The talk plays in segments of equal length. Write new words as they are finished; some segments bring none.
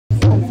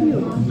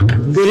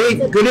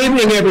Good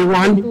evening,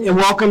 everyone, and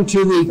welcome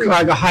to the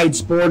Cuyahoga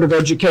Heights Board of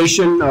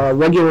Education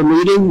regular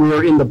meeting.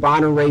 We're in the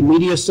Bonneray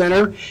Media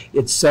Center.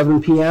 It's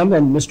 7 p.m.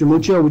 And Mr.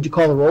 Muccio, would you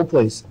call the roll,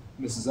 please?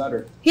 Mrs.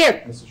 Utter.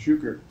 Here. Mrs.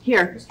 Schuker.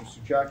 Here. Mr.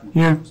 Suchaki.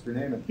 Here. Mr.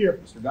 Naaman. Here.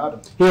 Mr.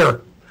 Dobbins.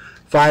 Here.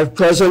 5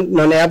 present,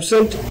 none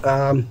absent.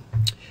 On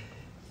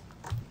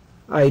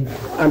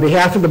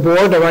behalf of the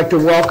board, I'd like to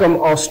welcome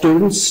all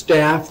students,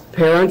 staff,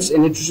 parents,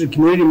 and interested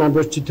community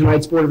members to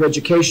tonight's Board of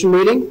Education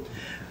meeting.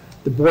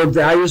 The board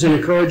values and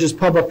encourages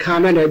public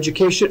comment on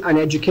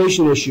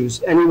education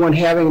issues. Anyone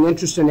having an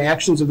interest in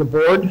actions of the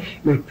board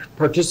may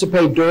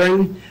participate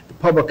during the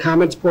public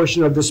comments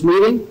portion of this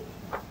meeting.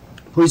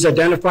 Please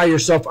identify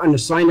yourself on the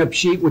sign-up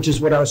sheet, which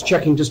is what I was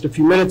checking just a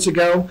few minutes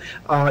ago.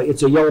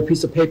 It's a yellow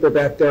piece of paper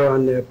back there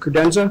on the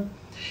credenza.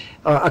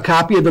 A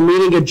copy of the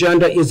meeting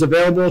agenda is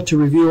available to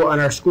review on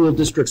our school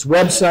district's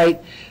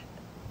website.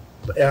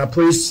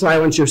 Please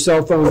silence your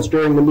cell phones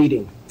during the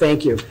meeting.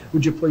 Thank you.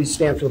 Would you please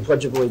stand for the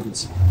Pledge of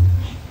Allegiance?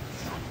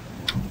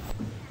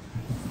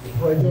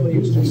 Pledge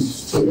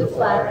allegiance to the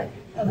flag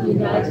of the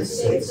United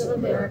States of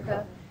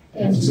America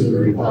and to the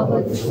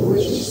republic for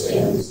which it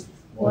stands,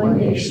 one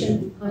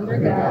nation, under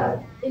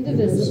God,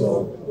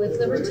 indivisible, with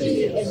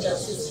liberty and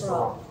justice for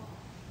all.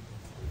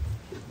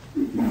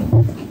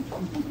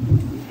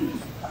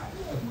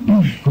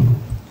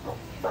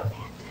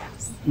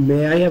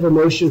 May I have a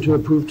motion to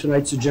approve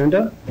tonight's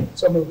agenda?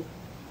 So moved.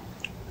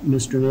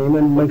 Mr.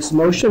 Naaman makes a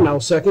motion. I'll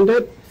second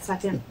it.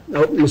 Second.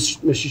 Oh,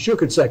 Mrs.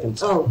 Schuker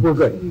seconds. Oh. We're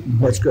good.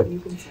 That's good. You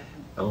can second.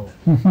 Oh,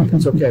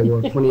 it's okay.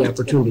 We'll have plenty of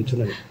opportunity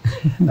tonight.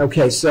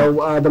 Okay,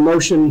 so the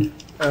motion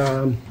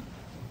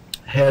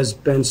has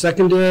been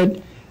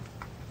seconded.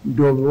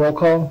 Do a roll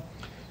call.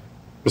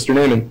 Mr.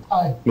 Naaman.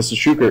 Aye. Mrs.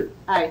 Schuker.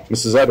 Aye.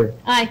 Mrs. Utter.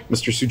 Aye.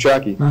 Mr.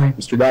 Suchaki. Aye.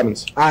 Mr.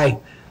 Dobbins. Aye.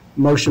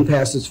 Motion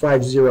passes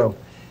 5-0.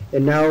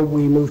 And now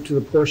we move to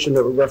the portion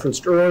that we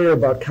referenced earlier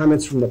about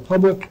comments from the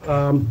public.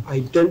 I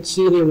didn't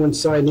see anyone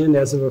sign in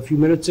as of a few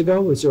minutes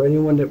ago. Is there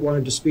anyone that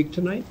wanted to speak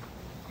tonight?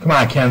 Come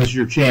on, Ken, this is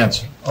your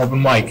chance.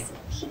 Open mic.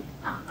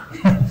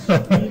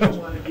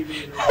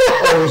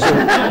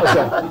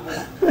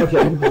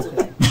 Okay.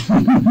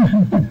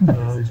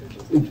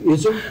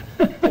 Is there?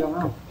 I don't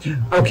know.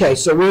 Okay,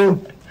 so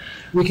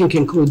we can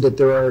conclude that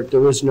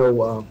there is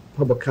no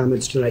public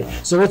comments tonight.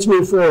 So let's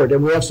move forward,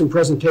 and we have some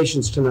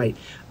presentations tonight.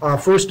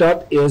 First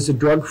up is the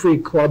Drug-Free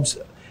Clubs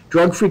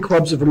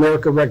of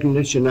America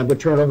recognition. I'm going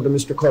to turn it over to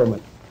Mr.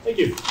 Coleman. Thank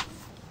you.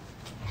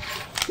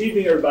 Good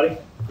evening, everybody.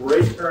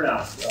 Great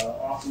turnout.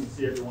 Awesome to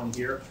see everyone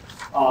here.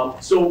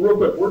 So real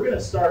quick, we're going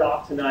to start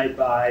off tonight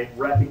by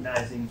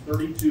recognizing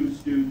 32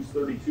 students,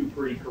 32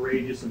 pretty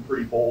courageous and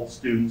pretty bold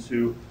students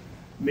who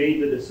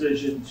made the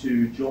decision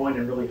to join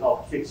and really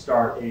help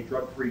kickstart a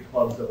Drug-Free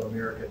Clubs of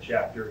America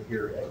chapter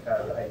here at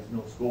Cuyahoga Heights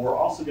Middle School. We're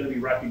also going to be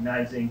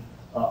recognizing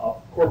a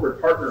corporate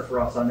partner for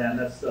us on that, and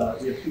that's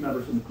we have 2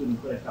 members from the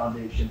Cleveland Clinic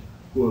Foundation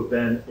who have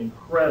been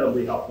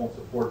incredibly helpful and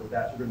supportive with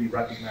that, so we're going to be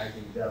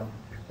recognizing them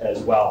as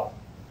well.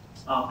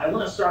 I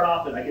want to start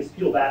off and I guess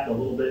peel back a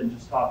little bit and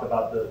just talk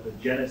about the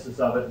genesis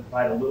of it and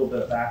provide a little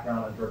bit of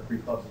background on Drug-Free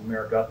Clubs of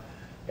America.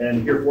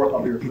 And hereforth,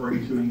 I'll be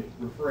referring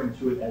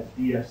to it as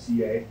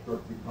DFCA.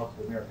 Drug-Free Clubs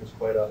of America is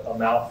quite a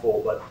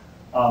mouthful, but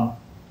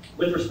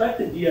with respect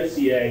to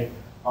DFCA,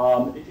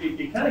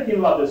 it kind of came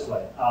about this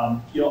way.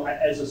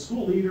 As a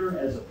school leader,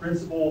 as a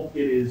principal,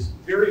 it is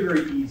very,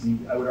 very easy,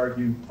 I would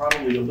argue,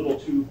 probably a little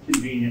too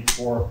convenient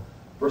for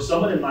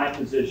someone in my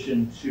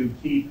position to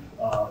keep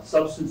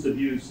substance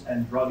abuse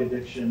and drug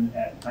addiction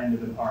at kind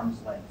of an arm's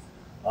length.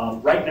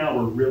 Right now,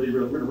 we're in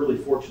a really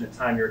fortunate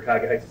time here at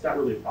Cuyahoga Heights. It's not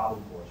really a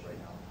problem for us right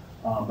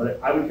now. But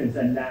I would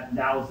contend that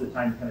now is the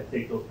time to kind of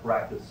take those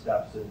proactive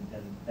steps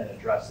and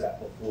address that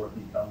before it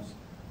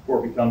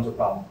becomes a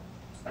problem.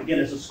 Again,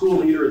 as a school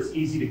leader, it's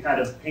easy to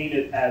kind of paint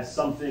it as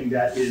something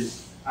that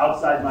is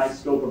outside my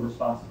scope of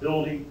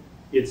responsibility.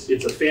 It's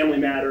a family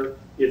matter.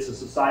 It's a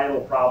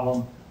societal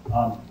problem.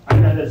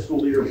 I'm not that school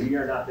leader. We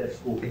are not that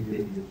school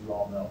community, as you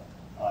all know.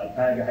 At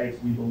Cuyahoga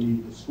Heights, we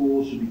believe the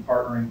schools should be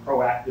partnering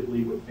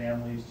proactively with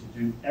families to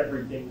do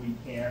everything we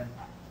can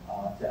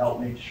to help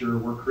make sure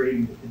we're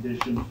creating the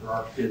conditions for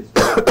our kids to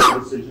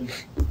make decisions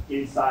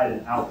inside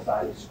and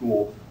outside of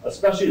school,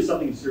 especially if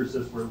something as serious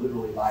as this where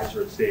literally lives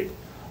are at stake.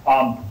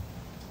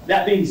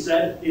 That being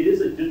said, it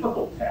is a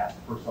difficult task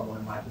for someone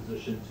in my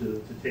position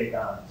to take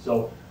on.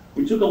 So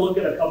we took a look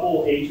at a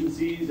couple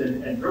agencies,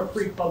 and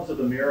Drug-Free Clubs of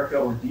America,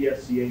 or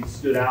DFCA,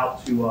 stood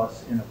out to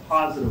us in a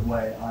positive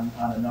way on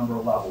a number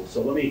of levels.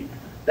 So let me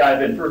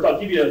dive in. First, I'll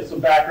give you some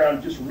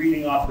background, just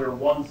reading off their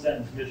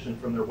one-sentence mission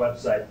from their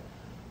website.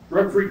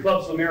 Drug-Free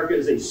Clubs of America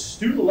is a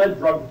student-led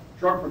drug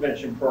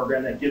prevention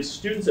program that gives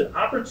students an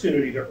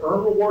opportunity to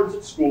earn rewards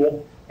at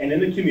school and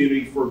in the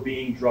community for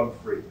being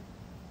drug-free.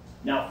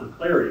 Now, for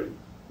clarity,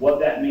 what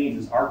that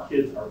means is our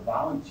kids are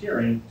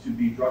volunteering to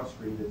be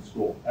drug-free in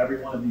school. Every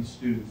one of these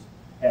students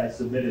has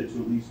submitted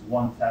to at least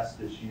one test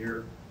this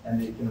year, and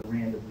they can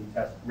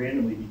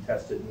randomly be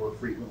tested more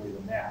frequently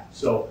than that.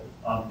 So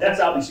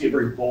that's obviously a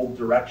very bold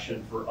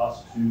direction for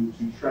us to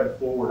tread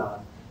forward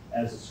on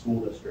as a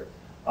school district.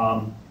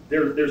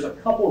 There's a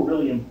couple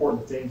really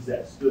important things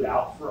that stood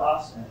out for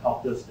us and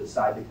helped us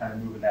decide to kind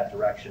of move in that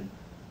direction.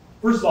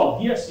 First of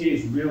all, DSCA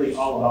is really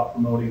all about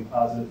promoting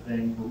positive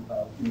things,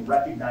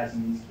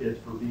 recognizing these kids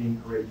for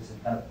being courageous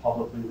and kind of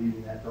publicly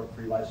leading that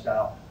drug-free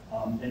lifestyle,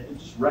 and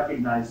just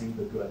recognizing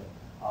the good.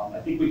 I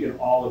think we can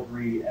all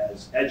agree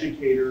as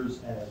educators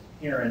and as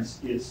parents,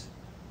 it's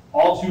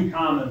all too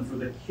common for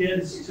the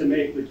kids that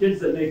make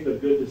the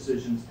good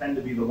decisions tend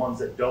to be the ones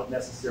that don't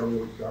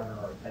necessarily garner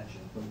our attention.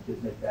 When the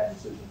kids make bad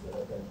decisions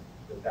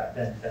that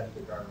then tend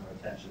to garner our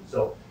attention.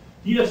 So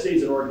DSA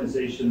is an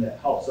organization that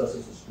helps us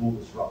as a school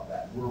disrupt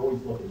that. We're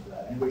always looking for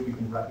that. Any way we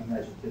can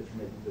recognize your kids for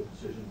making good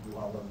decisions, we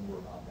want to learn more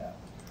about that.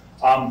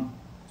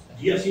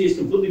 DSA is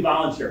completely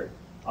voluntary.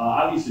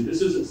 Obviously,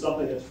 this isn't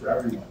something that's for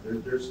everyone.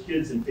 There's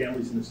kids and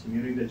families in this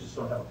community that just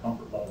don't have a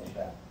comfort level with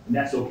that. And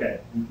that's okay.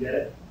 We get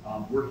it.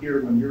 We're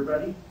here when you're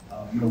ready.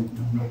 No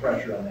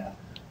pressure on that.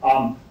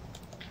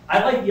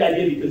 I like the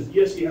idea because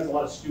DSC has a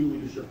lot of student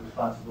leadership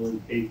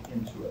responsibility baked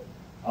into it.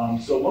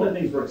 So one of the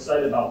things we're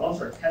excited about, once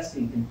our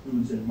testing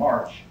concludes in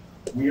March,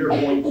 we are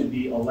going to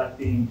be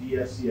electing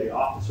DSCA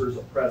officers,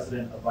 a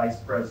president, a vice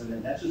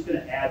president. That's just going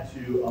to add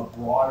to a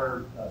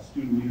broader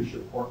student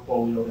leadership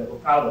portfolio that we're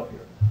proud of here.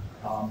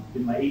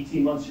 In my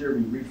 18 months here,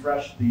 we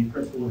refreshed the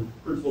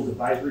Principals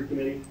Advisory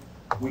Committee.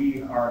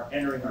 We are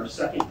entering our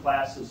second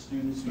class of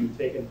students who've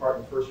taken part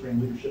in the First Grade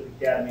Leadership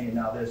Academy, and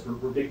now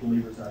we're big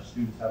believers in our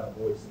students having a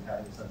voice and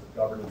having a sense of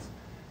governance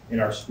in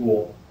our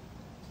school.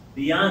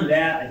 Beyond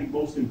that, I think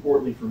most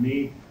importantly for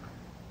me,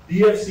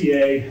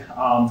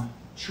 DFCA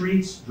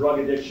treats drug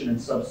addiction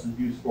and substance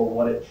abuse for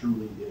what it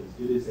truly is.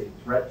 It is a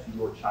threat to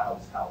your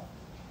child's health.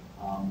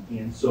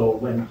 And so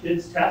when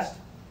kids test,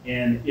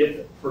 and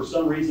if for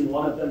some reason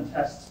one of them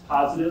tests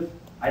positive,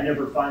 I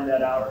never find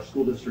that out, our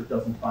school district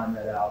doesn't find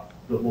that out,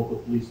 the local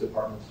police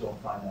departments don't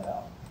find that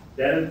out.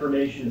 That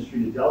information is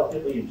treated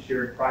delicately and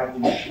shared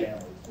privately with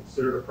families,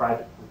 considered a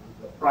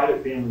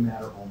private family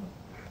matter only.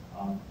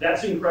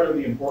 That's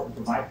incredibly important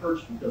for my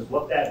perch because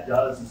what that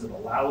does is it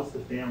allows the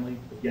family,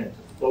 again,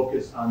 to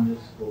focus on this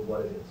for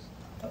what it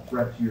is, a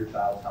threat to your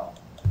child's health.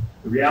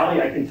 The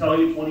reality, I can tell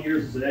you 20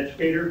 years as an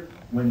educator,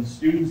 when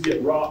students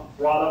get brought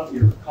up,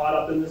 you're caught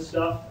up in this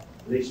stuff,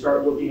 they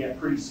start looking at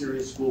pretty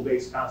serious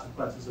school-based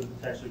consequences and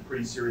potentially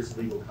pretty serious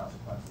legal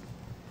consequences.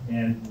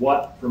 And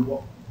what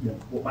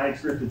my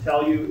experience would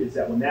tell you is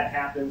that when that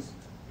happens,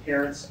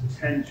 parents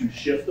tend to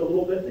shift a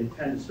little bit. They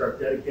tend to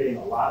start dedicating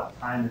a lot of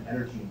time and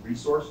energy and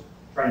resource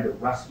trying to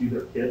rescue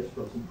their kids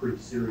from some pretty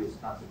serious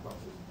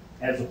consequences,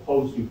 as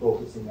opposed to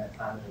focusing that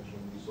time, energy,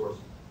 and resource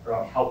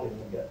around helping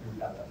them get through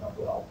that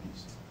mental health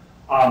piece.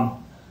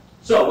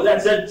 So with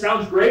that said,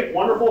 sounds great,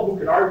 wonderful, who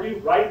could argue,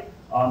 right?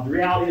 The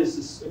reality is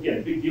this, again,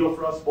 a big deal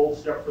for us, bold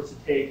step for us to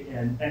take,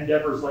 and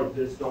endeavors like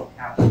this don't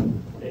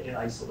happen in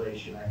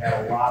isolation. I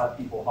had a lot of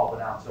people helping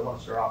out, so I want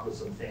to start off with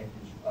some thank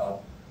yous.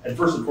 And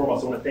first and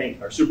foremost, I want to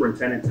thank our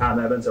superintendent, Tom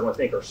Evans. I want to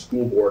thank our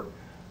school board.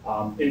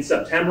 In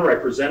September, I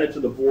presented to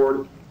the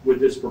board with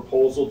this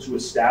proposal to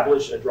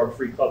establish a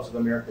Drug-Free Clubs of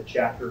America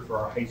chapter for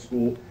our high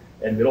school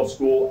and middle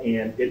school,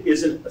 and it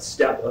isn't a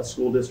step a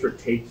school district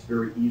takes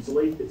very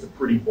easily. It's a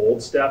pretty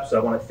bold step, so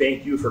I want to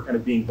thank you for kind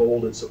of being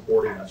bold and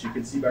supporting us. You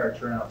can see by our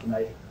turnout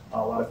tonight, a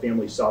lot of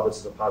families saw this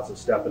as a positive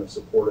step and have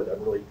supported it.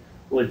 I'm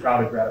really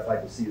proud and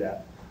gratified to see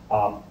that.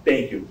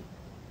 Thank you.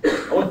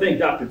 I want to thank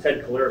Dr.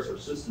 Ted Caleris, our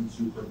assistant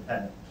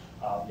superintendent,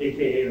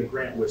 AKA the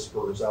grant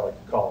whisperer, as I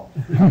like to call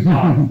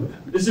him.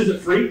 This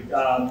isn't free.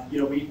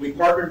 We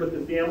partnered with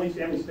the families.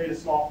 Families paid a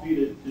small fee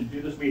to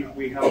do this.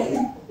 We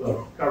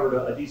covered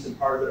a decent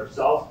part of it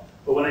ourselves.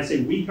 But when I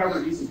say we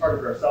covered a decent part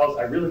of it ourselves,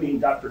 I really mean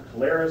Dr.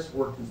 Caleris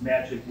worked his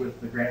magic with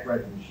the grant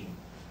writing machine.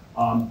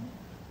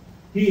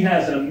 He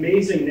has an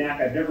amazing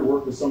knack. I've never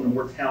worked with someone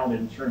more talented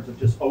in terms of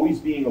just always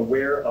being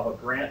aware of a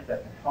grant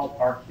that can help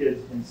our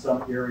kids in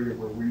some area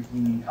where we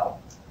need help.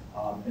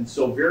 And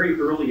so very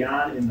early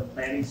on in the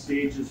planning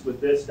stages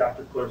with this,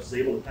 Dr. Caleris is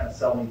able to kind of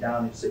settle me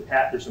down and say,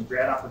 Pat, there's some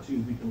grant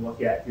opportunities we can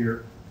look at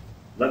here.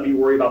 Let me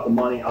worry about the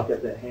money. I'll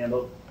get that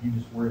handled. You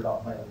just worry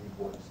about planning the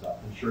important stuff.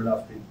 And sure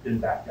enough, they didn't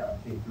back down,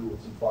 came through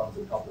with some funds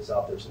and helped us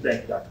out there. So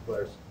thank you, Dr.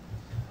 Caleris.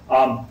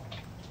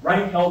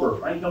 Ryan Kelber.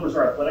 Ryan Kelber is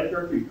our athletic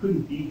director. He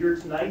couldn't be here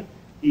tonight.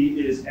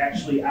 He is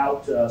actually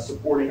out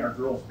supporting our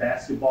girls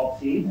basketball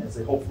team as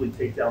they hopefully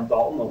take down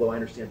Dalton, although I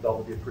understand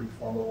Dalton will be a pretty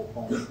formidable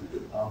opponent.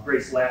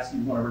 Grace Lasky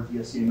is one of our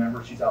DSCA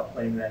members. She's out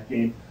playing in that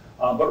game.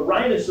 But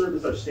Ryan has served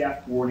as our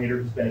staff coordinator,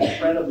 who's been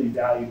incredibly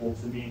valuable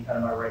to me and kind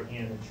of my right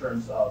hand in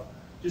terms of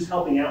just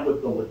helping out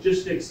with the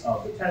logistics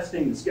of the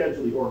testing, the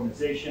schedule, the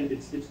organization.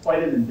 It's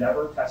quite an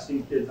endeavor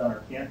testing kids on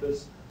our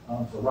campus.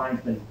 So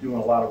Ryan's been doing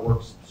a lot of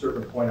work,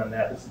 serving a point on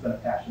that. This has been a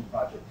passion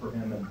project for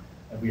him,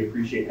 and we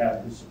appreciate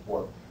having his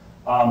support.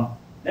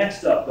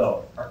 Next up,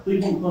 though, our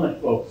Cleveland Clinic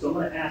folks. So I'm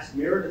going to ask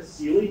Meredith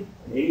Seeley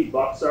and Amy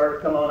Bucksar to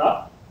come on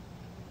up.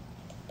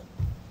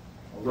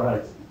 All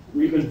right.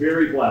 We've been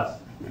very blessed.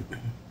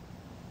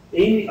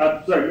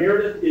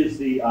 Meredith is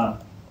the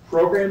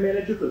program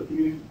manager for the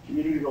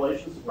Community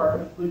Relations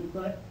Department at Cleveland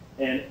Clinic,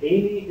 And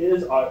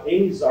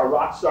Amy's our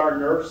rock star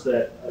nurse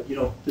that,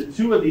 the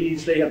two of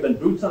these, they have been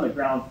boots on the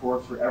ground for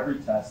us for every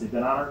test. They've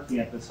been on our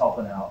campus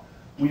helping out.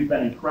 We've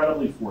been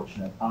incredibly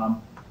fortunate.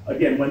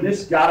 Again, when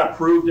this got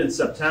approved in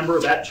September,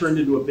 that turned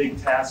into a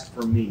big task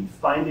for me,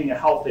 finding a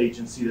health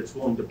agency that's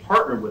willing to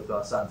partner with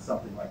us on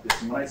something like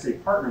this. And when I say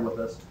partner with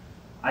us,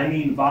 I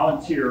mean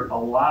volunteer a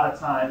lot of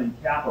time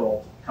and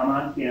capital to come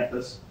on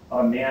campus,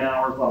 man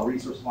hours,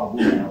 resources,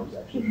 woman hours,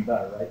 actually, even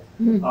better, right?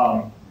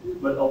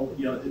 But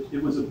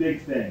it was a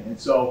big thing. And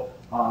so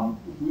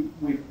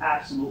we've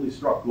absolutely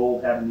struck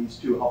gold having these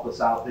two help us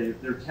out.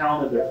 They're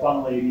talented, they're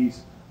fun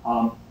ladies,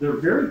 they're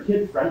very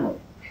kid-friendly.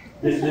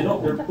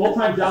 Their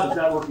full-time job is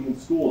not working in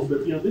schools,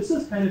 but this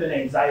is kind of an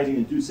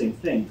anxiety-inducing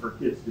thing for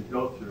kids to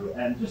go through,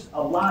 and just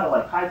a lot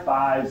of high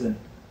fives and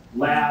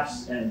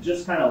laughs and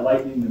just kind of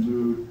lightening the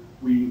mood.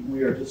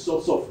 We are just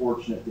so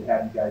fortunate to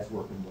have you guys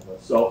working with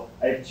us. So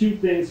I have two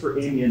things for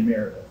Amy and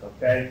Meredith.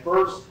 Okay,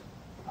 first,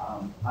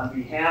 on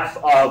behalf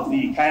of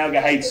the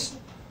Cuyahoga Heights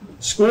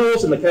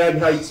schools and the Cuyahoga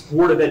Heights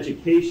Board of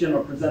Education,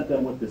 I'll present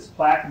them with this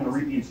plaque. I'm going to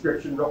read the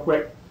inscription real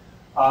quick.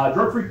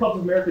 Drug-Free Clubs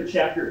of America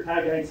chapter at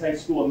Cuyahoga Heights High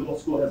School and Middle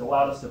School has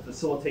allowed us to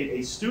facilitate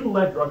a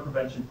student-led drug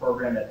prevention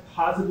program that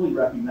positively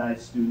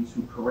recognizes students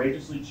who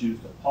courageously choose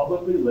to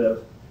publicly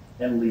live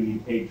and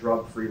lead a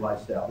drug-free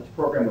lifestyle. This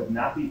program would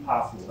not be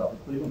possible without the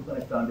Cleveland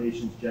Clinic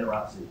Foundation's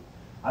generosity.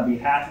 On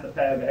behalf of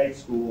the Cuyahoga Heights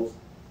schools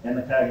and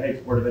the Cuyahoga Heights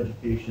Board of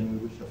Education,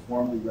 we wish to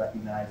formally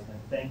recognize and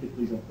thank the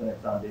Cleveland Clinic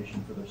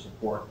Foundation for their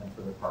support and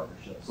for their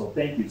partnership. So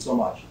thank you so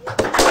much.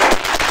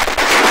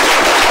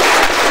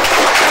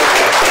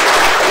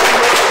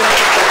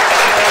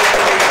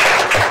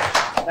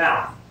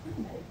 Now,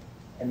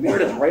 and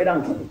Meredith right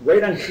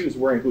on cue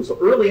wearing blue. So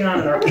early on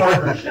in our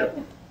partnership,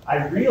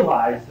 I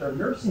realized their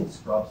nursing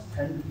scrubs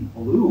tend to be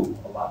blue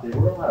a lot. They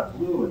wear a lot of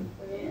blue, and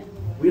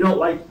we don't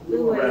like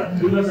blue around.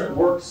 Blue doesn't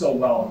work so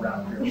well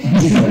around here.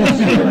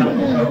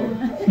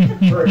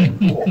 Very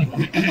cool.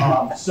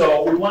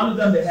 So we wanted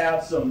them to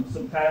have some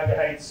Cuyahoga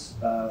Heights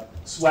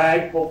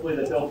swag, hopefully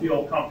that they'll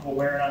feel comfortable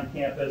wearing on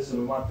campus,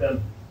 and we want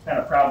them kind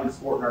of proudly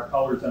sporting our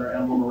colors and our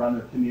emblem around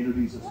their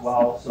communities as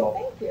well.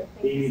 So, thank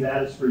you. Amy,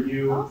 that is for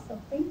you.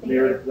 Awesome. Thank you.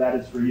 Meredith, that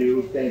is for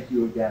you. Thank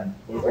you again.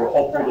 We're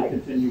hopeful to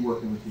continue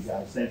working with you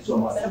guys. Thanks so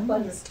much. It's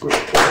been a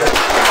pleasure.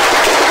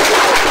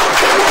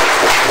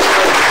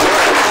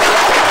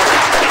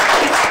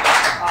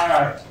 All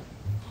right.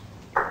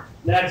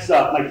 Next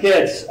up, my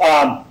kids.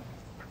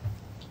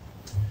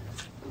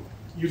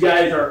 You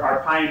guys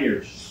are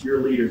pioneers.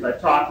 You're leaders. I've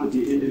talked with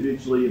you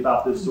individually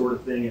about this sort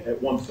of thing at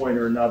one point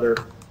or another.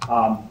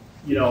 I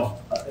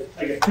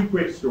got two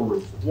quick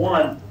stories.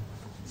 One,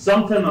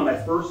 sometime on my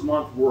first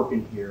month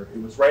working here,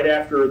 it was right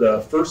after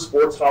the first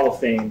Sports Hall of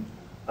Fame,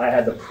 I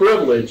had the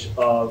privilege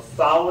of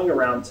following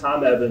around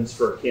Tom Evans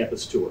for a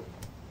campus tour.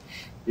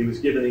 He was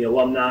giving the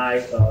alumni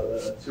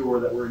a tour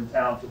that were in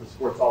town for the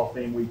Sports Hall of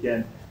Fame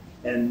weekend,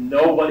 and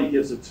nobody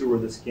gives a tour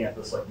of this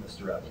campus like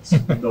Mr. Evans.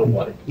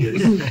 Nobody.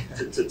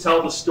 To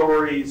tell the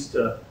stories,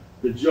 to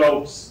the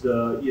jokes,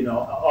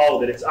 all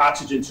of it. It's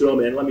oxygen to him,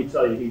 and let me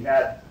tell you, he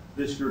had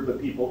this group of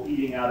people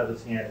eating out of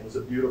his hand. It was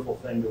a beautiful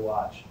thing to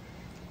watch.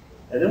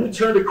 And then we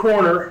turned a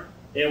corner,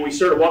 and we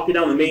started walking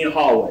down the main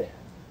hallway.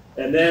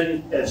 And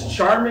then, as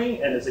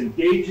charming and as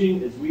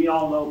engaging as we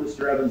all know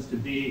Mr. Evans to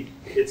be,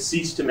 it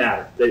ceased to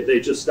matter. They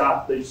just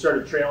stopped. They just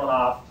started trailing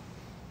off.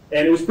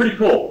 And it was pretty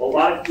cool. A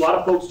lot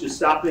of folks just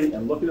stopping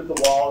and looking at the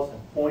walls and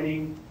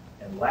pointing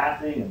and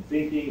laughing and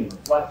thinking and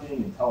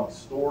reflecting and telling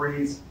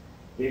stories.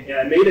 And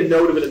I made a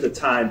note of it at the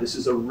time. This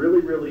is a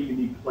really, really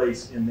unique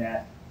place in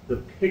that the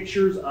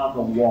pictures on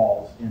the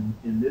walls in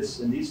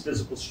these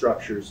physical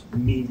structures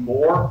mean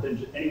more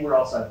than anywhere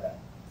else I've been.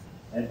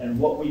 And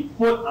what we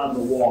put on the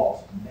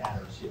walls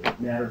matters here. It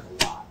matters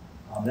a lot.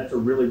 That's a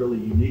really, really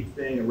unique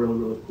thing, a really,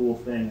 really cool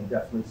thing, and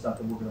definitely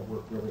something we're going to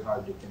work really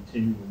hard to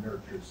continue to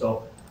nurture.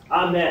 So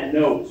on that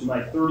note, to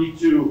my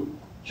 32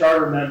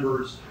 charter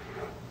members,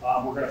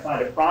 we're going to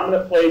find a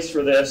prominent place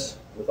for this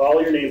with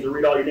all your names. I'll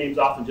read all your names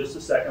off in just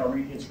a second. I'll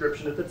read the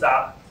inscription at the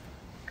top.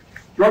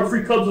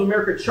 Drug-Free Clubs of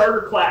America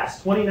Charter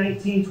Class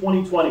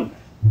 2019-2020.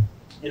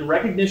 In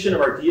recognition of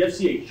our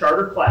DFCA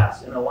charter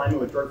class in alignment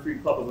with Drug-Free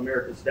Club of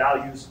America's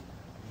values,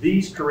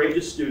 these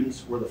courageous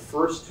students were the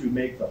first to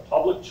make the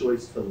public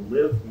choice to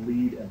live,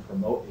 lead, and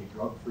promote a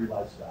drug-free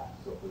lifestyle.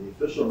 So for the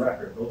official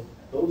record,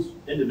 those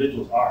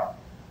individuals are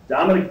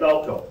Dominic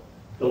Belko,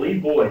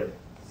 Khalid Boyd,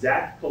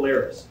 Zach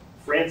Polaris,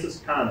 Francis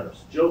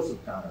Connors,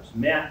 Joseph Connors,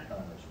 Matt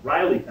Connors,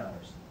 Riley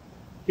Connors,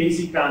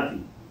 Casey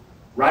Conti,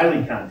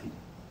 Riley Conti,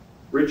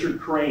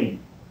 Richard Crane,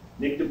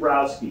 Nick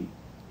Dabrowski,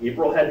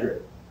 April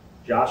Hedrick,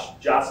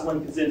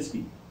 Jocelyn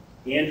Kaczynski,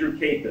 Andrew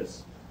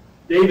Capus,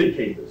 David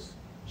Capus,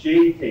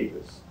 Jade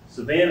Capus,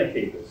 Savannah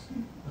Capus.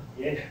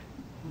 And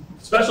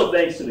special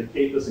thanks to the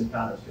Capus and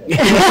Connors family.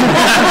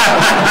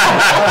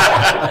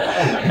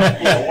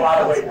 A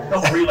lot of weight. A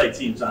couple relay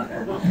teams on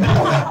there.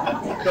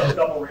 A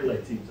couple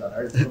relay teams on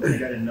there. I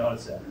didn't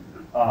notice that.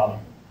 On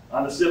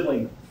the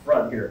sibling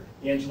front here,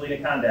 Angelina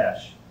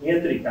Kondash,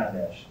 Anthony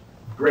Kondash,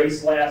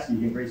 Grace Lasky,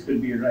 again, Grace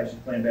couldn't be here tonight, she's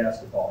playing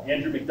basketball.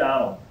 Andrew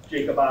McDonald,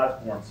 Jacob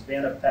Osborne,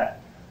 Savannah Peck,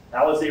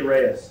 Alize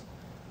Reyes,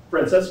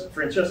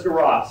 Francesca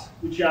Ross,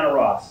 Luciana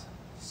Ross,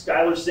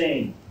 Skylar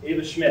Sane,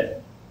 Ava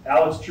Schmidt,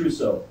 Alex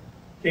Trusso,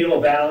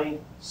 Kayla Valley,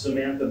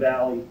 Samantha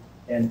Valley,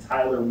 and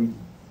Tyler Wheaton.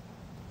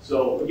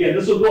 So again,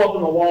 this will go up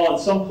on the wall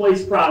in some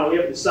place probably. We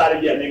haven't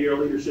decided yet. Maybe our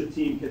leadership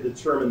team can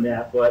determine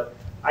that. But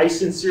I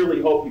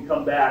sincerely hope you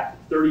come back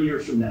 30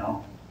 years from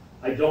now.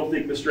 I don't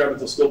think Mr.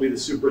 Evans will still be the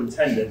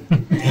superintendent.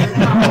 I'm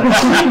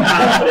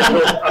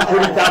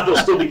pretty confident he'll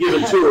still be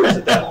giving tours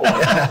at that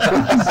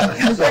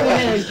point. So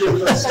he's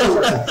giving us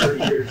tours in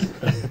 30 years.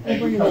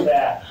 And you come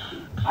back.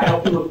 I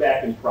hope you look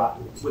back with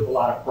a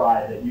lot of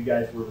pride that you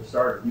guys were the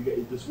starter.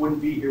 This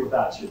wouldn't be here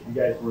without you. You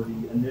guys were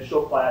the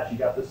initial class. You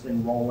got this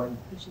thing rolling.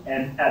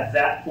 And at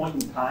that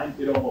point in time,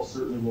 it almost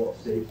certainly will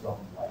have saved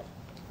someone's life.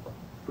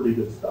 Pretty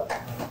good stuff.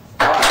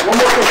 All right, one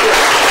more quick.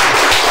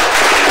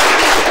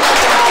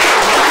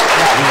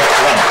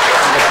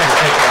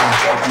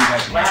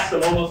 Last,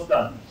 I'm almost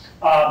done.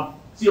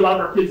 See a lot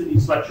of our kids in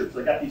these sweatshirts.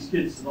 I got these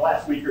kids in the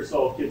last week or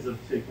so. Kids have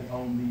taken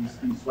home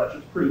these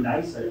sweatshirts. Pretty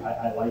nice.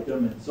 I like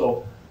them. And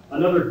so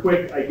another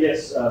quick, I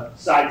guess,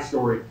 side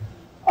story.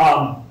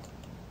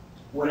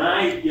 When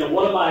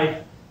one of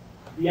my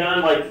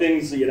beyond like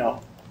things,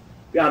 beyond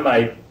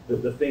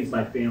the things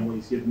my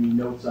family's given me,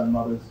 notes on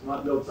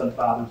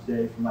Father's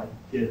Day for my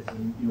kids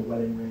and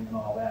wedding ring and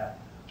all that.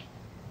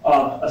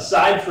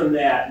 Aside from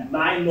that,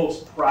 my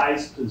most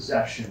prized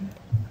possession,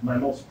 my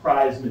most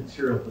prized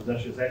material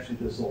possession is actually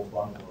this old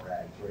bundle of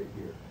rags right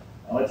here.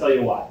 And I'll tell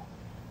you why.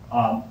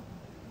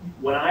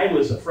 When I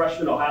was a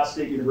freshman at Ohio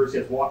State University,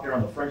 I was walking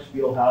around the French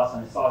Field House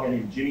and I saw a guy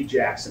named Jimmy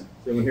Jackson.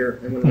 Anyone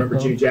remember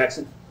Jimmy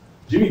Jackson?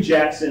 Jimmy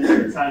Jackson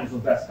at the time was one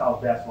of the best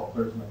college basketball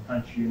players in the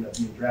country. He ended up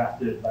being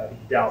drafted by the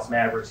Dallas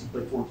Mavericks. He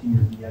played 14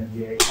 years in the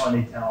NBA, on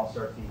a 10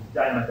 All-Star team,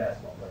 dynamite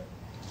basketball player.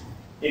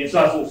 And so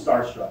I was a little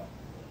starstruck.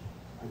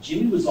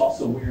 Jimmy was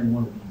also wearing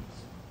one of these.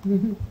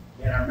 Mm-hmm.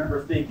 And I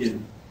remember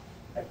thinking,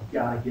 I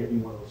gotta get me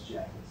one of those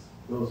jackets.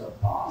 Those are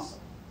awesome.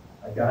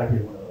 I gotta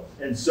get one of those.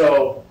 And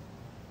so,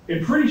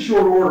 in pretty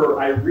short order,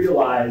 I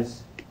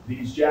realized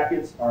these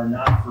jackets are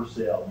not for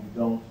sale.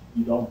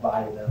 You don't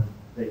buy them.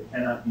 They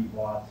cannot be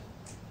bought.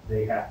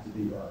 They have to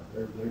be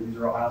earned. These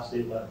are Ohio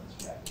State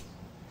Letterman's jackets.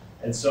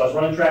 And so I was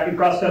running track and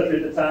cross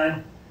country at the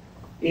time.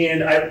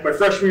 And my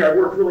freshman year, I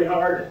worked really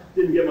hard.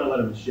 Didn't get my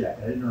Letterman's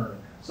jacket. I didn't earn it.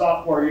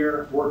 Sophomore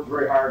year, worked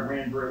very hard,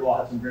 ran very well,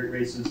 had some great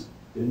races.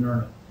 Didn't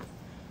earn it.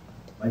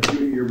 My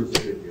junior year was a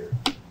good year.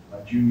 My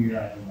junior year,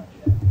 I earned my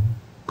jacket.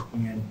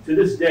 And to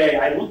this day,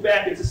 I look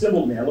back, it's a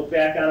symbol to me. I look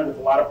back on it with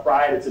a lot of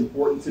pride. It's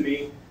important to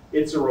me.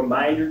 It's a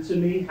reminder to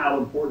me how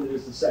important it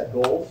is to set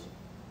goals.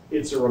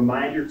 It's a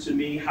reminder to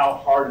me how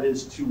hard it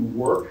is to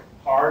work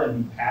hard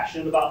and be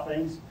passionate about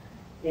things.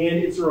 And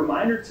it's a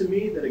reminder to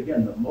me that,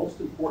 again, the most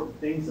important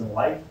things in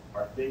life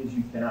are things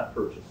you cannot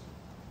purchase.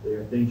 They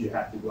are things you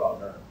have to go out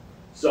and earn.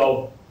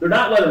 So they're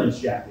not Letterman's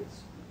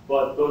jackets,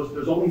 but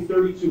there's only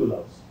 32 of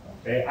those.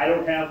 Okay, I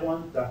don't have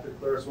one. Dr.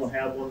 Claris won't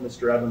have one.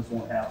 Mr. Evans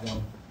won't have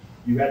one.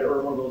 You had to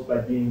earn one of those by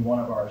being one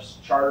of our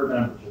charter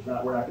members. We're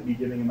not going to be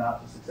giving them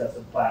out to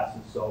successive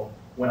classes. So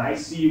when I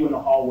see you in the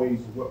hallways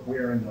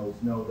wearing those,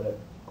 know that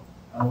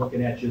I'm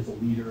looking at you as a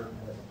leader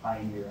and as a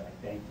pioneer, and I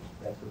thank you.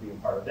 Thanks for being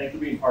part of it. Thanks for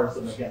being part of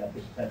something, again, that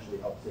could potentially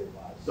help save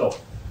lives. So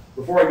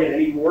before I get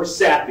any more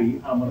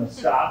sappy, I'm going to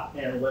stop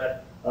and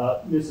let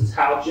Mrs.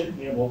 Houchin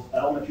handles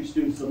elementary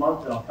students of the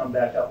month, and I'll come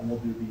back up and we'll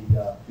do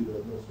the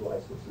middle school, high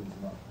school students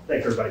of the month.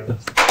 Thanks, everybody.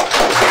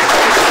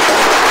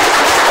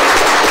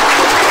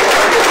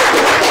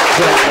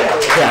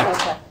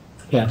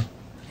 Yeah.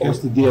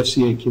 Ask the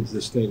DFCA kids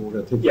to stay. We're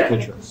going to take a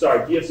picture. Sorry,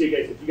 DFCA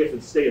guys, if you guys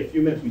would stay a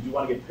few minutes, we do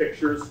want to get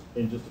pictures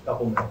in just a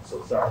couple minutes,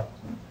 so sorry.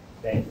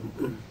 Thank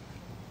you.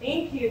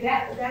 Thank you.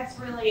 That's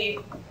really,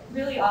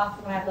 really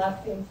awesome. I love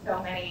seeing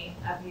so many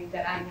of you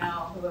that I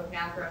know who have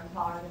now grown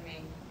taller than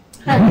me.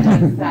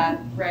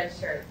 These red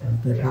shirts.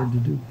 It's pretty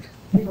awesome.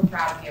 Super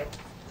proud of you.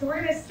 So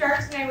we're going to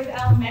start tonight with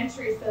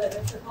elementary so that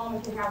Mr.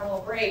 Coleman can have a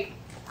little break,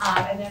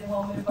 and then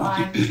we'll move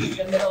on to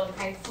the middle and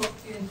high school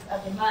students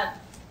of the month.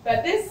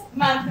 But this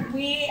month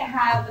we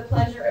have the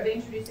pleasure of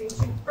introducing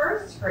two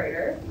first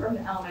graders from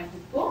the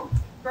elementary school.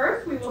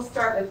 First, we will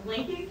start with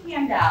Lincoln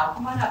Candow.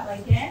 Come on up,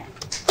 Lincoln.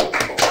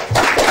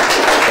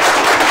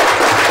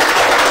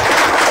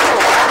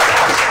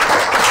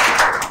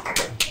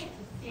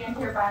 Stand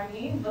here by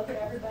me. Look at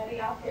everybody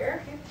out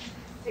there.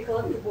 Take a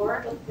look at the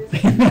board. Look at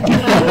this.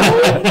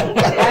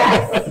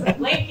 Yes,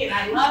 Lincoln.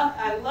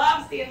 I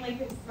love seeing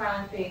Lincoln's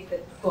smiling face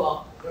at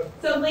school.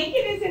 So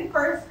Lincoln is in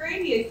first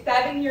grade. He is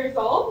 7 years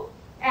old,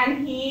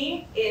 and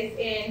he is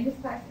in his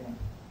class.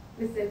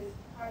 This is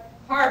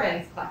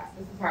Harvin's class.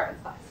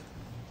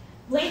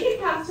 Lincoln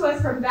comes to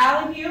us from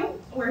Valley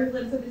View, where he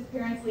lives with his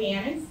parents,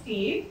 Leanne and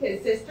Steve,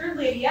 his sister,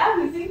 Lydia,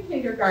 who's in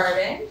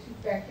kindergarten. She's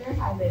back there.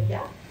 Hi,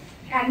 Lydia.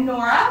 And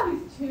Nora,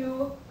 who's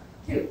two,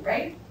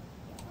 right?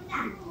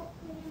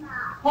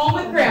 Home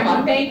with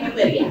Grandma. Thank you,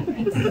 Lydia.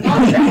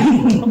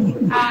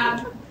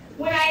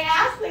 When I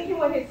asked Lincoln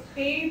what his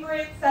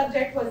favorite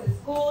subject was at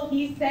school,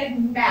 he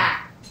said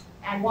math.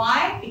 And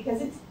why?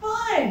 Because it's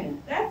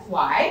fun. That's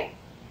why.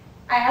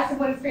 I asked him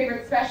what his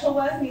favorite special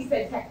was, and he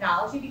said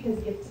technology, because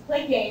he gets to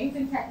play games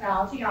and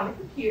technology on the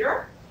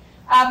computer.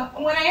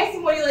 When I asked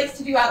him what he likes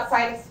to do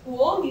outside of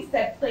school, he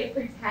said play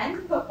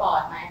pretend football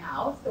at my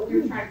house. So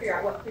we were trying to figure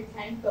out what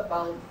pretend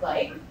football looks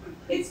like.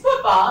 It's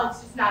football,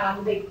 it's just not on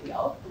the big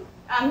field.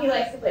 He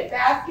likes to play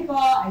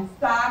basketball and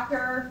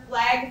soccer,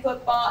 flag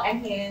football,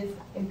 and he is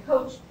in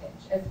coach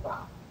pitch as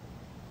well.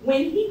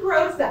 When he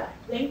grows up,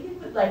 Lincoln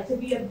would like to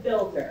be a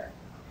builder.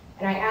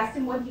 And I asked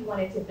him what he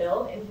wanted to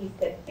build, and he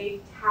said big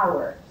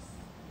towers.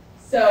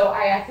 So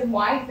I asked him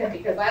why. He said,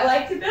 because I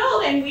like to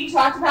build, and we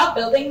talked about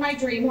building my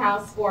dream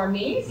house for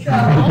me. So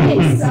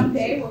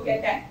someday we'll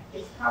get that.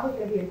 It's probably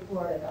going to be in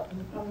Florida, though. Can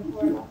you come to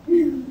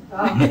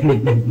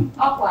Florida?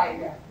 I'll fly you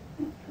there.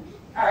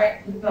 All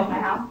right, you build my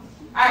house.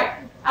 All right,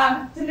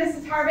 to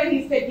Mrs. Harbin,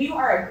 he said, you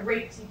are a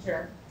great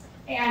teacher.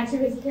 And to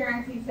his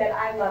parents, he said,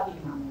 I love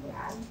you, Mom and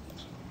Dad.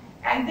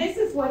 And this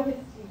is what his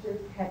teachers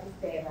had to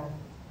say about him.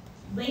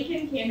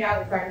 Lincoln came out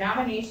with our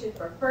nomination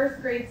for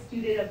first grade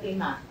student of the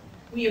month.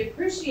 We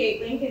appreciate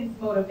Lincoln's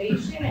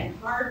motivation and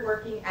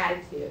hard-working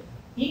attitude.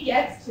 He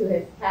gets to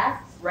his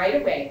tasks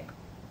right away,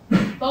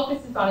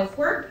 focuses on his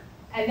work,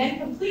 and then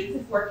completes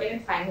his work in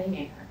a timely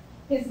manner.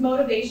 His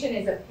motivation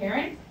is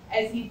apparent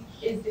as he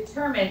is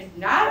determined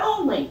not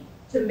only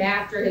to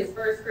master his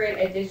first grade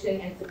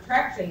addition and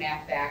subtraction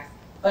math facts,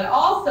 but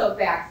also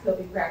facts he'll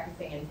be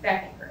practicing in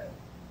second grade.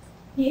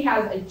 He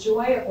has a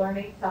joy of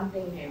learning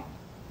something new.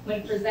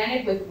 When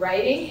presented with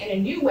writing in a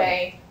new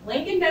way,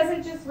 Lincoln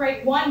doesn't just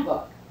write one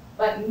book,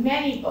 but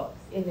many books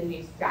in the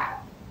new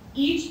style.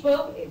 Each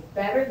book is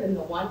better than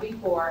the one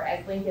before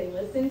as Lincoln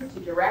listens to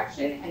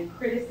direction and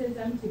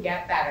criticism to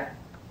get better.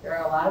 There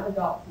are a lot of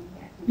adults who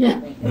can't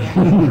do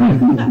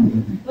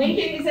Lincoln.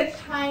 Lincoln is a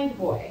kind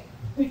boy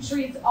who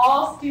treats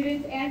all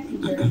students and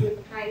teachers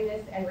with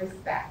kindness and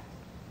respect.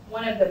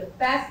 One of the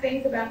best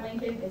things about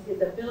Lincoln is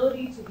his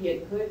ability to be a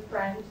good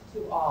friend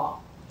to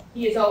all.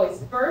 He is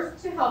always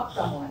first to help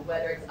someone,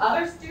 whether it's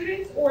other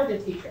students or the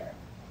teacher.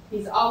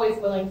 He's always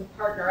willing to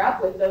partner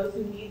up with those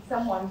who need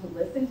someone to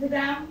listen to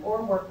them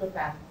or work with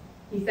them.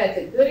 He sets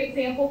a good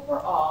example for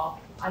all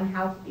on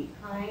how to be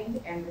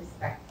kind and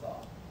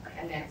respectful.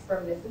 And that's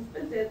from Mrs.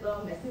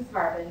 Bazidlo, Mrs.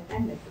 Harbin,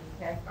 and Mrs.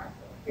 Casparso.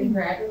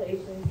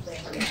 Congratulations,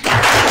 Lincoln.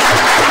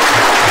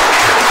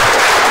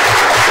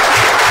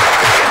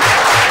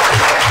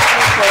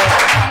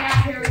 Hang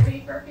out here with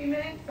me for a few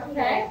minutes,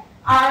 okay?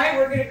 All right,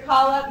 we're going to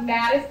call up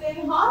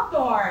Madison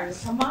Hawthorne.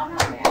 Come on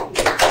up, Madison.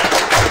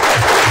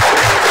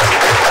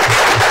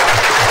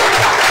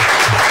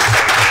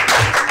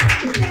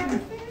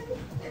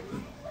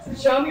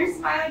 Show them your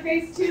smiling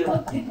face, too. This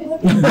is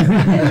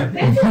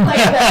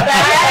like the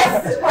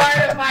best part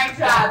of my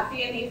job,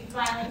 seeing these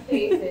smiling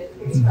faces.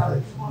 Here you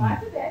go. Hold on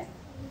to this.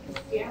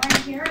 Stand right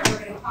here, and we're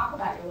going to talk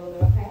about you a little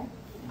bit, okay?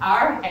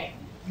 All right.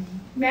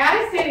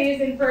 Madison is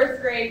in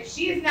first grade.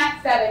 She is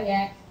not 7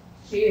 yet.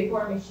 She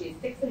informed me she is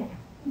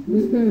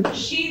 6.5.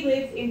 She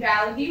lives in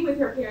Valley View with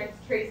her parents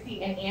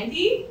Tracy and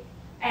Andy,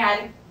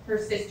 and her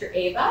sister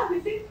Ava,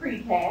 who's in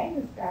pre-K,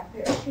 who's back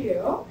there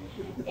too,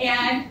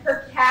 and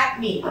her cat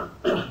Me.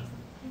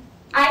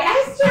 I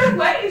asked her,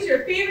 what is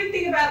your favorite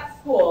thing about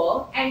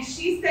school? And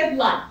she said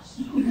lunch.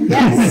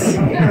 Yes.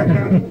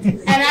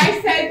 And I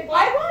said,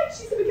 why lunch?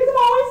 She said, because I'm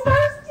always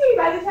thirsty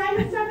by the time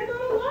it's time to go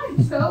to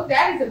lunch. So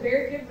that is a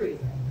very good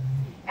reason.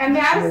 And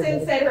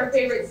Madison said her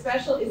favorite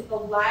special is the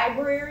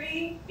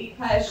library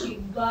because she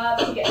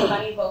loves to get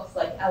funny books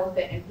like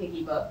Elephant and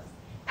Piggy books.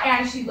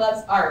 And she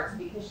loves art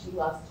because she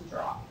loves to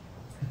draw.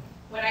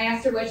 When I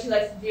asked her what she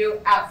likes to do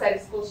outside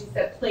of school, she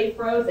said play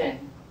Frozen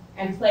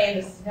and play in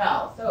the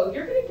snow. So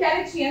you're going to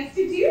get a chance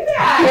to do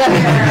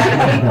that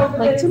I think over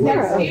the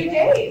next few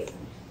days.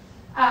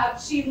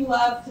 She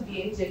loves to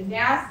be in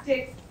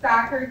gymnastics,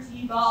 soccer,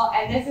 t-ball,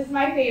 and this is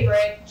my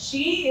favorite.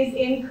 She is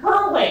in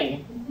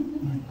curling.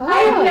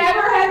 I've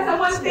never had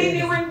someone say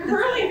they were in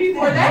curling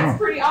before. That's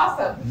pretty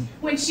awesome.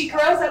 When she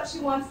grows up, she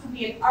wants to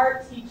be an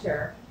art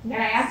teacher. And I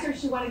asked her if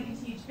she wanted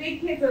to teach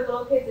big kids or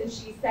little kids, and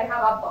she said, how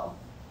about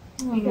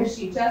both? Because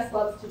she just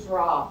loves to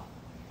draw.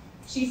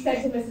 She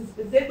said to Mrs.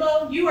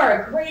 Bazidlo, you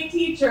are a great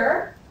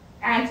teacher.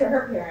 And to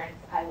her parents,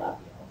 I love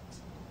you.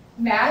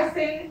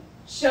 Madison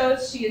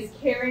shows she is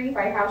caring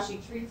by how she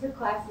treats her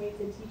classmates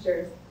and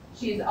teachers.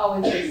 She is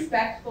always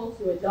respectful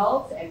to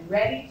adults and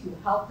ready to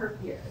help her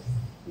peers.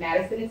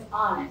 Madison is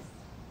honest.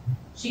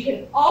 She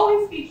can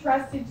always be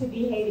trusted to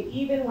behave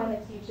even when the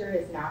teacher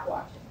is not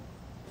watching.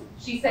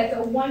 She sets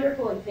a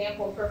wonderful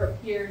example for her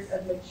peers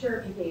of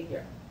mature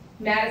behavior.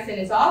 Madison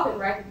is often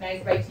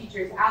recognized by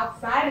teachers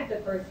outside of the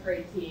first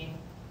grade team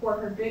for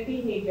her good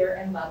behavior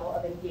and level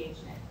of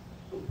engagement.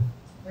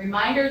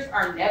 Reminders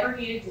are never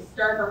needed to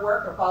start her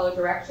work or follow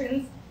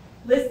directions.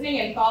 Listening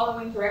and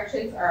following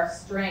directions are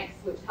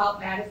strengths which help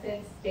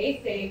Madison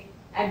stay safe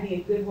and be a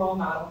good role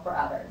model for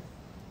others.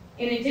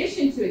 In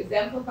addition to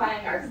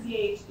exemplifying our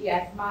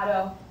CHES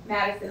motto,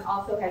 Madison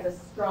also has a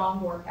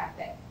strong work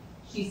ethic.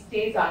 She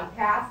stays on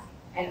task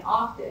and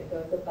often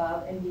goes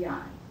above and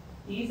beyond.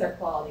 These are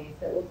qualities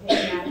that will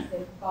take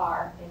Madison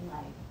far in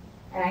life.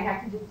 And I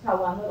have to just tell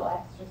one little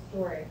extra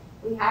story.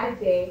 We had a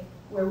day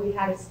where we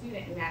had a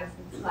student in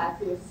Madison's class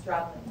who was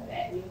struggling with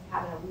it. He was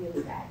having a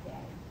really bad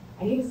day.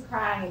 And he was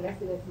crying and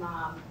missing his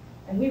mom.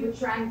 And we were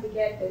trying to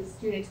get the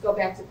student to go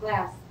back to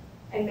class.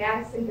 And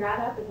Madison got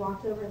up and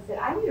walked over and said,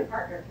 I need a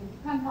partner. Can you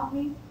come help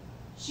me?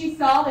 She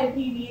saw that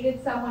he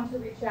needed someone to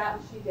reach out,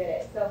 and she did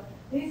it. So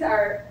these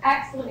are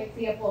excellent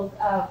examples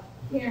of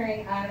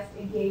caring, honest,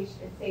 engaged,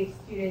 and safe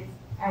students.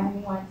 And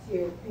we want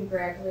to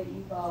congratulate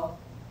you both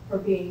for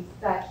being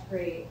such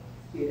great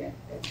students.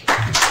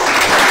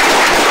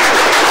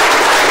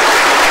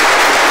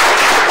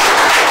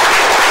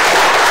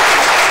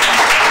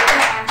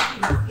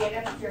 Stand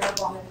up here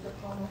while Mr.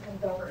 Coleman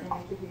comes over and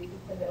introduces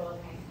the middle and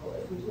high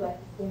schoolers. Would you like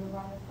to stand over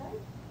on this side?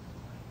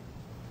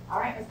 All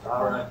right, Mr.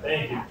 Coleman. All right,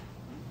 thank you.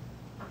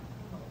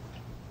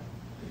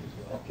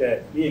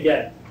 Okay, me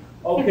again.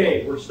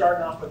 Okay, we're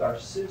starting off with our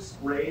 6th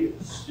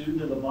grade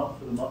student of the month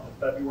for the month of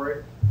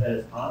February. That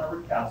is Anna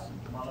Rudkowski.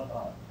 Come on up,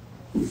 Anna.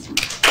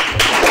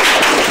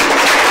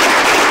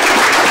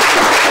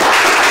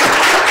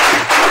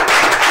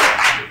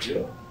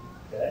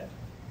 Okay.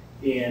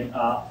 And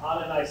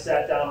Anna and I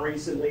sat down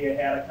recently and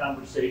had a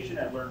conversation.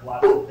 I learned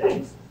lots of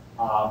things.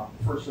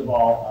 First of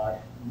all,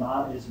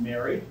 Mom is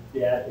married,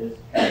 Dad is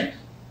Kent.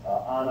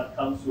 Anna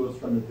comes to us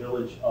from the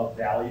village of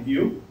Valley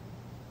View.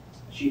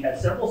 She had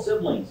several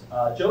siblings.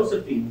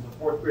 Josephine was a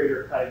 4th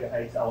grader at Cuyahoga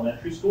Heights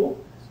Elementary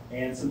School,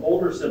 and some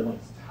older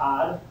siblings,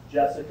 Todd,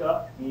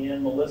 Jessica,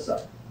 and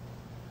Melissa.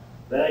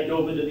 Then I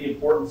dove into the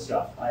important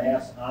stuff. I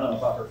asked Anna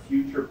about her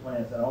future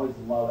plans. I always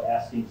love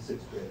asking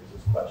 6th graders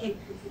this question,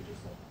 because they're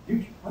just like,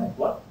 future plans,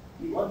 what?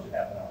 Eat lunch at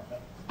half an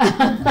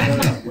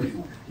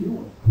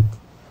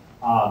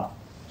hour.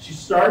 She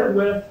started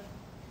with,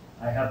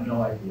 I have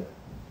no idea.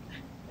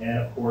 And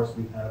of course,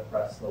 we kind of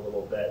pressed a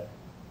little bit.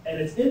 And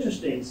it's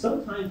interesting,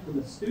 sometimes when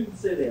the students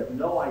say they have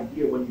no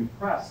idea, when you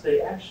press, they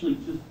actually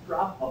just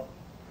drop a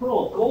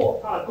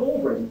pot of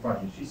gold right in front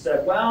of you. She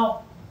said,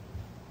 well,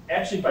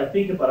 actually, if I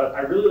think about it,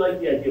 I really like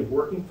the idea of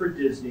working for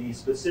Disney,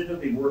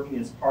 specifically working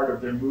as part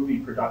of their movie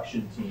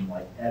production team,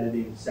 like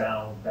editing,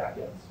 sound,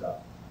 back-end stuff.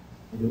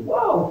 I go,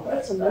 whoa,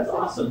 that's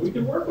awesome. We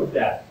can work with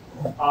that.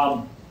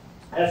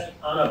 Asked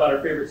Anna about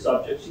her favorite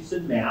subject. She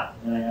said math,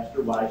 and I asked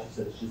her why. She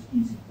said it's just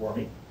easy for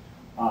me.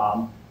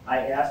 I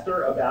asked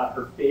her about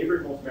her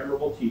favorite, most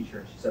memorable teacher,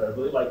 and she said, I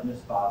really like Miss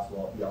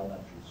Boswell at the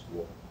elementary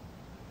school.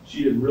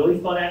 She did really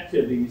fun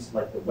activities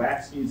like the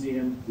wax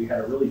museum. We had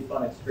a really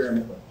fun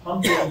experiment with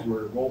pumpkins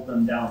where we rolled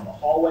them down the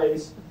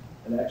hallways.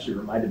 And it actually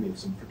reminded me of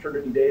some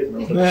fraternity days.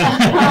 Lots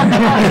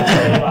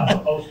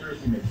of posters,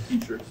 we made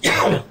t-shirts.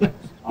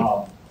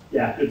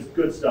 Yeah,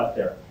 good stuff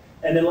there.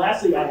 And then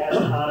lastly, I asked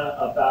Anna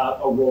about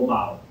a role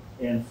model.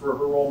 And for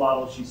her role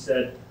model, she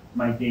said,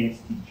 my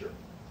dance teacher.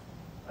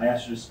 I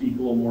asked her to speak a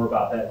little more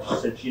about that. She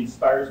said, she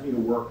inspires me to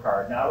work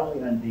hard, not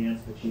only on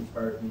dance, but she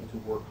inspires me to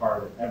work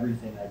hard at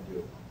everything I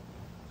do.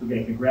 So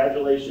again,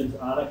 congratulations,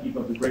 Anna. Keep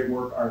up the great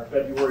work. Our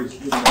February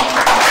student of the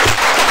month.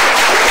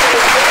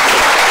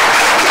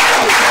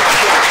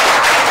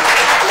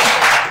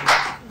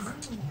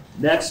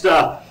 Next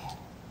up,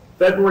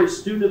 February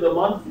student of the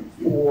month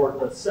for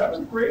the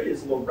 7th grade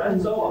is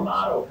Lorenzo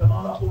Amato. Come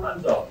on up,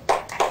 Lorenzo.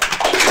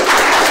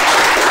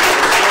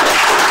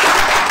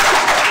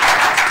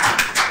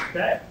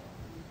 Okay.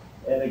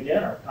 And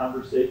again, my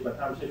conversation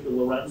with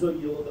Lorenzo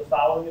yielded the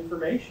following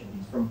information.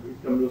 He's coming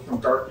to us from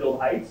Garfield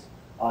Heights.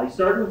 He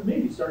started with me.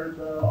 He started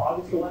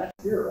August of last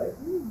year, right?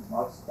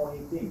 August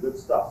 2018. Good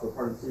stuff. So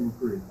part of the same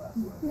recruiting class.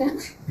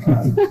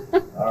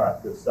 All right,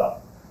 good stuff.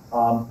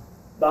 Mom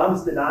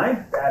is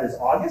denied. Dad is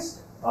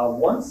August.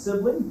 One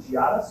sibling,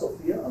 Giada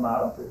Sophia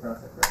Amato. Did I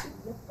pronounce that correctly?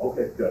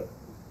 Okay, good.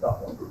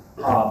 Tough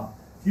one.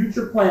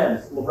 Future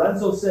plans.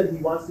 Lorenzo said he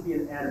wants to be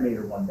an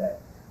animator one day.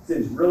 He said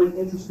he's really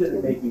interested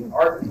in making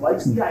art. He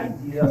likes the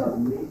idea of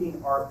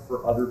making art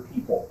for other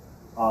people.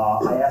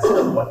 I asked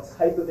him what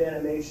type of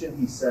animation.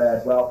 He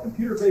said, well,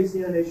 computer-based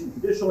animation,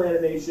 traditional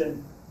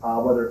animation,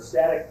 whether it's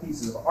static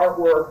pieces of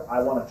artwork.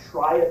 I want to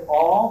try it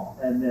all,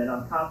 and then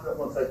I'm confident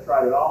once I've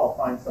tried it all,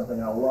 I'll find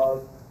something I'll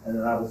love, and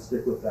then I will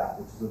stick with that,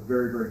 which is a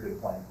very, very good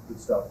plan.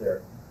 Good stuff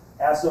there.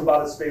 Asked him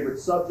about his favorite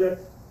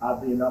subject.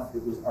 Oddly enough,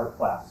 it was art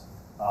class.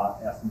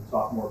 Asked him to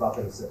talk more about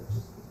that. He said, it's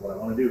just what I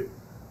want to do.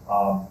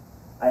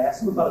 I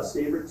asked him about his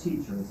favorite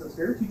teacher, and he said his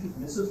favorite teacher is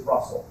Mrs.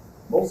 Russell,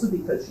 mostly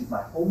because she's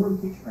my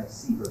homeroom teacher and I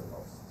see her the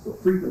most. So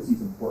frequency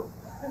is important.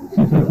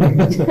 And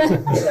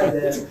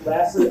then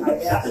lastly,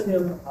 I asked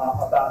him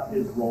about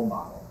his role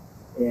model.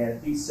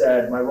 And he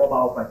said, my role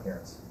model is my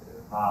parents.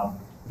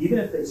 Even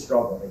if they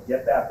struggle, they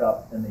get back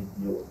up and they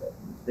deal with it.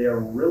 They are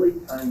really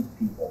kind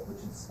people,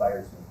 which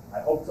inspires me. I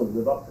hope to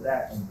live up to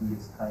that and be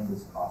as kind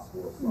as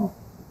possible as well.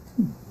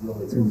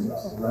 Really good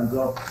stuff.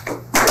 Lorenzo.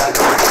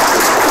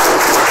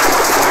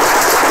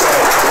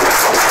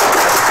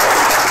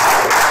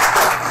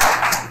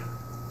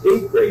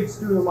 8th grade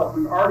student of the month.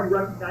 We've already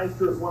recognized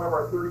her as one of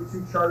our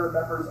 32 charter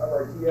members of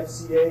our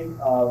DFCA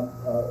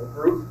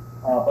group,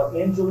 but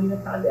Angelina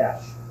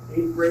Kondash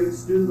 8th grade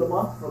student of the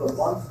month for the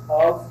month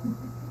of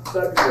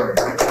February.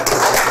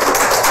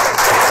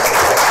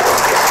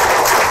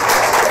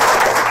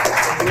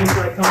 Can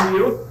I come to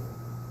you?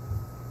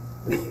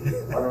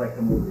 Why don't I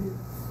come over to you?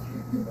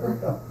 There we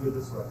go. Do it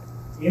this way.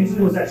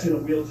 Angela was actually in a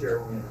wheelchair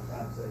when we had a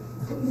conversation.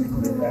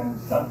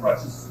 She's on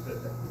crutches.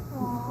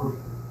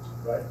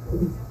 Right?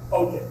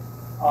 Okay.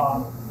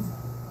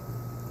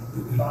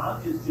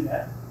 Mom is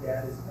Jeanette.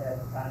 Dad is Ed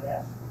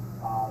Condash.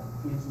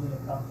 Angelina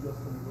comes to us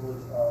from the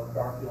village of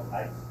Garfield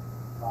Heights.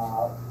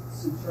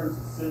 In terms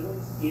of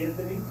siblings,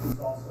 Anthony, who's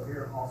also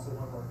here, also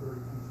one of our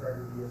 32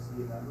 charter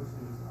DSCA members,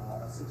 who's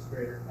a 6th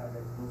grader at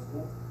Condash Middle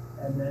School.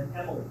 And then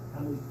Emily.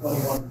 Emily's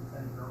 21,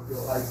 attending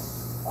Garfield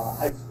Heights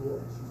High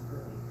School, and she's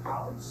currently in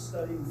college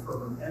studying for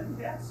her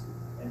MCAS,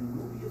 and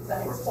will be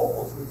attending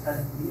Opals to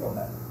attend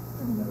Neomed.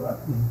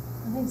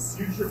 Nice.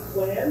 Future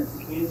plans,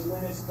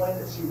 Angelina explained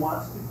that she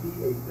wants to be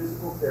a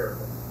physical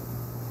therapist.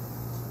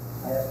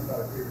 I asked her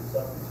about her favorite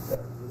subject. She said,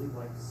 I really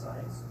like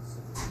science,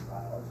 specifically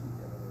biology,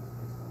 and it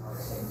makes my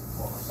heart sing as a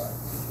former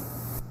science teacher.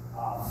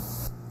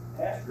 I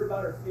asked her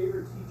about her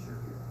favorite teacher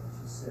here, and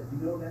she said, you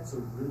know, that's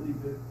a really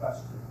good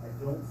question. I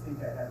don't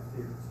think I have a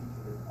favorite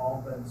teacher. They've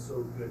all been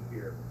so good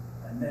here.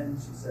 And then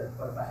she said,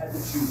 but if I had to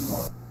choose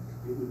one,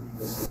 it would be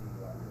Mr.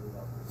 Vito. I really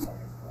love her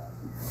science class.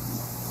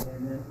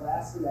 And then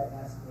lastly, I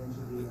asked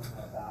Angelina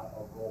about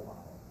a role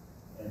model.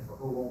 And for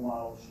her role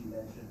model, she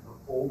mentioned her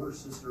older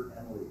sister,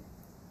 Emily.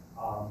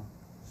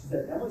 She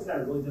said, Emily's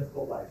had a really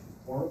difficult life. She's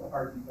born with a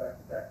heart defect.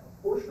 In fact, a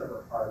portion of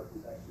her heart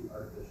is actually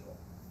artificial.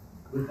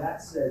 With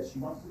that said, she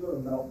wants to go to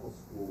medical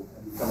school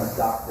and become a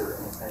doctor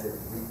and kind of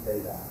repay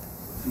that.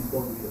 She's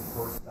going to be the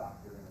first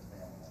doctor in her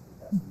family. I think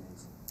that's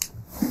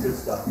amazing. Good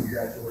stuff.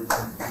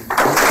 Congratulations.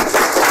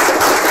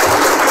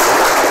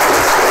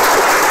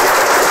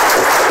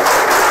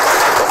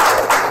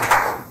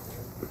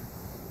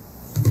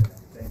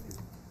 Thank you.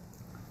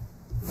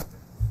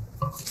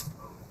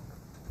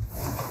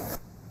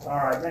 All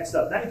right, next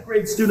up, 9th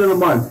grade student of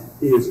the month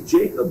is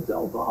Jacob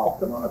Del Val.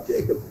 Come on up,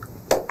 Jacob.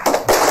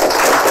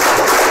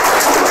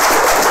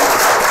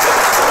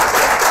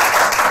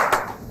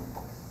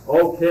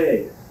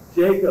 Okay,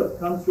 Jacob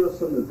comes to us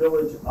from the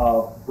village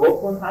of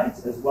Brooklyn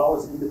Heights as well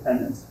as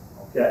Independence.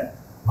 Okay,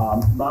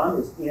 mom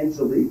is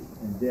Angelique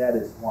and dad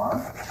is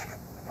Juan.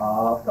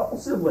 A couple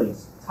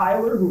siblings,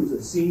 Tyler, who's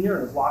a senior,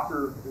 and his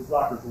locker's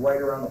right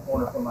around the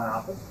corner from my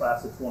office,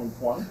 class of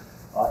 2020,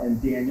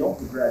 and Daniel,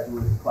 who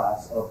graduated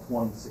class of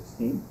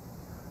 2016.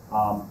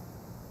 I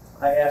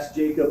asked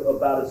Jacob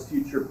about his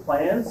future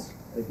plans.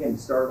 Again, he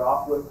started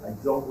off with, I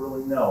don't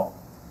really know,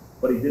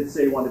 but he did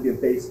say he wanted to be a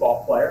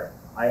baseball player.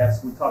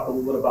 We talked a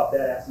little bit about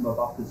that, asked him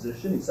about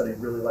position. He said he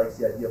really likes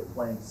the idea of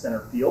playing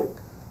center field.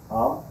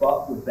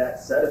 But with that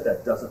said, if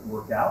that doesn't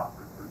work out,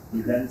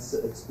 he then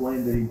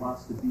explained that he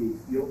wants to be a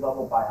field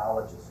level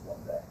biologist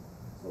one day.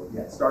 So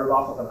again, started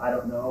off with an I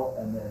don't know,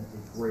 and then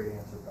a great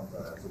answer comes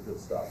out of that, so good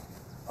stuff.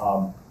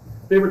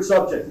 Favorite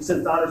subject, he said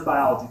it's honors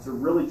biology. It's a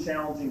really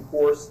challenging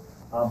course,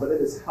 but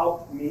it has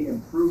helped me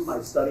improve my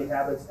study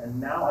habits,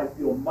 and now I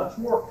feel much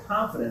more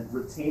confident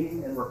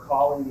retaining and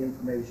recalling the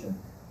information.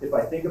 If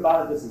I think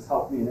about it, this has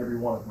helped me in every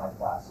one of my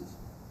classes.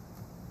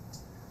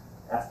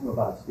 Asked him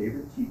about his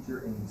favorite teacher,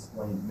 and he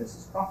explained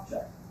Mrs.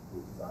 Kropchak, who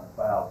was his honors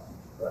biology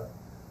teacher, correct?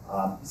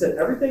 He said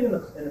everything in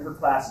her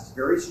class is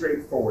very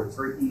straightforward. It's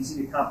very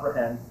easy to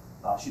comprehend.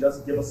 She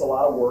doesn't give us a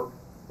lot of work,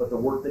 but the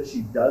work that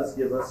she does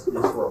give us is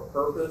for a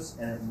purpose,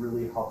 and it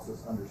really helps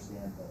us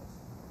understand things.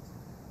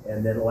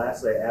 And then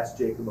lastly, I asked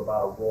Jacob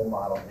about a role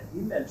model, and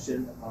he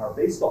mentioned our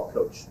baseball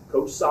coach,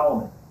 Coach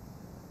Solomon.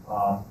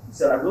 He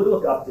said, I really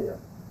look up to him.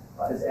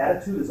 His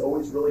attitude is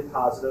always really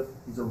positive.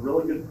 He's a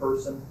really good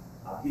person.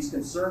 He's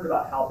concerned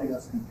about helping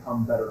us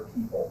become better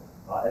people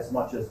as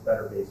much as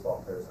better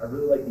baseball players. I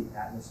really like the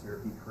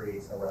atmosphere he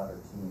creates around our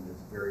team.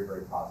 It's very,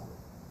 very positive.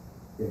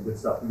 Okay, good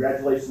stuff.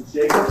 Congratulations,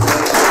 Jacob.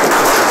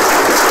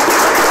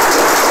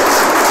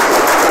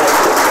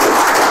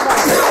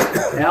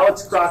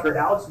 Alex Crocker.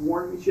 Alex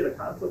warned me she had a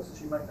conflict, so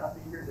she might not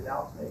be here. Did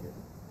Alex make it?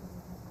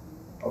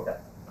 Okay.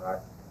 All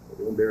right.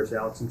 We'll embarrass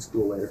Alex in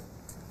school later.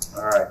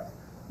 All right.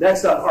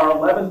 Next up, our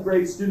 11th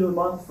grade student of the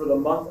month for the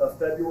month of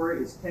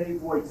February is Kenny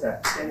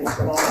Wojtek. Kenny,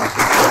 come on up.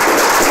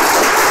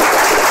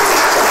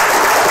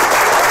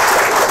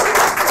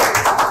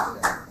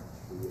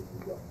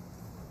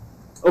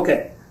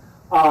 Okay.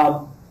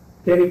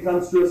 Kenny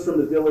comes to us from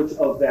the village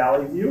of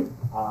Valley View.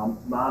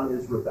 Mom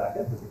is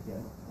Rebecca, with the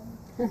camera.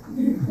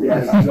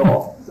 Yes,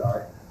 Joel,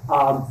 sorry.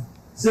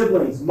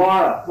 Siblings,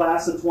 Mara,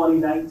 class of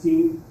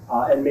 2019,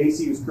 and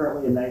Macy, who's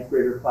currently a 9th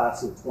grader,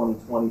 class of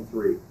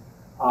 2023.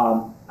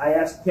 I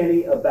asked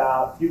Kenny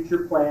about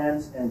future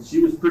plans, and she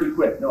was pretty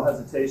quick, no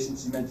hesitation.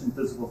 She mentioned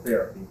physical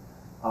therapy.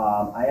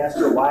 I asked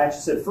her why, and she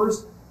said,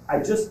 first, I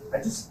just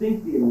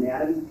think the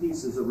anatomy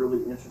piece is a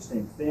really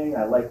interesting thing.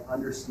 I like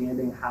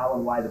understanding how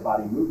and why the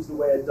body moves the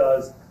way it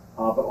does,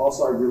 but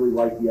also I really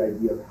like the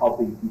idea of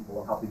helping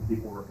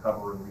people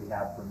recover and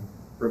rehab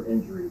from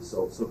injuries.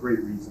 So great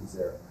reasons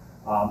there.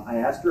 I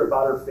asked her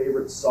about her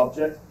favorite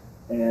subject,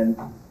 and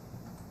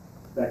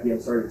Becky,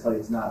 I'm sorry to tell you,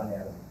 it's not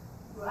anatomy.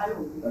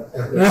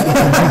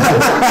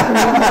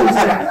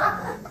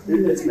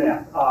 It's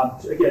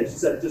math. Again, she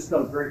said it just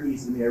comes very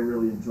easy to me. I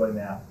really enjoy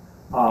math.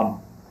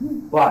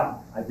 But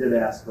I did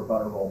ask her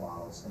about her role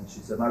models, and she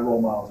said my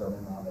role models are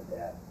my mom and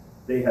dad.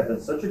 They have been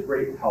such a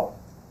great help.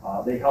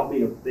 They have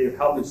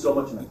helped me so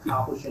much in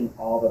accomplishing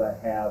all that I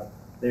have.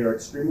 They are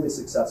extremely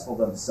successful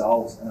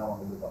themselves, and I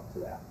want to live up to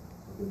that.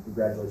 So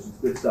congratulations,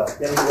 good stuff.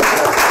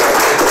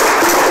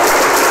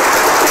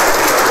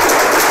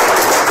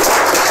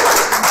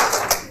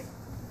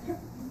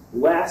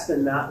 Last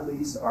and not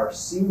least, our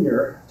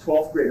senior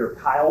 12th grader,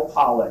 Kyle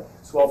Pollack,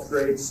 12th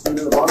grade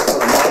student of the month.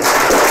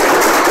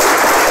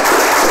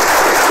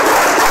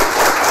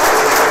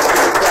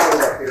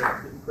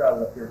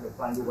 Crowded up here, but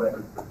find a way.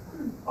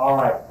 All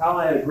right, Kyle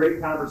and I had a great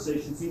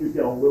conversation. Seniors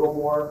get a little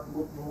more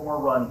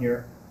run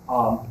here.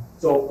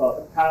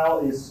 Kyle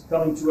is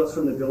coming to us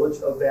from the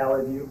village of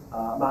Valley View.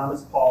 Mom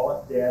is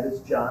Paula, dad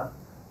is John.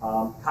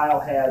 Kyle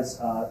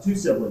has 2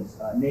 siblings,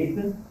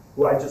 Nathan,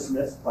 who I just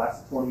missed,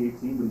 class of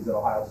 2018, but he's at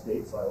Ohio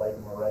State, so I like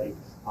him already,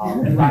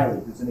 and Riley,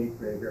 who's in 8th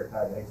grade here at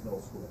Cuyahoga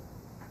Middle School.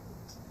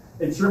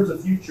 In terms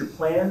of future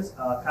plans,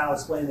 Kyle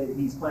is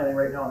he's planning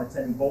right now on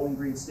attending Bowling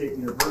Green State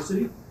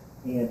University,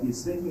 and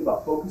he's thinking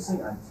about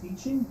focusing on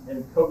teaching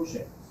and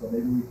coaching. So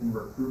maybe we can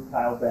recruit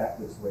Kyle back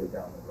this way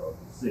down the road.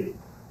 We'll see.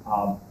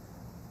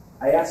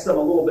 I asked him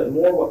a little bit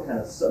more what kind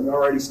of, I'm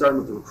already starting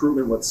with the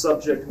recruitment, what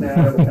subject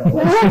matter, what kind of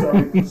lessons are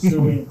we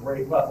pursuing,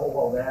 grade level,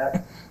 all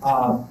that.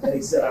 And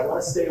he said, I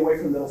want to stay away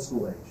from middle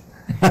school age.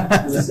 He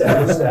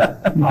established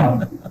that.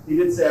 He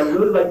did say, I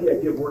really like the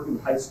idea of working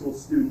with high school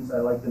students. I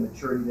like the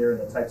maturity there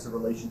and the types of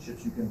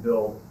relationships you can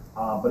build.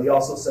 But he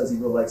also says he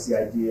really likes the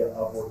idea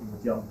of working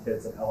with young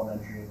kids in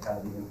elementary and kind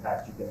of the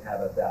impact you can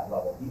have at that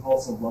level. He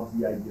also loves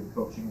the idea of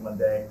coaching one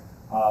day,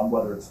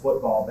 whether it's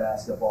football,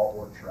 basketball,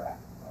 or track.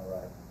 All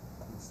right,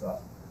 good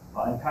stuff.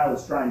 And Kyle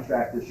is trying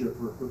track this year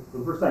for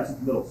the first time since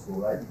middle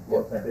school, right?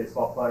 Four-time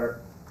baseball player.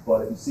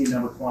 But if you see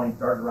number 20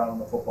 darting around on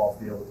the football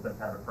field, it's been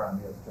kind of a crime.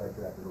 He has tried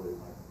track early in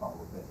life.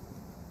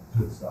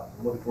 Good stuff.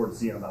 I'm looking forward to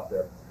seeing him out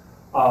there.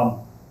 I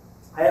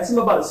asked him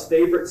about his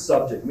favorite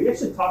subject. We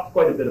actually talked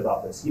quite a bit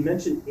about this. He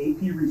mentioned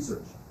AP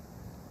Research.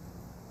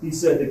 He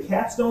said, the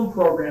capstone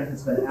program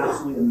has been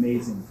absolutely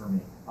amazing for me.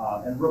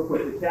 And real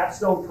quick, the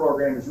capstone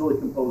program is really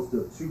composed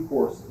of 2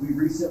 courses. We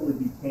recently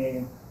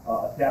became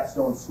a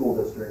capstone school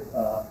district.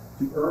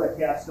 To earn a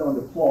capstone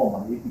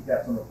diploma, the AP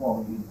capstone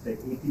diploma, you need to take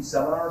AP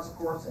seminars, of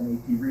course, and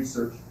AP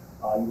research.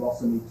 You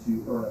also need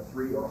to earn a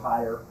 3 or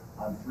higher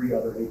on 3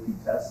 other AP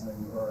tests, and then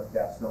you earn a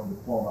capstone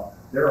diploma.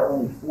 There are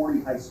only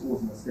 40 high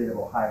schools in the state of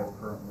Ohio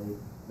currently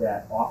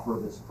that offer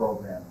this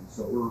program.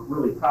 So we're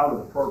really proud of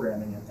the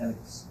programming, and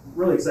it's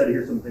really excited to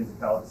hear some things that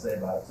Kyle had to say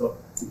about it. So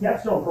the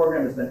capstone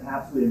program has been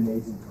absolutely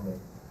amazing for me.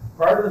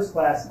 Prior to this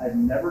class, I've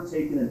never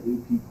taken an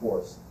AP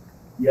course,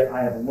 yet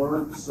I have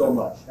learned so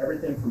much.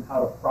 Everything from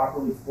how to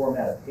properly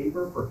format a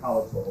paper for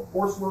college level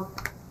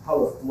coursework, how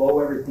to flow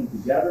everything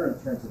together in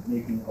terms of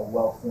making a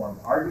well-formed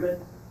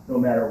argument. No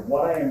matter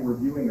what I am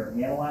reviewing or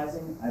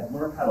analyzing, I've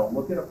learned how to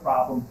look at a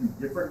problem through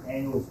different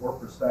angles or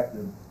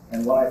perspective,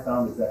 and what I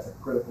found is that's a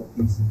critical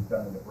piece to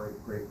becoming a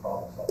great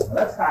problem solver. Now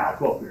that's Kyle,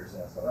 12 years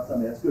in, so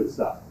that's good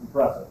stuff,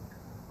 impressive.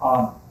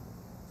 I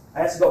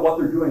asked about what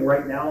they're doing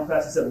right now in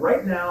class. I said,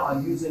 right now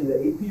I'm using the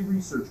AP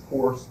Research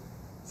course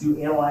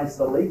to analyze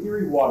the Lake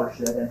Erie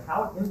watershed and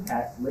how it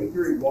impacts Lake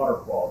Erie water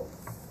quality.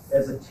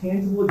 As a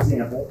tangible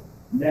example,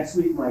 next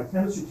week, my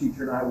chemistry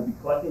teacher and I will be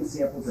collecting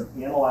samples and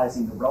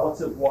analyzing the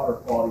relative water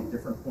quality at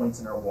different points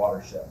in our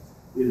watershed.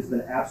 It has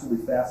been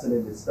absolutely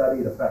fascinating to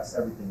study. It affects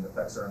everything. It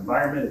affects our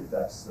environment. It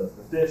affects the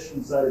fish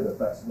inside. It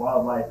affects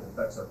wildlife. It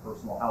affects our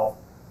personal health.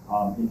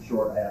 In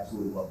short, I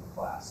absolutely love the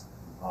class.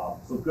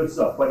 So good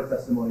stuff. Quite a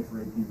testimony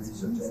for AP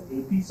Research.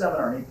 And AP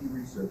Seminar and AP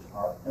Research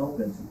are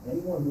open to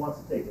anyone who wants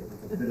to take it if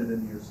they can fit it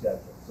into your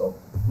schedule. So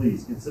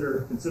please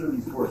consider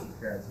these courses,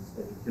 parents, as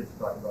your kids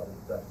are talking about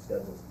their potential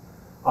schedules.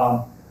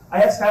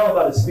 I asked Kyle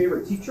about his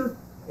favorite teacher,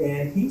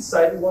 and he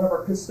cited one of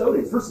our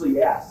custodians. First he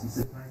asked, he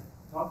said, can I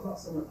talk about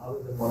someone other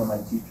than one of my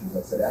teachers?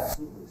 I said,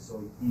 absolutely.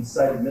 So he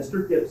cited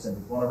Mr. Gibson,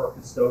 who's one of our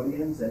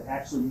custodians, and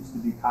actually used to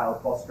be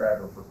Kyle's bus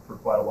driver for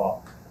quite a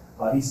while.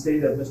 He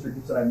stated that Mr.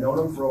 Gibson, I've known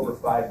him for over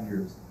 5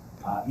 years.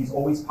 He's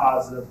always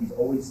positive. He's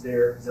always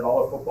there. He's at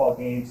all our football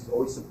games. He's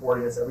always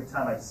supporting us. Every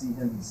time I see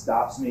him, he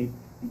stops me.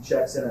 He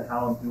checks in on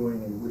how I'm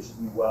doing, and he wishes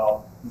me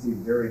well. He's a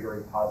very,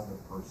 very positive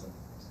person.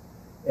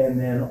 And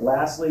then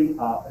lastly,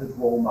 his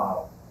role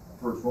model.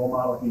 For his role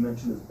model, he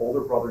mentioned his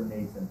older brother,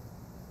 Nathan.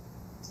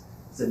 He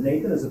said,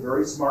 Nathan is a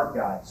very smart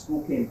guy.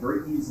 School came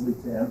very easily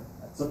to him.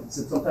 He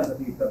said, sometimes I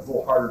think it becomes a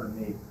little harder to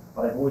me,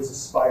 but I've always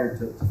aspired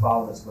to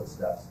follow in his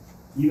footsteps.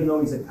 Even though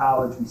he's at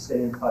college, we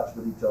stay in touch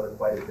with each other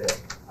quite a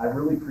bit. I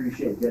really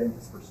appreciate getting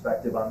his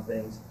perspective on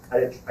things.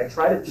 I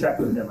try to check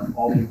with him on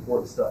all the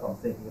important stuff I'm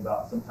thinking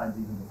about, sometimes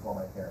even before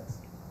my parents.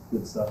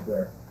 Good stuff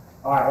there.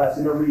 All right,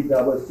 lastly, I'm going to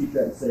read what his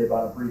teacher had to say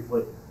about it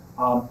briefly.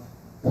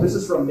 This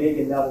is from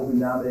Megan Neville, who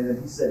nominated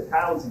him. He said,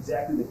 Kyle is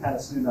exactly the kind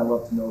of student I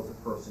love to know as a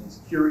person. He's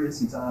curious,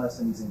 he's honest,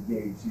 and he's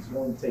engaged. He's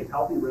willing to take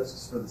healthy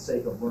risks for the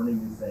sake of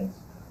learning new things.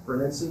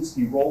 For instance,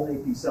 he rolled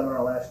an AP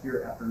seminar last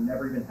year after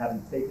never even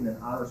having taken an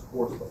honors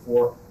course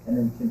before, and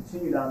then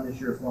continued on this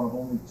year as one of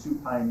only 2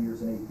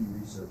 pioneers in AP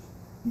research.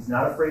 He's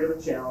not afraid of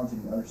a challenge,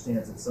 and he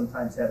understands that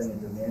sometimes having a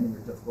demanding or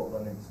difficult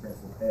learning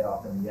experience will pay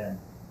off in the end,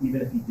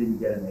 even if he didn't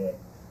get an A.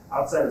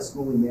 Outside of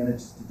school, he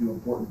manages to do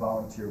important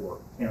volunteer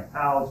work, Camp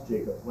Pals,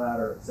 Jacob's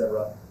Ladder,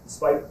 etc.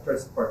 Despite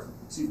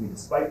participating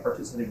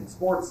in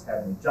sports,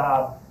 having a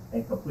job,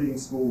 and completing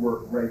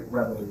schoolwork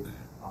reliably,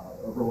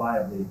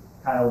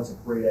 Kyle is a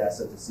great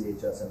asset to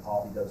CHS, and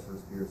all he does for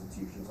his peers and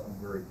teachers, I'm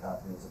very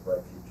confident it's a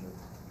bright future.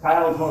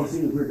 Kyle is one of the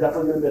seniors we're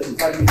definitely going to miss him.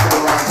 Thank you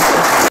so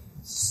much.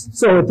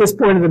 So at this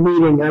point of the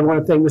meeting, I want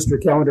to thank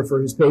Mr. Callender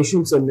for his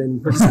patience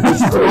and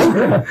participation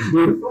today.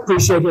 We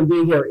appreciate him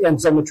being here. And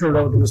so I'm going to turn it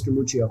over to Mr.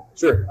 Muccio.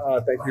 Sure.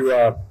 Thank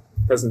you,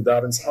 President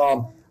Dobbins.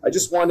 I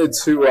just wanted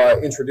to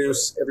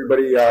introduce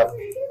everybody here at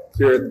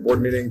the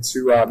board meeting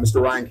to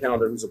Mr. Ryan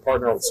Callender, who's a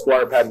partner with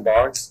Squire Patton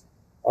Boggs.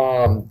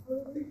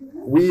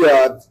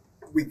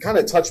 We kind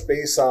of touched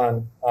base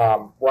on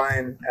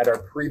Ryan at our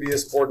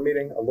previous board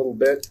meeting a little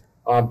bit.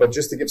 But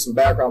just to give some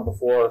background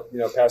before,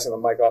 passing the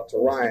mic off to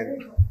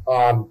Ryan,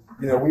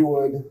 we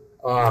would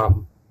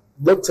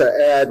look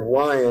to add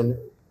Ryan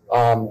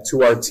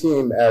to our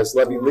team as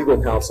levy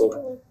legal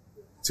counsel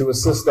to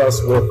assist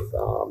us with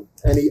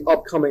any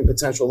upcoming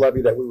potential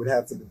levy that we would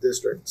have for the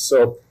district.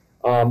 So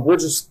we're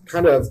just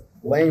kind of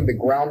laying the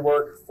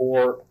groundwork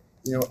for,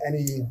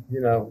 any,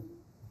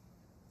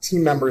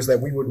 team members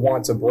that we would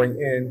want to bring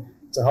in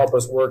to help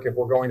us work if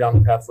we're going down the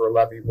path for a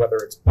levy, whether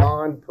it's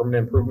bond,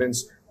 permanent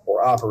improvements,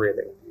 or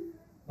operating.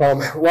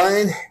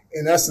 Ryan,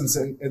 in essence,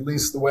 at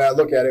least the way I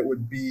look at it,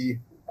 would be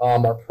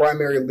our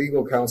primary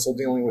legal counsel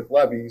dealing with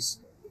levies,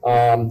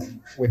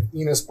 with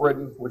Enos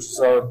Britton, which is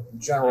our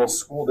general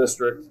school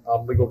district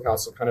legal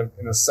counsel, kind of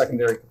in a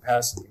secondary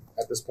capacity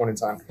at this point in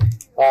time.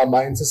 I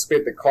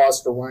anticipate the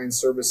cost for Ryan's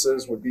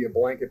services would be a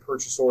blanket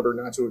purchase order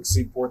not to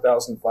exceed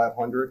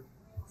 $4,500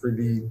 for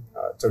the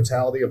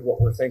totality of what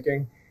we're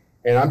thinking.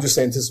 And I'm just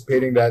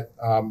anticipating that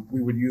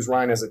we would use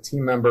Ryan as a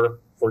team member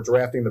for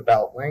drafting the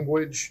ballot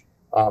language,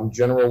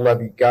 general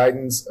levy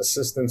guidance,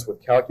 assistance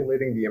with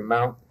calculating the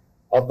amount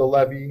of the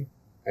levy,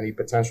 any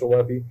potential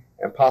levy,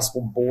 and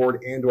possible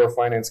board and/or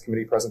finance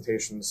committee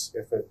presentations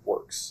if it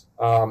works.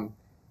 And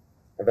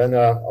then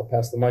I'll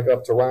pass the mic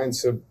up to Ryan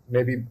to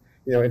maybe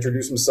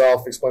introduce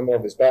himself, explain more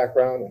of his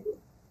background.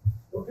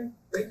 Okay,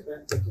 thanks,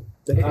 man. Thank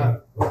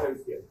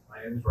you.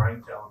 My name is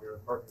Ryan Callender.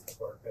 I'm partner with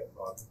Clark Patton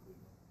Boggs.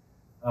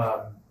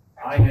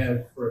 I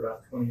have for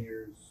about 20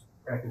 years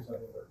practiced on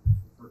what is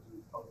referred to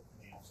as public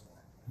finance,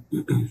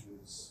 which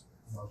is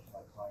most of my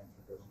clients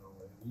are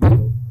governmental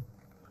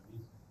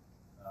entities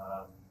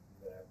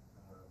that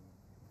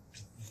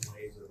in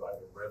ways of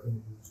either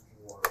revenues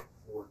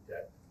or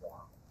debt and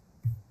bond.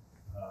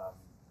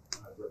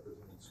 I've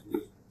represented school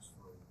districts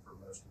for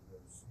most of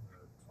those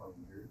 20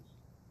 years.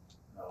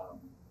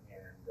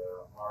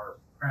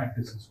 Our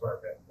practice in Squire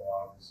Patton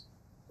Boggs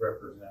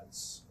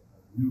represents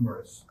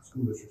numerous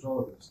school districts all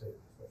over the state,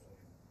 especially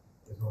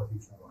in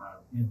northeastern Ohio,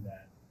 in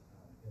that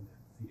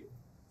field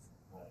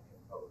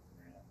in public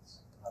finance.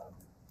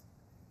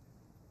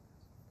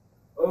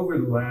 Over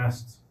the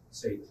last,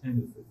 say,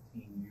 10 to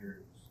 15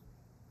 years,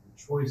 the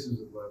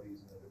choices of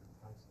levies and the different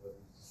types of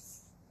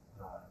levies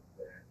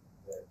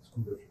that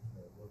school districts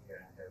may look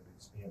at have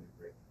expanded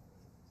greatly.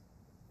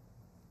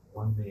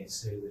 One may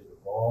say they've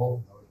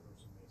evolved, another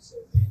person may say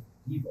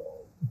they've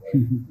devolved, but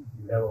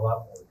you have a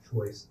lot more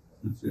choice.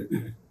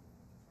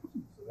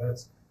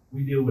 So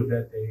we deal with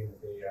that day in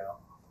and day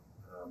out,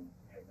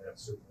 and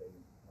that's certainly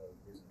the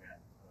reason that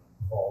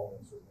call,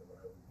 and certainly what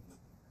I would be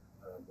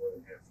more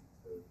than happy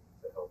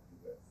to help you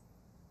with.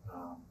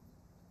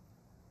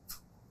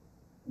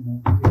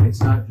 And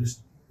it's not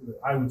just,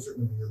 I would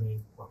certainly be your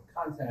main point of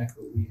contact,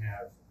 but we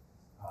have,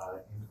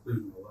 in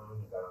Cleveland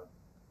alone,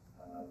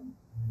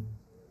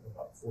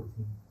 about 14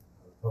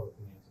 public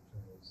finance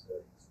attorneys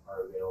that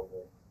are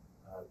available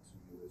to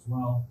you as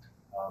well.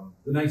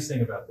 The nice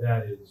thing about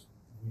that is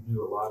we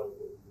do a lot of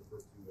what we refer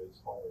to as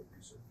hallway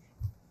research,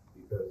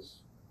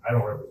 because I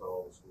don't represent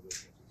all the school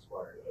districts that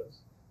Squire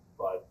does,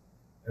 but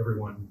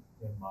everyone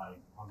on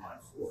my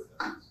floor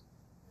does.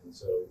 And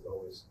so it's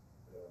always,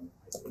 I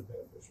think,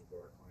 beneficial for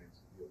our clients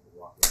to be able to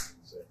walk in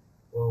and say,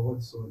 well,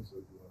 what's so-and-so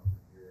doing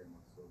over here, and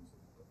what's so-and-so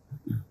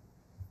doing?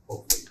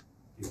 Hopefully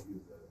give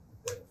you the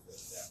benefit of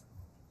that.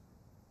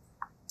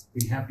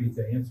 Be happy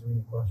to answer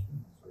any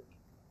questions.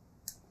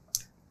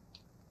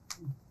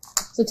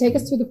 So take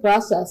us through the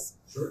process.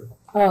 Sure.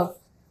 Of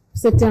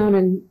sit down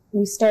and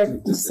we start to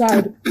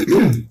decide.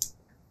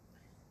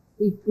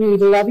 we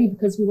need a levy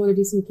because we want to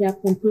do some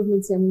capital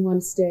improvements and we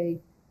want to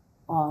stay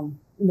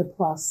in the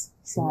plus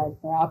side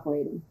for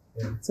operating.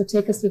 Yeah. So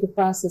take us through the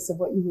process of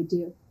what you would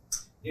do.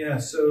 Yeah,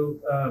 so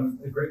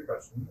a great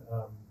question.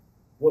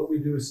 What we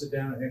do is sit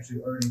down and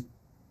actually already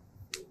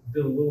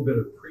did a little bit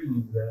of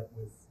preview that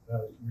with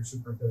your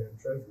superintendent and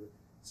treasurer.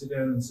 Sit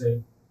down and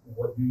say,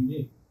 what do you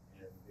need?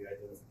 And the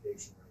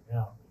identification right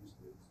now is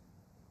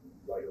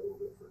like a little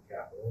bit for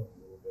capital and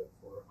a little bit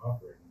for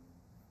operating.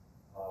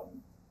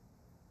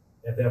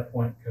 At that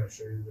point, kind of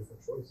show you the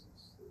different choices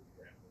that you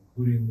have,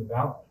 including the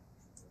ballot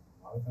language.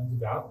 A lot of times the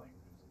ballot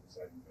language is a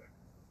deciding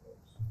factor for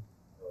folks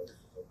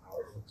of how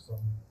it looks on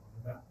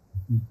the ballot.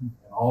 And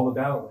all the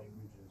ballot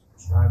language is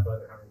prescribed by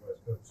the Howard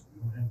West Code, so we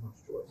don't have much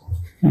choice.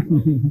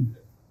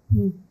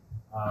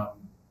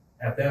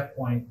 At that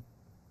point,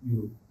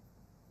 you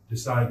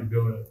decide to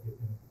go in a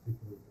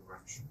particular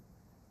direction.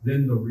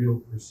 Then the real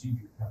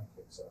procedure kind of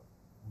kicks up.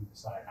 We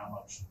decide how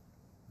much,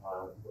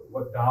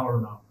 what dollar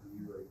amount per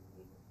year are you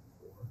really looking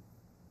for.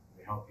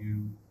 We help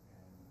you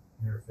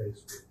and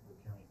interface with the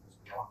county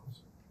fiscal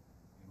officer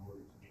in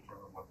order to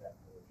determine what that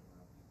millage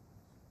amount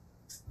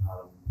is.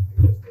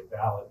 Because the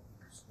ballot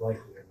is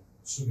likely,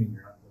 assuming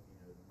you're not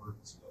looking at an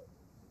emergency levy,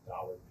 it's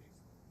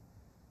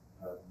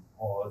dollar-based.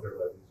 All other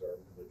levies are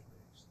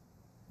millage-based.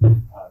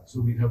 So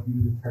we help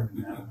you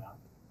determine that amount.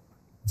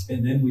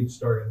 And then we'd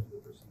start into the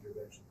procedure of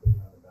actually putting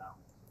on the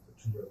ballot. It's a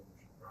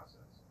 2-resolution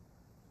process.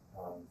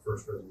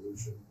 First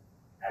resolution,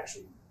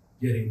 actually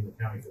getting the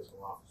county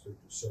fiscal officer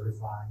to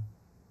certify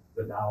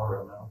the dollar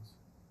amount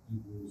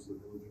equals the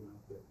millage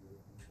amount that you're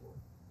looking for.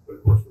 But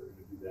of course, we're going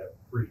to do that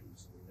pre,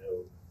 so we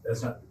know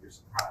that's not going to be a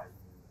surprise.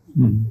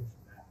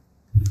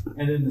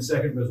 And then the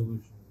second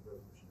resolution is the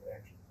resolution that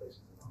actually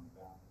places it on the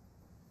ballot.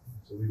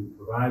 So we would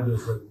provide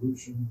this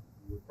resolution,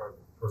 we would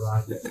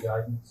provide that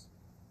guidance.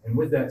 And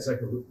with that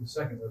second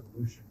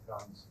resolution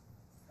comes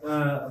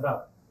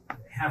about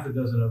half a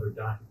dozen other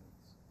documents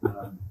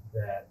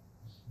that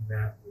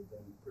Matt would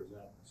then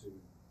present to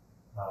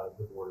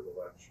the Board of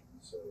Elections.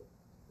 So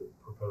the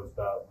proposed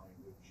ballot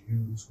language, you,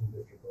 the school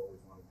district, always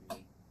want to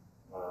be,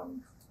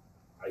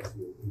 I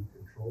feel, in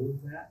control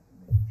of that and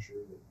making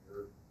sure that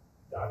you're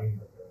dotting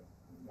your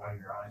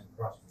I's and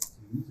crossing your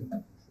T's and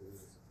making sure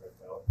that it's the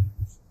correct ballot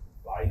language. So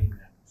providing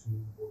that to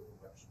the Board of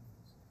Elections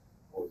is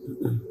always a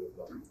little bit of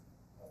a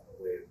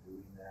way of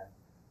doing that.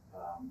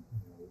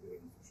 We'll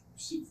get an official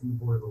receipt from the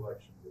Board of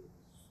Elections that it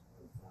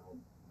was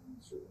found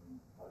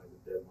certainly by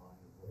the deadline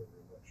of whatever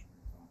election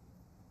you're talking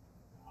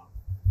about.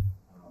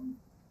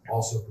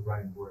 Also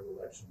providing the Board of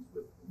Elections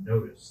with the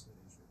notice that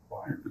is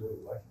required. The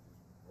Board of Elections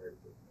is required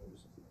to put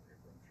notices in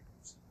their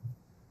promotion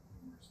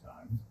numerous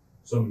times.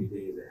 So many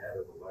days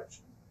ahead of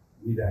election,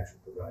 we'd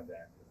actually provide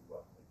that as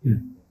well.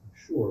 Again, making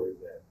sure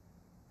that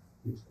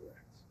it's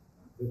correct.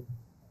 We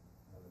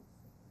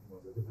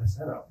want to mess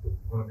that up, but we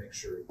want to make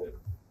sure that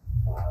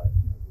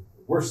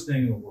the worst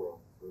thing in the world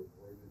for the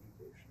Board of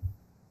Education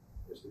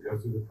is to go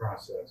through the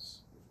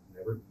process, which is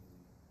never easy,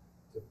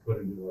 to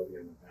put a new levy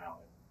on the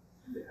ballot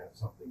and to have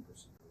something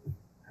procedurally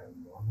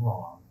having gone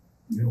wrong.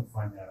 You don't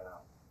find that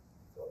out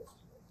until it's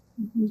too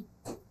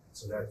late.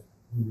 So that's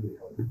really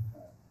helpful,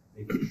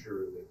 making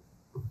sure that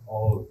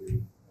all of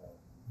the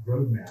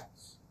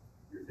roadmaps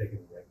you're taking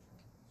the right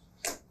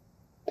turns.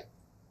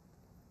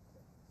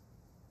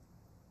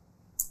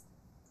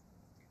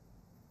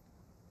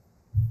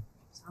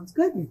 Sounds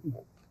good.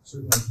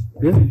 Certainly.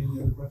 Any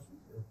other questions?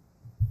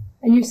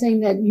 And you're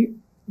saying that you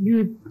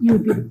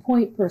would be the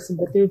point person,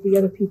 but there would be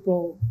other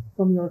people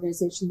from your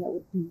organization that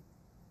would be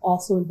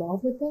also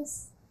involved with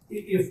this?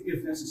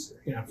 If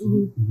necessary,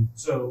 absolutely.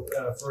 So,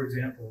 for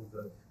example,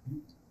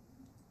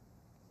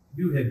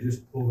 you had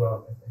just pulled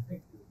off, I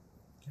think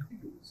it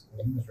was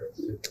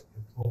administrative,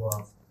 pulled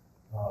off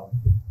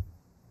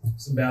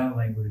some ballot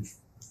language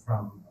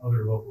from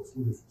other local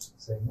school districts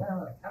saying,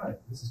 well,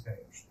 this is kind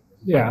of interesting.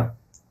 Yeah.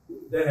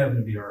 That happened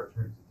to be our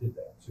attorneys that did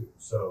that too.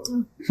 So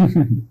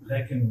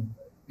that can,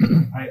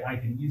 I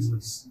can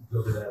easily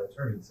go to that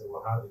attorney and say,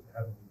 well, how do we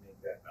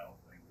make that ballot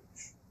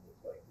language look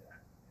like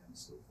that and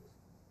still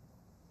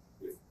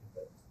fit?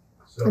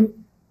 So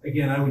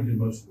again, I would do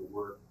most of the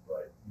work,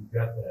 but you've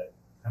got that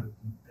kind of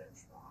deep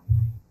bench behind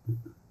me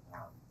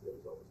that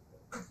is always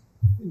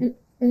good.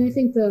 And I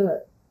think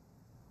the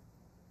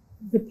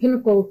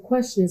pinnacle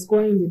question is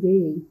going to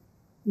be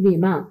the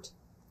amount.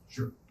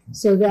 Sure.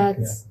 So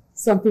that's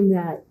something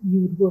that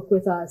you would work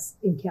with us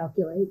and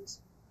calculate.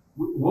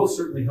 We'll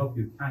certainly help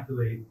you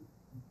calculate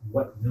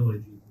what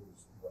millage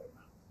equals what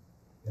amount,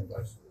 and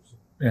vice versa.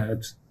 Yeah,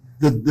 it's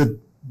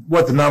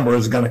what the number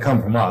is going to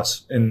come from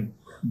us, and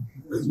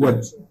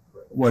what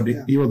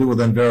he will do will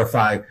then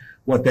verify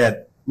what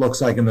that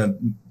looks like in the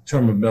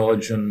term of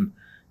millage and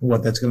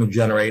what that's going to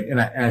generate. And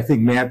I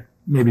think Matt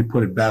maybe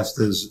put it best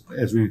as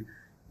we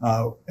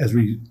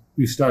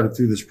started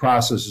through this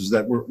process is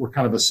that we're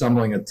kind of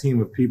assembling a team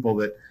of people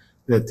that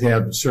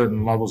have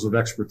certain levels of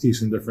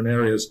expertise in different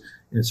areas,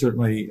 and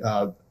certainly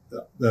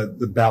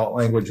the ballot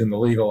language and the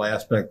legal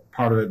aspect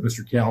part of it.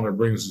 Mr. Callender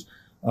brings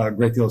a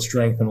great deal of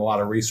strength and a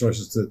lot of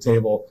resources to the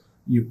table.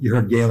 You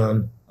heard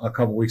Galen a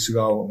couple weeks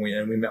ago,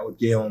 and we met with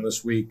Galen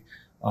this week,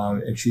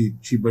 and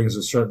she brings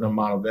a certain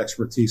amount of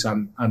expertise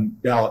on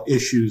ballot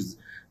issues,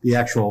 the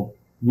actual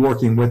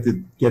working with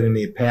it, getting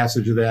the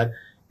passage of that.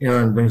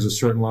 Aaron brings a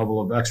certain level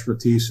of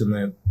expertise in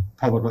the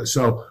public.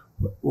 So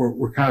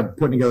we're kind of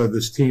putting together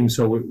this team.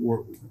 So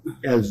we're,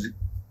 as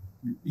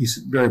he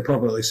very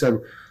appropriately said,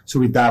 so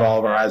we dot all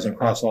of our I's and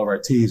cross all of our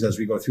T's as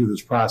we go through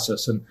this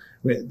process. And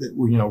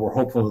we're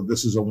hopeful that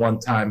this is a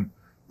one-time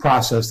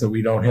process that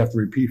we don't have to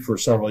repeat for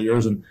several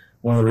years. And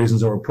one of the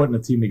reasons that we're putting a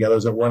team together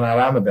is that we're not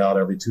on the ballot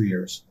every 2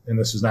 years. And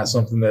this is not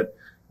something that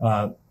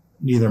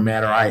neither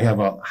Matt or I have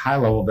a high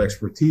level of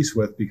expertise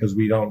with because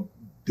we don't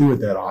do it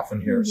that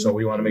often here. So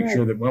we want to make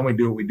sure that when we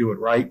do it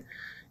right.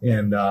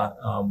 And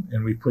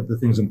we put the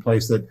things in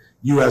place that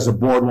you as a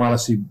board want to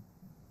see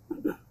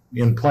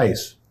in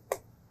place.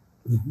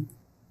 And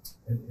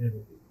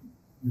you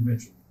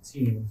mentioned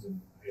teams, and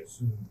I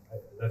assume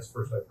that's the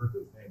first I've heard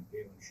those names,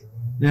 Galen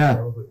Sherman. Yeah.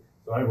 Probably.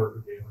 So I work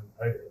with Galen.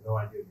 I had no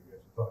idea you guys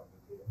were talking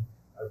to Galen.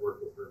 I've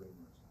worked with her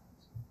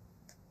numerous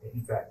times. And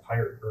in fact,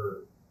 hired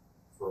her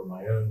for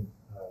my own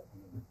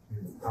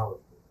community college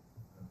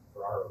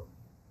for our own.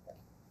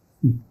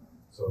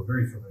 So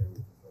very familiar with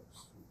the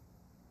folks.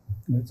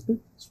 That's good.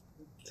 It's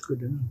good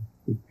to know.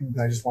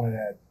 And I just wanted to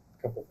add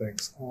a couple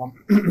things.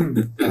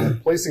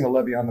 Placing a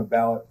levy on the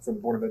ballot for the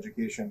Board of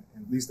Education,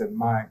 at least in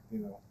my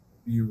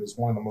view, is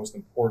one of the most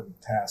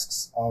important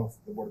tasks of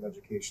the Board of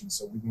Education.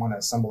 So we want to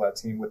assemble that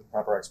team with the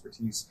proper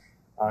expertise,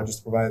 just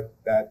to provide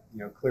that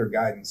clear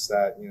guidance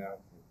that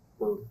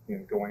we're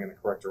going in the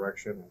correct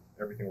direction, and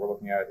everything we're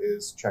looking at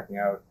is checking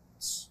out.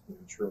 It's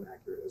true and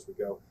accurate as we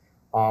go.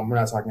 We're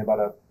not talking about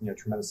a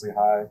tremendously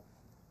high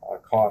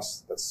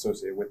cost that's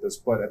associated with this,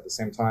 but at the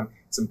same time,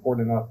 it's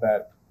important enough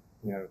that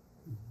we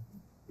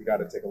got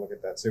to take a look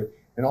at that too.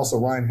 And also,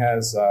 Ryan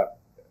has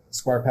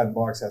Squire Patton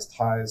Boggs has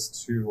ties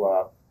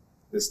to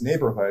this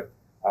neighborhood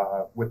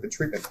with the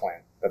treatment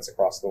plant that's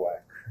across the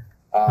way.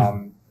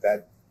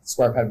 That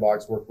Squire Patton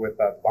Boggs worked with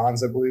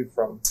Bonds, I believe,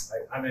 from.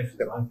 I'm actually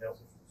the bond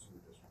counsel for the sewer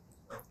district.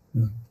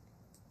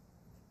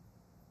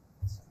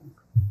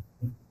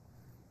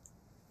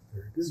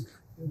 Very good.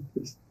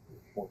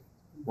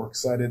 We're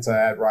excited to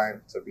add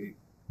Ryan to be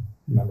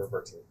a member of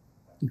our team.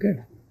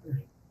 Okay.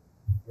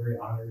 Very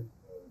honored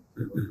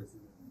to work with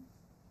you,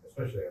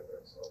 especially after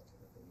I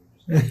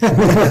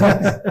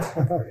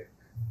saw it.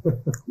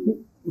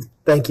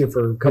 Thank you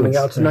for coming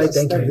out tonight.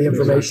 Thank you for the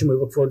information. We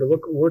look forward to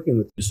working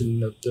with you,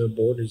 and the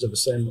board is of the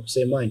same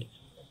mind.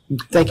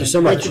 Thank you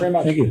so much. Thank you very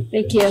much. Thank you.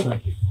 Thank you.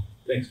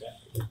 Thanks, Matt.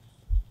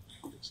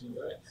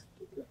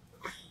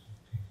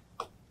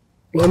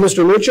 Well,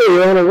 Mr. Lucha,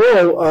 you're on a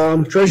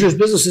roll. Treasurer's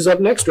business is up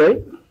next, right?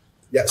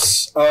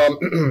 Yes.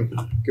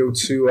 Go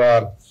to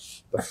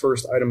the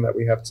first item that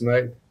we have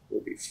tonight will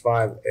be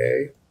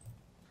 5A.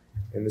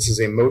 And this is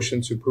a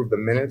motion to approve the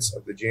minutes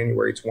of the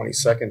January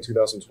 22nd,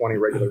 2020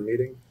 regular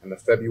meeting and the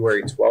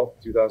February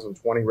 12th,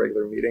 2020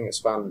 regular meeting as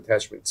found in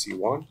attachment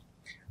T1.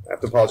 I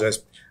have to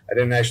apologize. I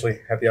didn't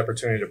actually have the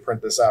opportunity to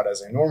print this out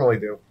as I normally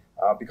do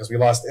because we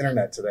lost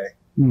internet today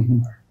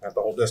at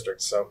the whole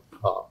district. So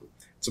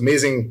it's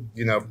amazing,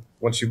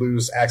 once you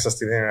lose access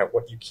to the internet,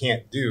 what you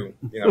can't do,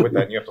 with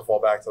that, and you have to fall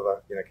back to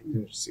the,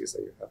 contingencies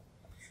that you have.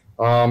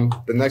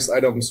 The next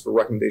items for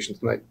recommendation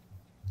tonight,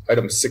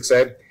 item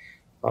 6A,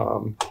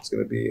 it's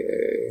going to be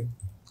a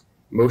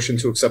motion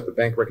to accept the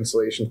bank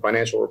reconciliation,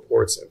 financial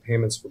reports, and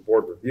payments for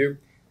board review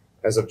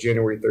as of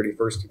January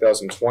 31st,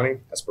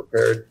 2020, as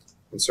prepared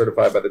and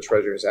certified by the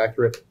treasurer as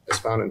accurate, as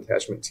found in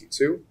attachment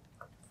T2.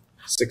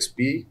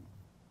 6B,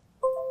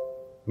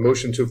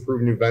 motion to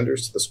approve new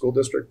vendors to the school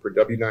district for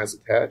W-9s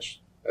attached,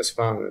 as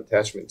found in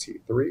attachment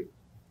T3.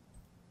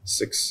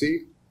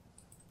 6C,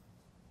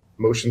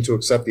 motion to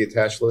accept the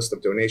attached list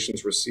of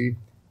donations received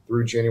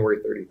through January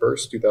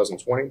 31st,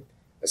 2020,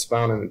 as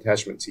found in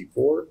attachment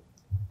T4.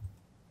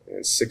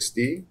 And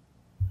 6D,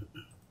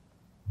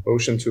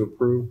 motion to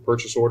approve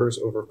purchase orders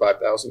over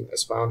 $5,000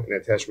 as found in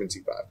attachment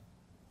T5.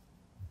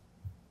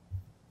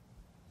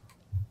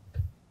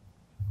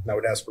 Now I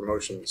would ask for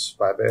motions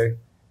 5A,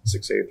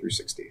 6A through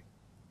 6D.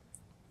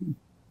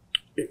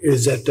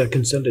 Is that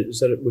consent?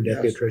 Would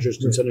that be a treasurer's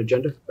consent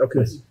agenda?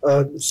 Okay.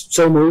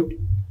 So moved.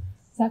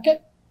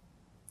 Second?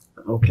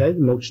 Okay, the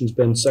motion's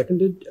been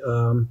seconded.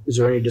 Is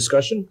there any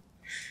discussion?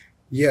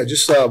 Yeah,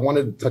 just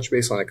wanted to touch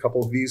base on a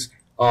couple of these.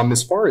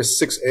 As far as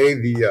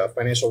 6A, the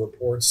financial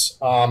reports,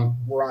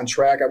 we're on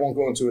track. I won't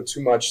go into it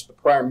too much. The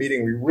prior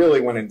meeting, we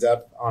really went in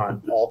depth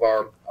on all of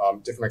our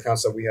different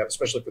accounts that we have,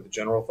 especially for the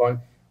general fund.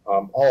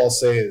 All I'll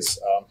say is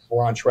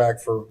we're on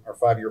track for our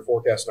 5-year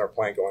forecast and our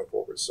plan going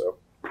forward. So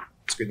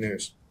it's good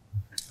news.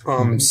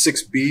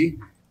 6B,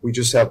 we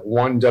just have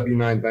one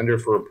W-9 vendor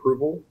for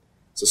approval.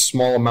 It's a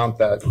small amount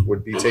that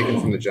would be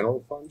taken from the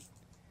general fund.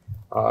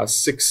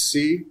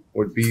 6C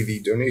would be the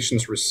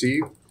donations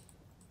received.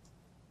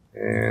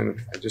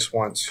 And I just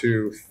want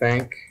to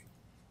thank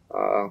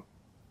the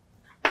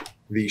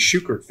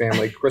Schukert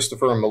family,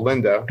 Christopher and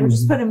Melinda. I'm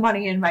just putting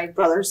money in my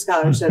brother's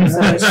scholarship.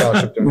 So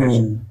Scholarship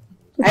donation.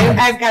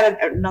 I've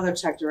got another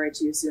check to write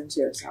to you soon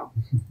too. So.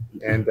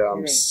 And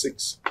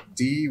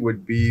 6D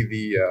would be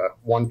the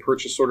one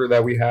purchase order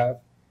that we have,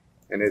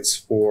 and it's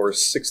for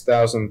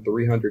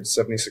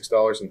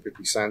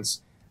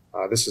 $6,376.50.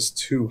 This is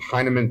to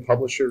Heinemann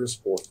Publishers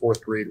for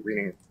 4th grade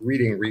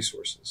reading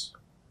resources.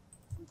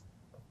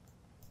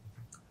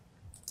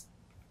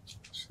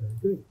 Very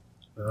good.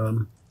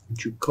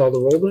 Would you call the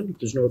roll then, if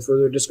there's no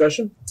further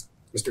discussion?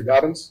 Mr.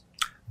 Dobbins?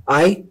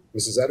 Aye.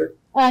 Mrs. Etter?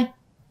 Aye.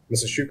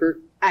 Mrs. Schukert?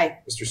 Aye.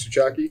 Mr.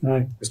 Suchaki?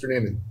 Aye. Mr.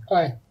 Naaman?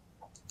 Aye.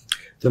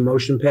 The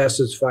motion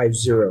passes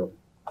 5-0.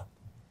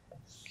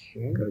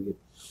 Okay. Gotta get-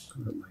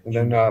 And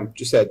then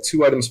just had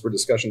two items for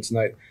discussion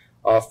tonight.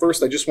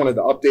 First, I just wanted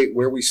to update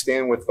where we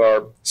stand with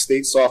our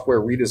state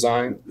software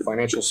redesign,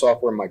 financial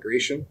software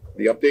migration,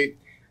 the update.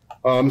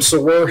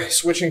 So we're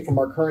switching from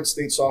our current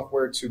state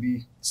software to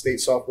the state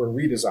software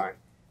redesign.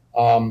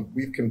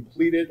 We've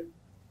completed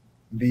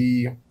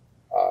the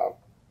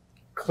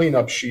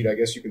cleanup sheet, I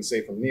guess you can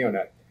say, from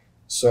Neonet.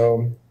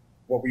 So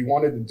what we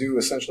wanted to do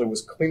essentially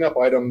was clean up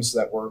items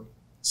that were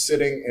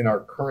sitting in our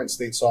current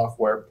state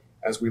software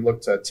as we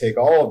look to take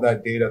all of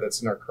that data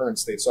that's in our current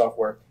state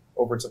software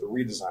over to the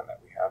redesign that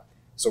we have.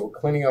 So we're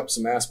cleaning up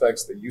some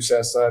aspects, the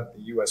USAS side,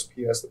 the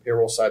USPS, the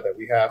payroll side that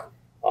we have.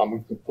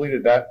 We've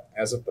completed that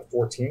as of the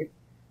 14th.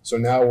 So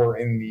now we're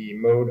in the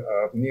mode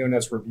of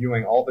Neonet's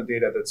reviewing all the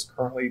data that's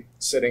currently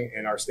sitting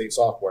in our state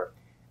software.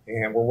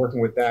 And we're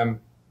working with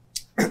them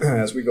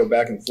as we go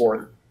back and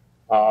forth.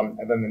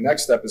 And then the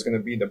next step is going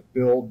to be to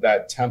build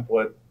that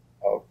template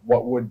of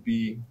what would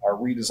be our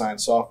redesigned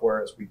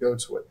software as we go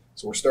to it.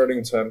 So we're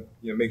starting to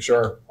make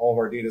sure all of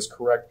our data is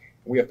correct.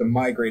 We have to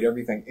migrate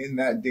everything in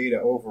that data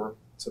over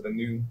to the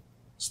new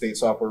state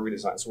software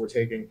redesign. So we're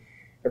taking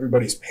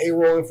everybody's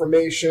payroll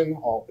information,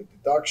 all the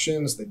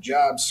deductions, the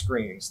job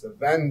screens, the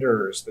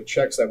vendors, the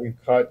checks that we've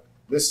cut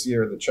this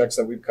year, the checks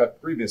that we've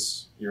cut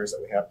previous years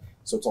that we have.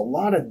 So it's a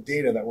lot of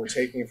data that we're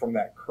taking from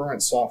that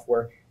current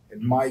software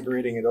and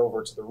migrating it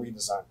over to the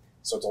redesign.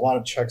 So it's a lot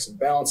of checks and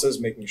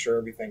balances, making sure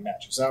everything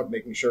matches up,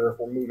 making sure if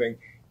we're moving,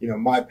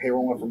 my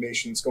payroll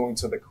information is going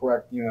to the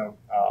correct,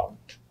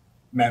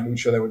 making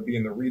sure that would be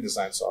in the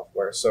redesign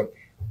software. So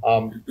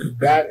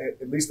that,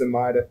 at least in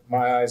my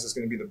eyes, is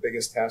going to be the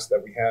biggest task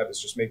that we have, is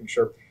just making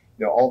sure,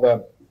 all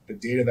the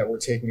data that we're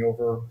taking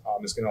over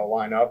is going to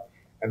line up.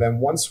 And then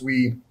once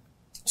we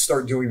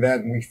start doing that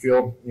and we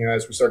feel,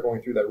 as we start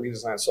going through that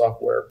redesign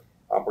software,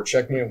 we're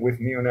checking it with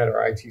Neonet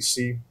or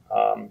ITC,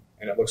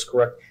 and it looks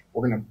correct.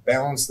 We're going to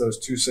balance those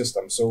two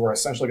systems. So we're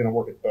essentially going to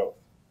work at both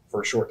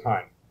for a short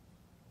time.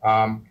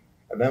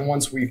 And then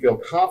once we feel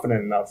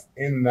confident enough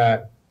in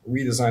that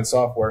redesigned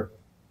software,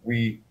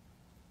 we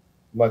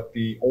let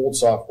the old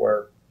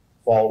software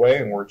fall away,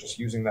 and we're just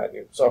using that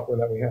new software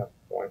that we have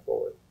going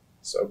forward.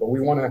 So, but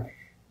we want to,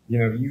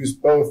 use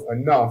both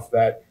enough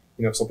that,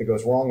 if something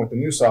goes wrong with the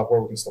new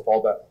software, we can still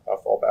fall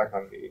back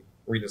on the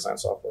redesigned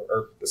software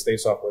or the state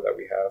software that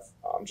we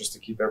have, just to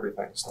keep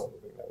everything still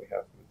moving that we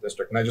have in the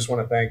district. And I just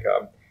want to thank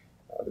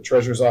the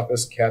Treasurer's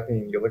Office, Kathy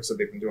and Ulixa.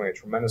 They've been doing a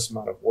tremendous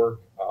amount of work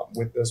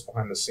with this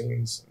behind the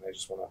scenes, and I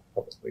just want to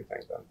publicly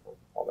thank them for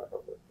all that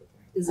hard work.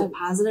 Is it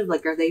positive?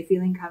 Like, are they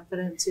feeling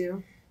confident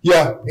too?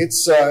 Yeah,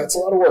 it's a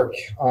lot of work.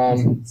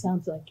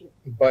 Sounds like it.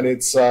 But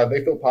it's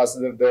they feel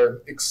positive.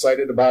 They're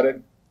excited about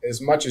it as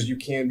much as you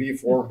can be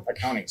for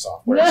accounting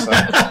software. So,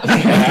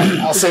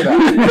 I'll say that.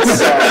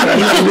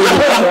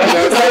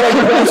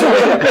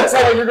 It's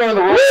not like you're going to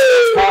the World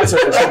concert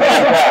or something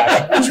like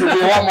that, which would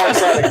be a lot more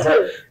exciting.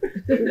 But,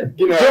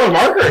 Joe and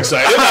Mark are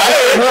excited.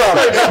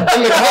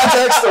 In the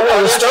context of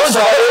the Stones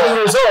are 80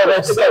 years old.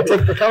 I think I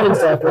take the accounting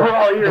software. We're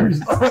all years.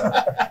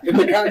 In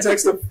the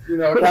context of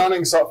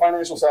accounting,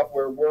 financial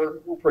software,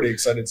 we're pretty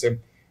excited too.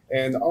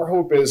 And our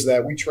hope is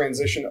that we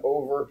transition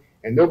over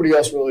and nobody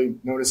else really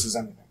notices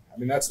anything. I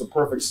mean, that's the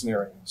perfect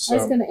scenario. So, I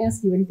was going to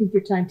ask you, what do you think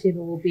your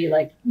timetable will be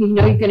like? You're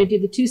going to do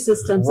the two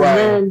systems, right.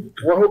 and then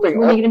we're hoping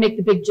when are you going to make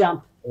the big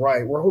jump?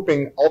 Right. We're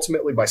hoping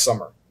ultimately by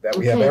summer that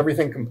we have Okay.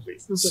 everything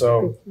complete. Sounds like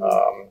So,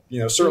 a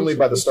good certainly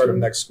by the start of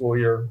next school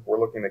year, we're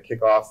looking to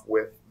kick off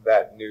with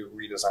that new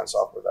redesigned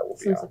software that will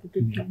be Sounds on. like a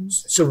good plan.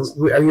 So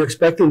are you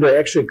expecting to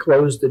actually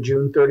close the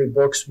June 30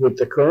 books with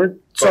the current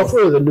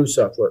software or the new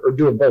software, or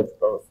doing both?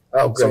 Both.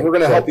 Oh, great. So we're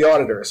going to help the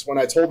auditors. When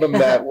I told them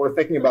that we're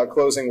thinking about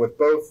closing with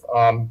both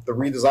the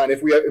redesign,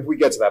 if we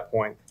get to that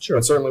point, Sure.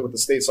 but certainly with the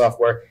state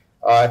software,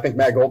 I think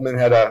Matt Goldman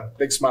had a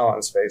big smile on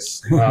his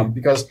face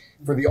because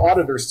for the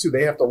auditors too,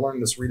 they have to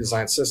learn this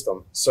redesigned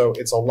system. So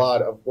it's a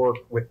lot of work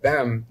with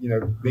them.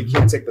 They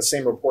can't take the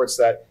same reports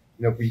that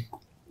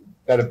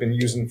that have been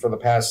using for the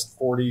past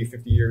 40,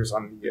 50 years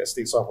on the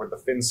state software, the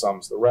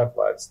FinSums, the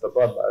RevLEDs, the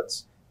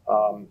BudLEDs.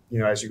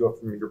 As you go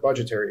through your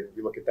budgetary,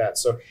 you look at that.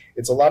 So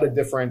it's a lot of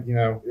different,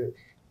 the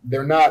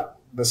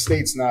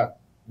state's not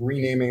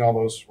renaming all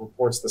those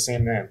reports the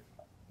same name.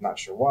 Not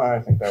sure why.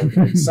 I think that would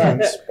make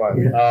sense. But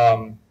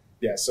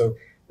so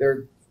there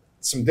are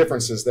some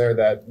differences there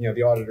that,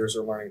 the auditors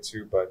are learning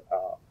too. But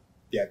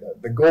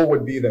the goal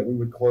would be that we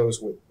would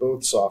close with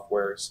both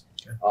softwares.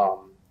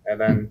 And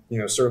then,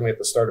 certainly at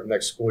the start of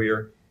next school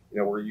year,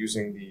 we're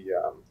using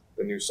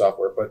the new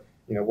software. But,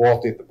 we'll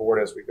update the board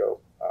as we go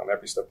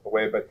every step of the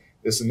way. But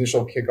this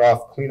initial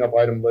kickoff cleanup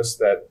item list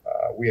that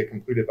we had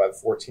completed by the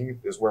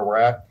 14th is where we're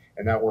at.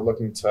 And now we're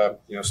looking to,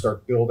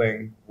 start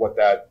building what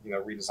that,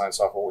 redesigned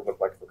software would look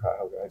like for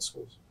Cuyahoga High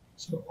Schools.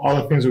 So all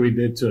the things that we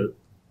did to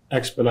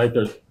expedite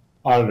the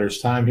auditors'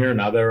 time here,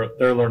 now they're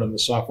learning the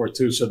software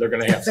too. So they're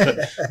going to have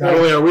to, not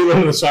only are we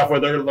learning the software,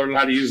 they're going to learn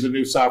how to use the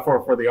new software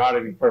for the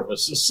auditing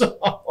purposes. So.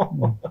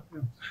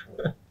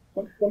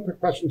 One quick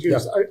question too.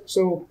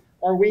 So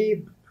are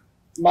we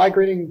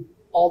migrating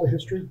all the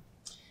history?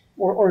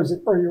 Or is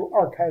it, are you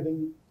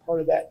archiving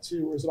part of that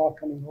too, or is it all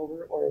coming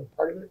over, or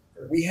part of it?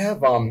 Or? We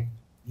have,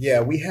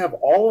 we have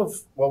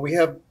we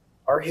have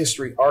our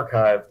history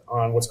archived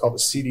on what's called the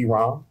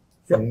CD-ROM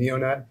from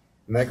Neonet,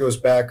 and that goes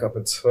back up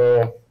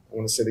until, I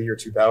want to say, the year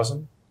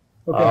 2000.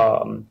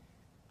 Okay.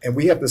 And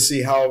we have to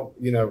see how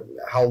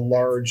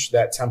large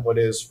that template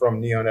is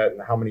from Neonet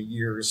and how many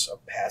years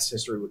of past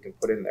history we can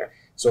put in there.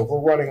 So if we're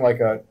running like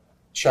a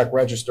check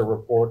register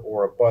report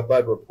or a Bud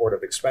Light report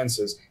of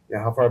expenses,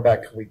 how far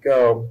back can we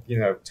go?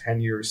 10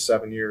 years,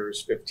 7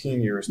 years,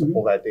 15 years to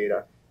pull that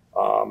data.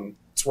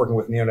 It's working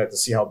with Neonet to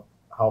see how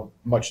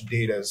much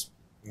data is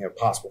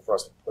possible for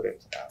us to put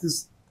into that.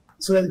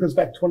 So that goes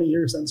back 20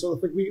 years then. So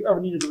if we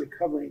ever needed to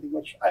recover anything,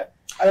 which I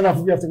don't know if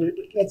we have to,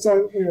 that's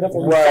all we would have to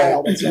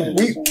refile.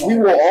 Right. We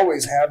will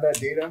always have that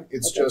data.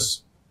 It's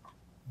just,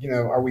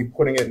 are we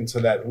putting it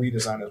into that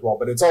redesign as well?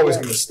 But it's always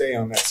going to stay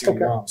on that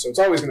CD-ROM. So it's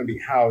always going to be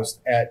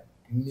housed at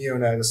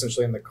Neonet,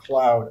 essentially in the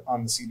cloud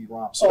on the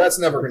CD-ROM. So that's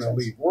never going to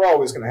leave. We're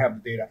always going to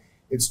have the data.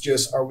 It's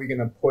just, are we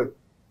going to put,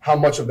 how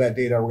much of that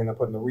data are we going to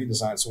put in the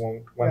redesign? So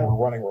when we're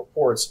running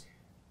reports,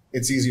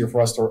 it's easier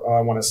for us to,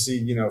 I want to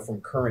see, from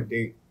current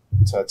date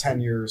to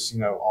 10 years,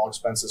 all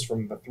expenses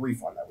from the 3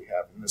 fund that we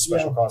have in the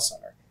special cost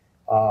center.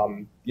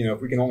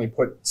 If we can only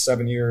put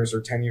 7 years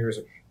or 10 years,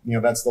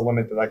 that's the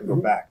limit that I can go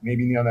back.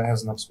 Maybe Neonet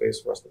has enough space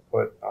for us to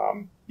put,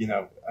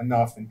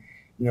 enough. And,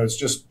 it's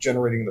just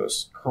generating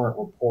those current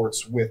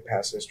reports with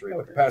past history.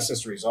 But the past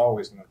history is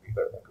always going to be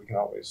there. Like we can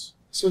always.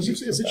 So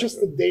is it just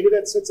the data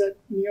that sits at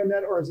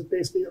Neonet, or is it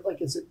basically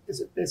is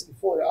it basically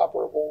fully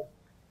operable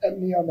at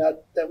Neonet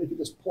that we could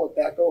just pull it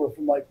back over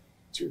from like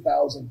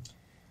 2000?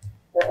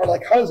 Or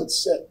like, how does it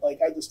sit? Like,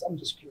 I'm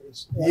just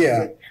curious.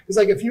 Because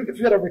like if you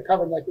had to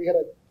recover, like we had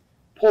to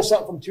pull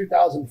something from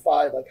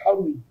 2005, like how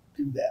do we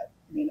do that?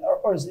 I mean,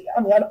 or is it?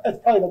 I mean, it's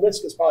probably the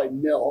risk is probably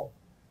nil,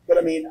 but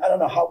I mean, I don't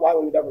know why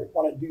we would ever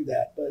want to do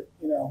that, but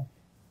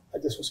I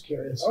just was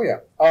curious. Oh yeah,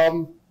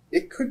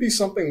 it could be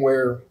something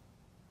where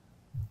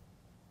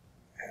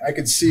I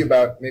could see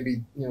about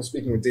maybe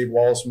speaking with Dave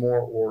Wallace more,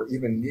 or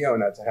even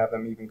Neonet, to have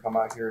them even come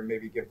out here and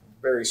maybe give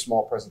a very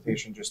small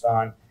presentation just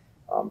on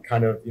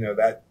kind of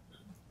that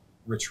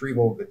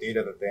retrieval of the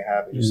data that they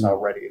have and just how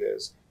ready it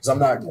is. Because I'm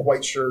not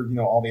quite sure,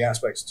 all the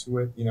aspects to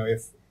it.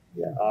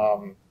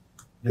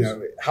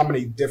 How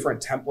many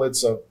different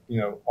templates of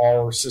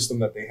our system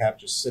that they have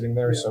just sitting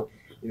there. So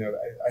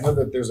I know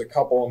that there's a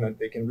couple and that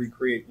they can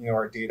recreate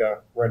our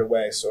data right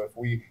away. So if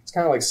it's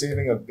kind of like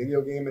saving a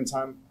video game in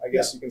time, I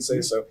guess you can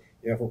say. So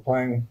if we're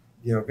playing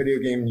video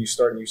game and you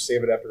start and you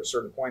save it after a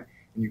certain point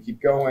and you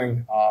keep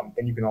going,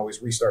 then you can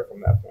always restart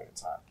from that point in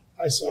time.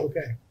 I see.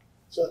 Okay.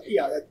 So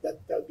that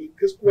would be,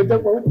 because what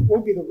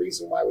would be the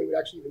reason why we would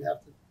actually even have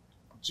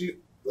to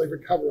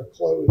recover a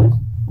closed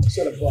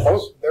set of books?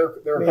 Oh,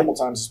 there are a couple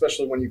times,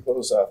 especially when you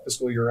close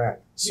fiscal year end.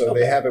 So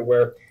they have it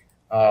where,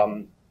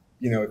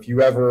 if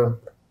you ever,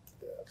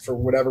 for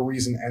whatever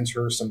reason,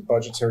 enter some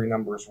budgetary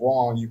numbers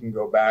wrong, you can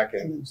go back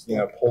and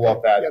pull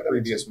up that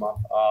previous month.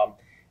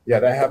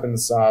 That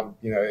happens.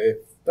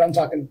 But I'm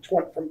talking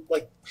from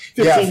like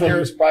 15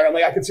 years prior.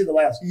 Like I could see the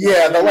last.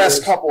 The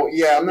last couple.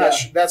 I'm not.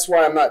 That's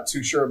why I'm not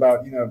too sure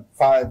about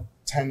 5,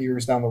 10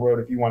 years down the road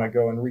if you want to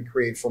go and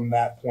recreate from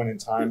that point in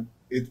time.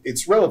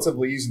 It's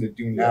relatively easy to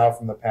do now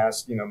from the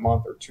past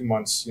month or 2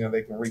 months.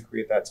 They can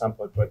recreate that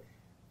template, but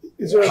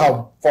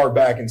how far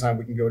back in time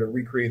we can go to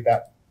recreate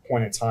that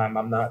point in time,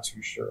 I'm not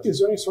too sure. Is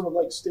there any sort of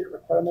like state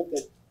requirement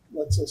that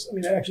lets us? I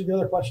mean, actually, the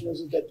other question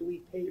is that do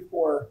we pay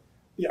for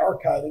the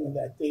archiving of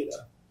that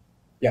data?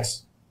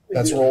 Yes.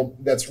 That's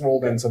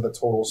rolled into the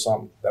total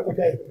sum that we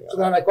pay. So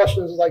then my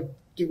question is like,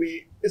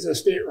 is it a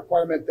state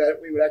requirement that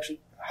we would actually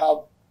have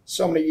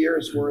so many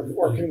years worth,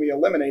 or can we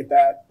eliminate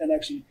that and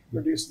actually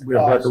reduce the cost? We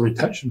have like a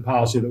retention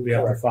policy that we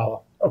have to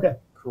follow. Okay.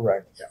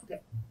 Correct. Yeah. Okay.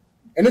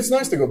 And it's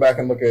nice to go back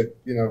and look at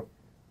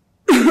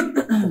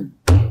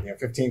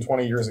 15,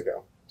 20 years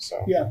ago.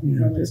 So that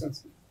makes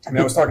sense. I mean,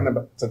 I was talking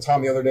to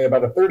Tom the other day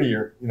about a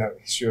 30-year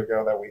issue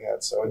ago that we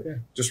had. So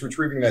just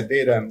retrieving that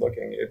data and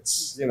looking,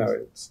 it's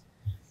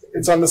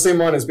on the same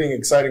line as being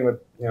exciting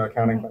with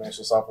accounting,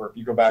 financial software. If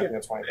you go back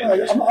 20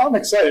 years, I'm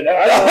excited.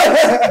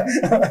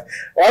 Well,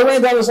 I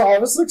ran down this. I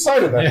was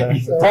excited that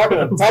day.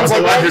 Talking, Tom's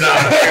like,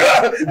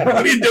 "What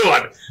are you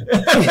doing?"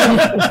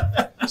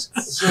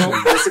 So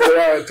basically,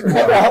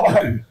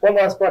 one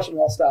last question,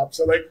 and I'll stop.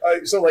 So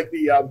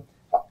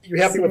you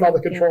happy with all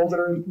the controls that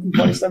are in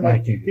place?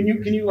 Then,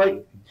 can you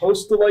like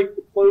post the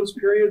closed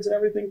periods and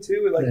everything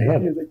too? Like,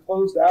 is it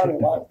closed out and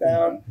locked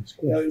down?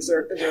 Is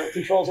there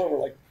controls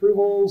over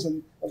approvals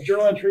and of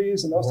journal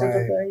entries and those types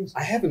of things?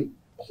 I haven't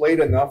played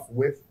enough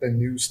with the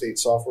new state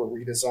software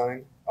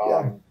redesign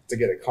to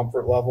get a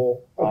comfort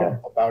level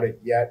about it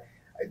yet.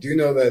 I do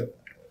know that,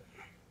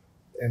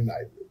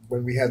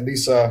 when we had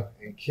Lisa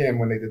and Kim,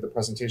 when they did the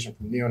presentation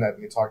from Neonet,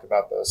 and they talked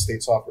about the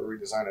state software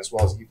redesign as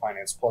well as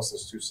eFinance plus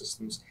those two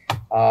systems.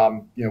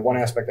 One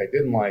aspect I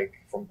didn't like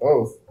from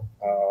both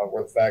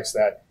were the facts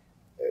that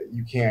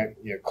you can't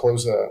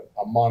close a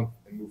month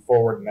and move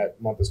forward, and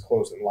that month is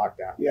closed and locked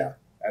down. Yeah,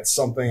 that's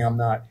something I'm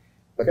not.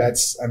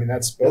 But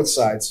that's both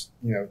sides,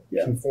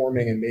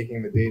 conforming and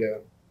making the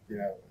data,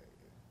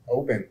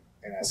 open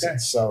in essence. Okay.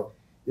 So,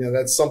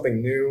 that's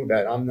something new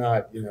that I'm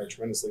not,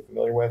 tremendously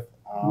familiar with.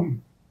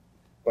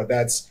 But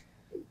that's,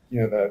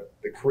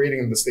 the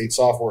creating of the state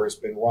software has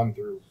been run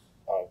through,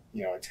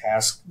 a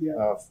task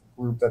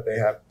group that they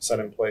have set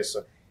in place.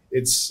 So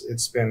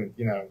it's been,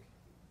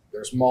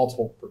 there's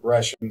multiple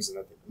progressions, and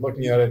they've been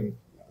looking at it, and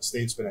the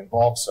state's been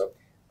involved. So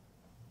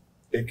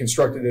they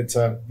constructed it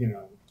to,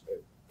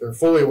 they're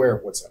fully aware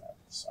of what's in it.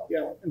 So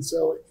and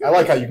so I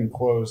like how you can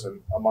close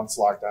in a month's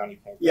lockdown. You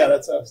can't. Yeah,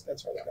 that's where I was going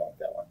with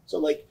that one.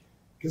 So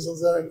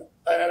because then,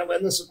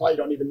 and this is probably, you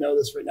don't even know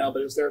this right now,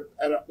 but is there?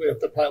 We have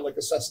to probably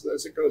assess it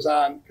as it goes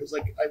on, because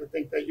I would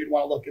think that you'd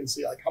want to look and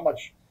see how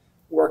much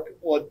work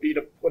will it be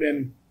to put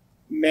in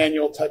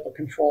manual type of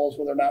controls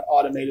when they're not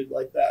automated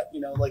like that.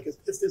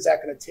 Is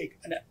that going to take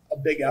a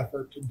big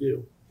effort to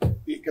do?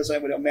 Because I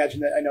would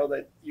imagine that, I know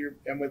that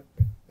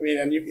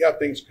and you have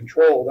things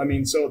controlled.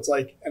 So it's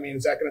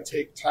is that going to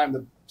take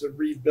time to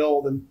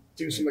rebuild and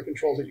do some of the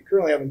controls that you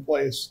currently have in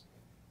place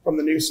from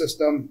the new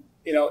system,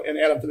 and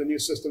add them to the new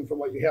system from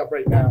what you have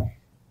right now?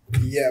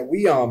 Yeah,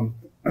 we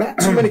not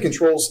too many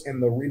controls in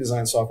the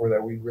redesigned software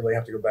that we really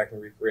have to go back and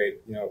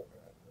recreate.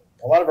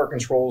 A lot of our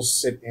controls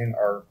sit in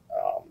our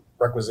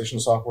requisition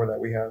software that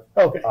we have.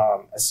 Okay.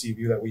 A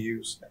CView that we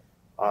use.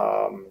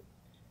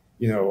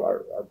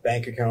 Our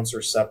bank accounts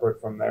are separate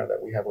from there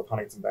that we have with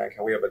Huntington Bank.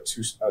 And we have a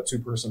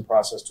two-person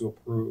process to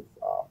approve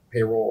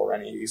payroll or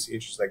any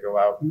ACHs that go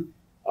out.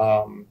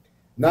 Mm-hmm.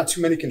 Not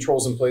too many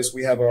controls in place.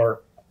 We have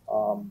our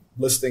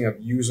listing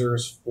of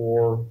users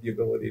for the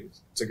ability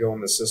to go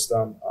in the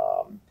system.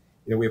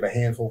 We have a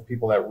handful of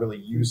people that really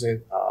use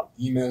it.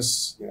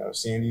 EMIS,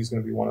 Sandy's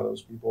going to be one of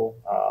those people.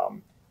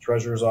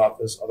 Treasurer's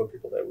office, other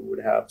people that we would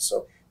have.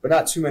 So, but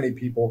not too many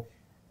people.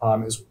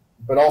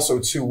 But also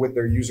too, with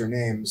their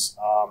usernames,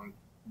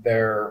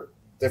 there are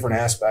different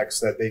aspects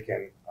that they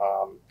can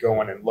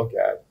go in and look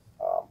at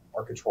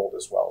are controlled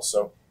as well.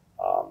 So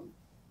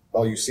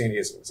I'll use Sandy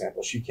as an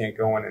example. She can't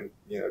go in and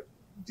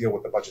deal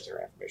with the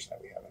budgetary information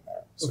that we have in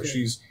there. So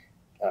she's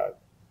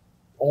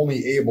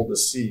only able to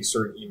see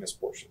certain EMIS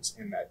portions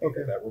in that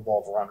data that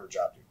revolve around her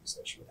job duties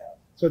that she would have.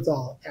 So it's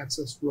all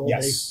access role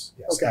based?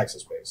 Yes,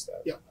 access based.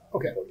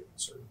 Okay.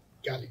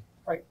 Got it.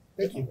 All right.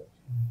 Thank you.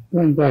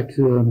 Going back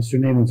to Mr.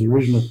 Naaman's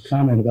original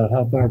comment about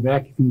how far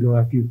back you can go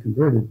after you've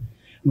converted,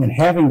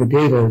 having the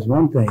data is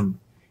one thing.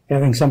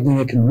 Having something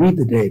that can read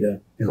the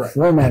data and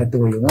format it the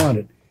way you want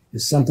it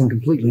is something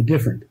completely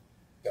different.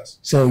 Yes.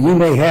 So you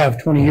may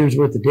have 20 years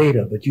worth of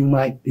data, but you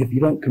might, if you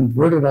don't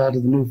convert it all to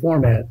the new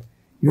format,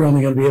 you're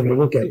only going to be able to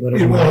look at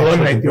whatever. It will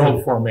eliminate the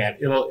old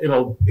format.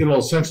 It'll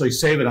essentially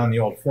save it on the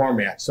old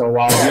format. So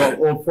while the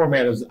old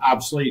format is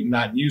obsolete and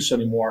not in use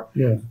anymore,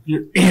 when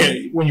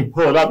you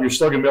pull it up, you're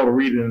still going to be able to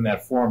read it in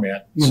that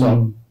format.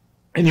 So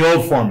in the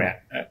old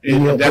format,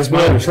 that's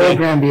my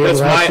understanding.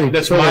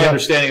 That's my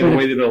understanding of the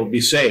way that it'll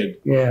be saved.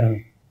 Yeah.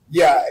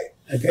 Yeah.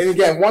 And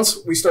again,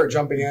 once we start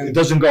jumping in, it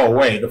doesn't go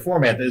away. The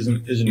format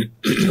isn't going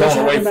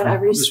away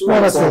from this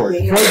point forward.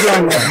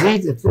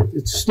 If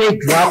the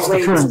state drops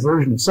the current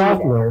version of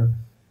software,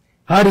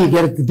 how do you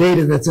get at the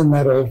data that's in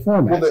that old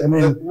format?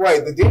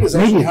 Well, the data is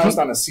actually housed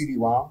on a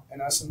CD-ROM in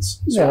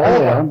essence.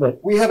 So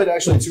but we have it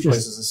actually in two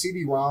places: a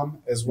CD-ROM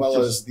as well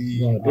as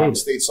the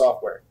state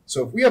software.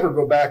 So if we ever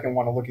go back and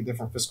want to look at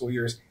different fiscal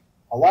years,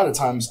 a lot of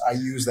times I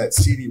use that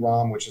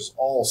CD-ROM, which is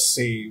all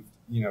saved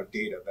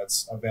data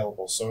that's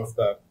available. So if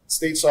the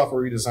state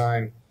software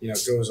redesign,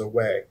 goes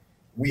away,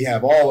 we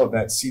have all of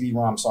that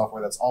CD-ROM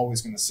software that's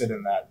always going to sit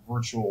in that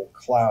virtual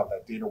cloud,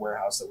 that data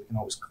warehouse that we can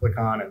always click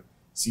on and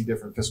see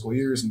different fiscal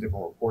years and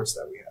different reports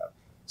that we have.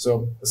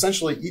 So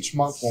essentially each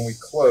month when we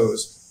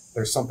close,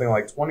 there's something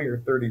like 20 or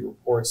 30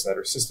 reports that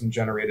are system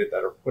generated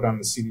that are put on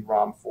the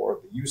CD-ROM for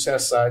the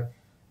USAS side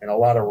and a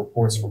lot of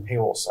reports for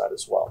payroll side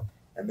as well.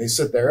 And they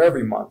sit there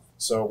every month.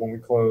 So when we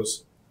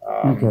close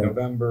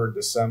November,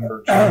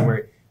 December,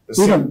 January,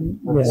 the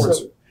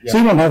reports. So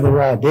you don't have the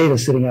raw data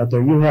sitting out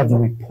there. You have the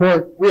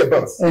report. We have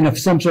both. In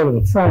some sort of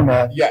a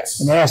format. Yes.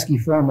 An ASCII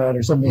format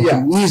or something that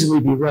can easily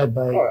be read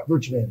by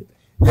virtually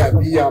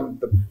anybody. Yeah.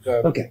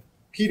 The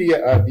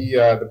PDF,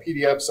 the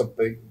PDFs of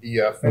the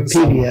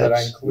FinSum that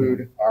I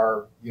include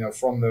are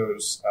from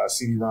those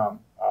CD-ROM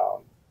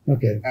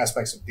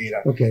aspects of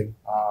data. Okay.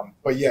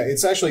 But yeah,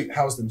 it's actually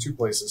housed in two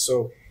places.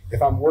 So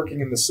if I'm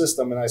working in the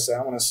system and I say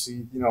I want to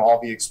see all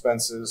the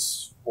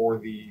expenses for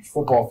the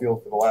football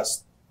field for the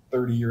last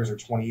 30 years or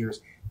 20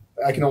 years,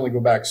 I can only go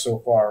back so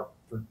far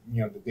for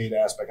the data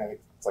aspect. I think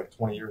it's like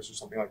 20 years or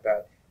something like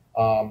that.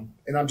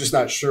 And I'm just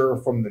not sure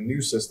from the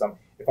new system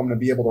if I'm going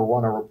to be able to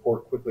run a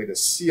report quickly to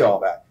see all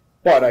that.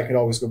 But I could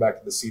always go back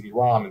to the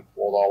CD-ROM and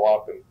pull it all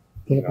up and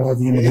put up all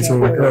the individual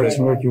records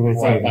and work your way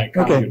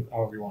through. Okay.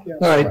 However you want.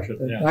 All right.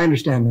 I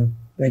understand that.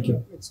 Thank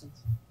you.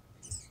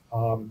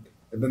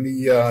 And then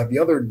the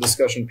other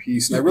discussion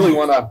piece, and I really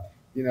want to,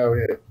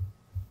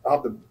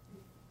 I'll have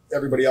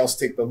everybody else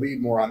take the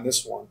lead more on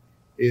this one,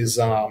 is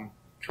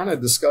kind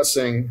of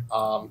discussing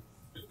a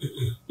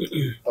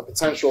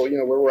potential,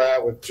 where we're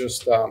at with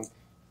just,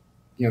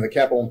 the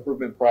capital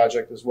improvement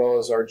project, as well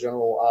as our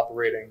general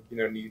operating,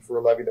 need for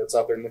a levy that's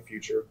out there in the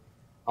future.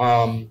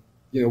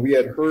 We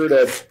had heard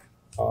at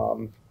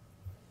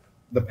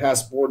the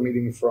past board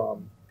meeting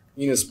from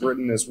Enos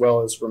Britton, as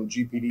well as from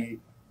GPD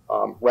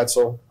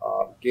Retzel.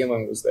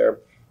 Galen was there.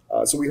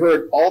 So we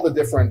heard all the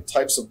different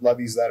types of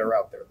levies that are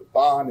out there, the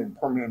bond and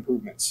permanent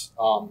improvements.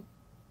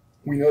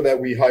 We know that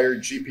we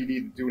hired GPD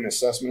to do an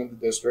assessment of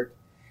the district,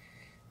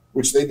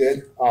 which they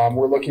did.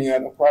 We're looking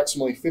at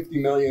approximately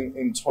 $50 million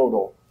in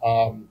total.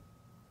 A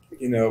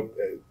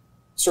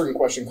certain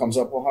question comes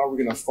up, well, how are we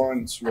going to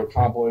fund to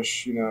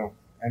accomplish,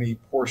 any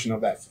portion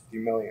of that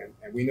 $50 million?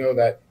 And we know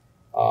that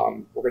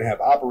we're going to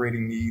have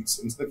operating needs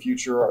into the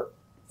future. Our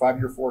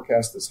 5-year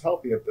forecast is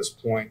healthy at this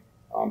point,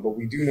 but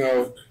we do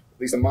know, at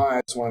least in my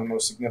eyes, one of the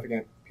most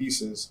significant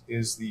pieces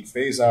is the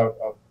phase out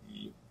of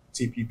the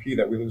TPP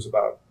that we lose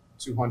about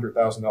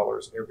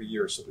 $200,000 every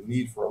year. So the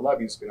need for a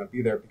levy is going to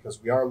be there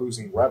because we are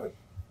losing revenue.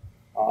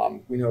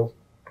 We know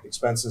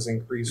expenses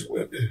increase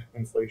with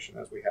inflation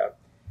as we have.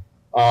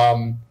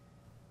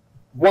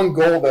 One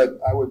goal that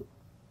I would,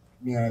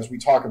 as we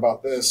talk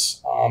about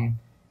this,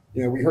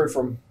 we heard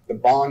from the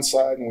bond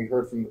side and we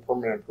heard from the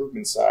permanent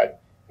improvement side.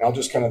 And I'll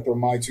just kind of throw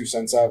my 2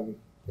 cents out and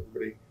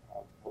everybody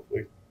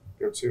hopefully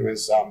go too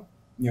is, a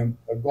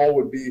goal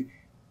would be,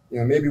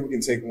 maybe we can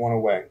take one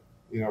away,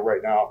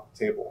 right now off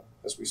the table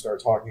as we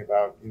start talking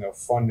about,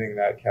 funding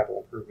that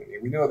capital improvement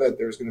need. We know that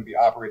there's going to be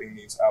operating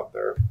needs out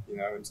there,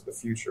 into the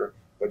future,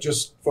 but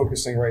just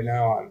focusing right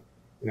now on,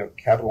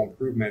 capital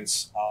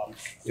improvements,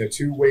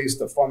 2 ways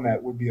to fund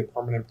that would be a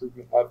permanent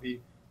improvement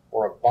levy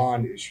or a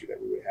bond issue that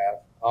we would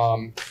have.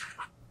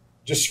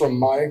 Just from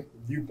my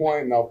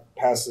viewpoint, and I'll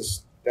pass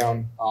this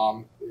down,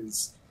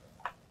 is,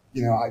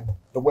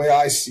 the way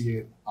I see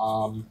it,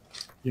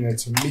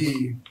 to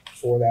me,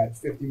 for that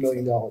 $50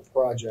 million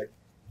project,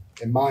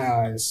 in my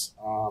eyes,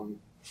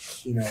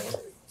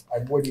 I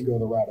wouldn't go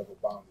the route of a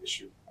bond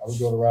issue. I would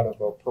go the route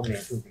of a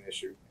permanent improvement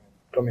issue.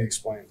 Let me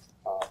explain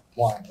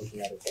why I'm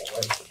looking at it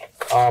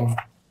that way.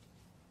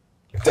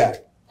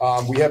 Debt.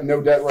 We have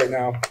no debt right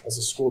now as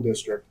a school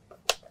district.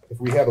 If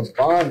we have a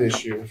bond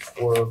issue,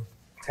 we're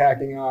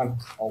tacking on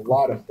a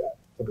lot of debt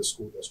for the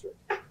school district.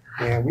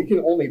 And we can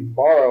only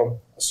borrow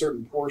a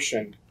certain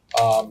portion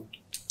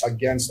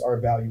against our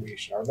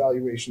valuation. Our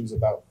valuation is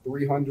about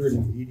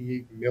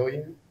 $388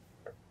 million.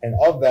 And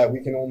of that,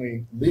 we can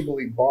only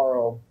legally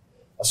borrow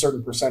a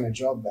certain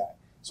percentage of that.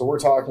 So we're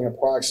talking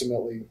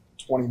approximately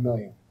 $20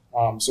 million.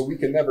 So we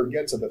can never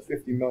get to the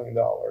 $50 million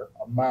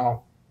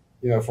amount,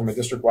 from a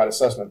district-wide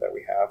assessment that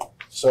we have.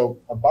 So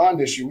a bond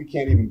issue, we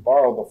can't even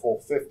borrow the full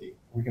 50.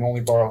 We can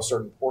only borrow a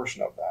certain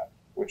portion of that,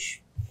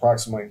 which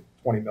approximately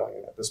 20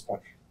 million at this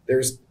point.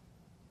 There's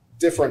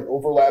different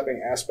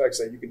overlapping aspects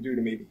that you can do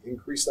to maybe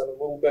increase that a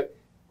little bit,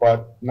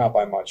 but not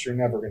by much. You're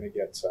never going to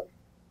get to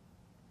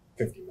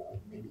 50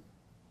 million.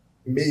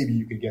 Maybe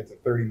you could get to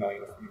 30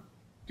 million if you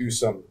do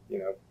some,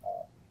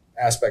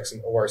 aspects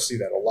in ORC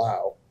that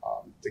allow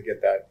to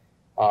get that.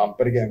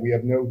 But again, we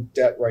have no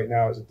debt right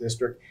now as a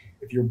district.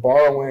 If you're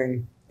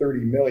borrowing 30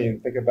 million,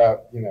 think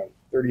about,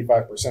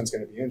 35% is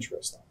going to be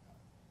interest on that.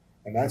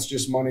 And that's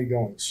just money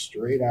going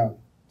straight out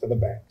to the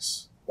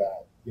banks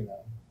that,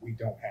 we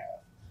don't have.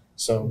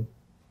 So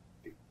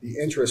the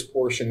interest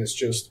portion is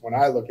just, when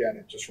I look at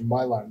it, just from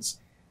my lens,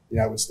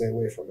 I would stay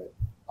away from it.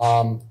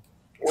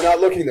 We're not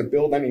looking to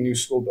build any new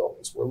school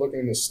buildings. We're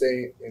looking to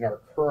stay in our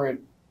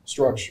current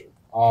structure.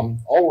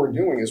 All we're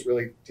doing is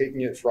really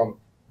taking it from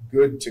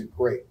good to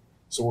great.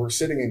 So we're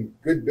sitting in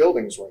good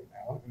buildings right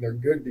now, and they're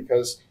good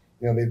because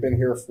they've been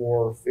here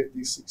for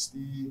 50,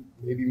 60,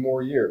 maybe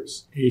more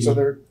years. 80. So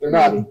they're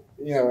not in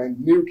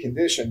new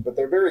condition, but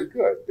they're very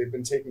good. They've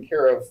been taken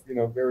care of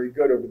very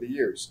good over the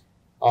years.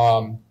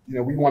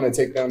 We want to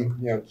take them,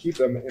 keep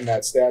them in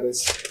that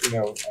status,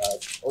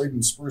 or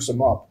even spruce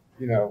them up,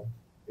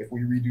 if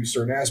we redo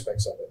certain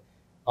aspects of it.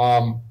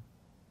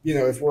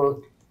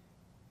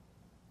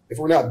 If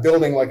we're not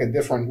building like a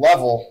different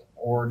level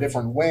or a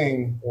different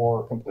wing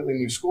or a completely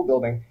new school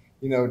building,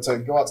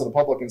 to go out to the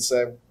public and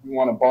say, we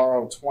want to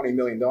borrow $20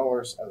 million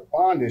as a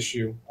bond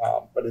issue,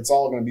 but it's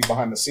all going to be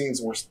behind the scenes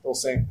and we're still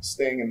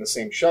staying in the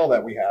same shell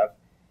that we have,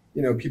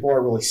 people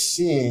are really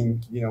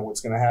seeing, what's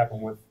going to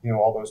happen with,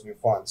 all those new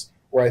funds,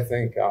 where I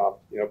think,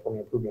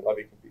 permanent improvement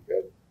levy can be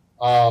good.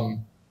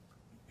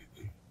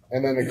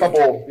 And then a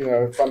couple,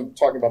 if I'm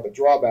talking about the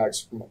drawbacks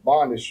from a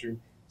bond issue,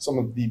 some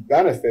of the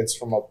benefits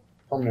from a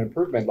permanent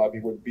improvement levy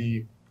would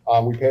be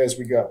we pay as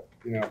we go.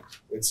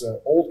 It's an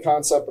old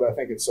concept, but I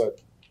think it's a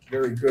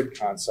very good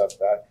concept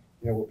that,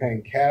 we're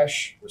paying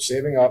cash, we're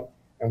saving up,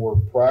 and we're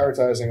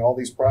prioritizing all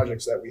these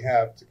projects that we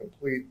have to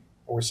complete.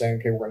 And we're saying,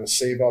 okay, we're going to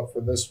save up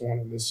for this one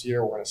in this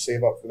year, we're going to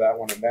save up for that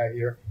one in that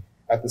year.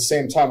 At the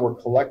same time, we're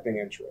collecting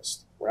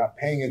interest. We're not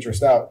paying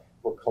interest out,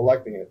 we're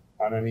collecting it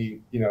on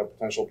any,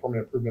 potential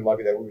permanent improvement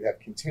levy that we would have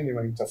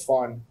continuing to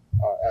fund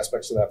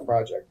aspects of that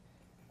project.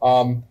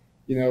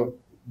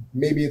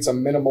 Maybe it's a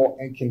minimal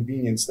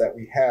inconvenience that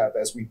we have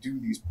as we do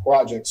these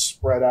projects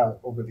spread out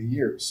over the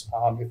years.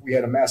 If we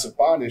had a massive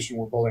bond issue,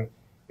 we're building,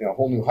 a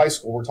whole new high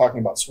school, we're talking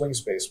about swing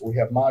space. We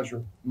have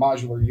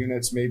modular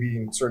units, maybe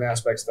in certain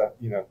aspects that,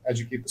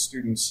 educate the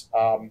students.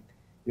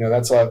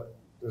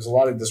 There's a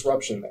lot of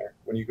disruption there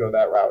when you go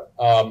that route.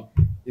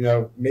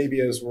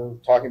 Maybe as we're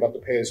talking about the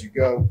pay as you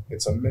go,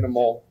 it's a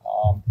minimal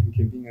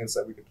inconvenience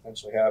that we could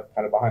potentially have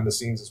kind of behind the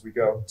scenes as we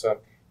go to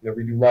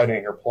redo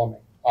lighting or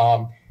plumbing.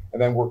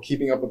 And then we're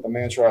keeping up with the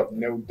mantra of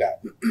no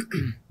debt.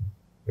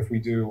 If we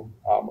do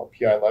a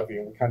PI levy,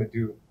 and we kind of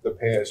do the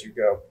pay as you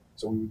go,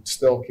 so we would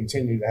still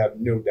continue to have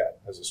no debt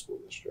as a school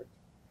district.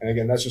 And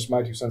again, that's just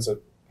my 2 cents. I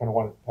kind of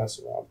wanted to pass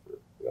it around for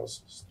everybody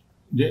else.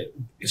 Yeah,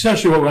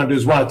 essentially, what we're going to do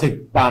is want to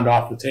take bond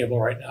off the table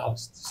right now.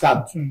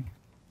 Stop,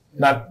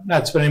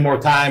 not spending more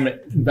time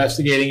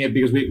investigating it,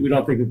 because we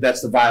don't think that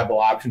that's the viable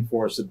option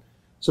for us. That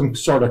some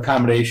sort of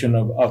combination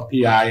of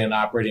PI and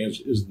operating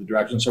is the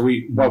direction. So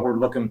what we're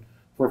looking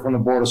for from the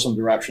board is some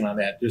direction on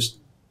that. Just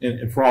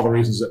and for all the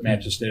reasons that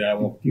Matt just stated, I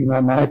won't.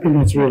 My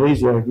opinion, it's real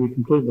easy. I agree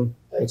completely.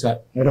 What's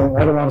that? I don't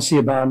want to see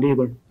a bond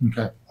either.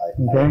 Okay.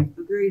 Okay.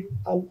 Agreed.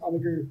 I'm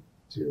agree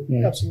too.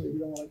 Yeah. Absolutely, we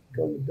don't want to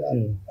go into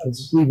debt.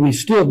 Yeah. We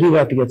still do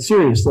have to get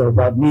serious though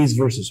about needs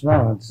versus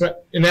wants.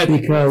 And that,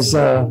 because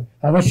how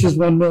much does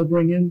 1 mil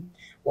bring in?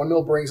 1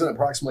 mil brings in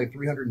approximately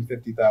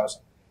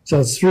 350,000. So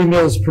it's 3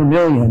 mils per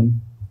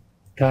million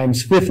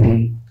times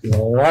 50. A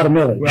lot of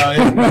millage.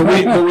 Well,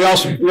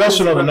 but we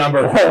also know the number.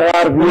 A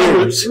lot of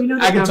years.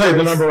 I can tell you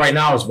the number right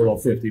now is below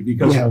 50,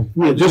 because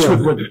just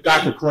with what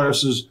Dr.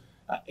 Claris's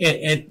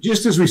and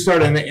just as we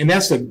started, and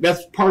that's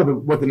part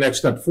of what the next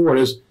step forward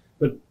is.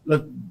 But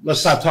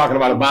let's stop talking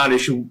about a bond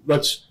issue.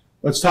 Let's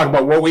talk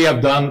about what we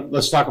have done.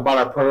 Let's talk about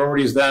our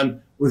priorities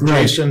then with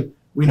Jason.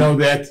 We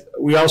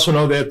also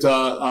know that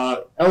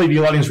LED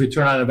lighting's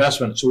return on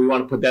investment, so we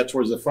want to put that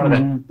towards the front of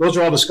it. Those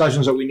are all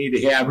discussions that we need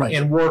to have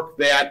and work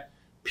that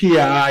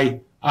PI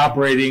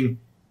operating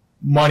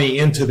money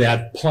into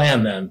that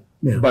plan then.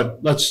 Yeah. But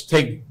let's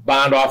take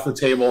bond off the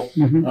table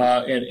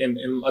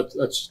and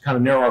let's kind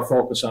of narrow our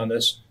focus on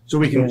this so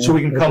we can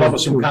come up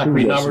with some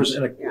concrete numbers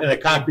and a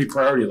concrete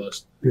priority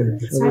list.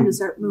 It's time to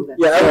start moving.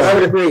 Yeah, I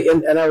would agree,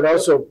 and I would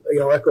also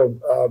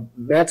echo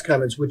Matt's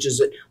comments, which is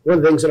that one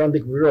of the things I don't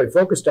think we really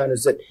focused on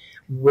is that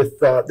with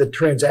the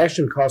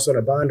transaction costs on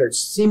a bond are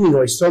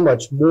seemingly so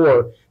much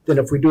more than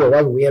if we do a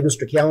levy. We have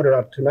Mr. Calendar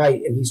up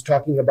tonight, and he's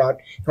talking about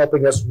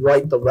helping us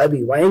write the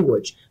levy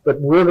language, but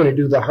we're going to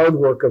do the hard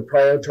work of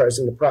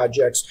prioritizing the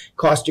projects,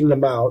 costing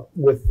them out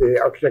with the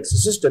architect's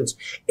assistance,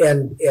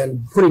 and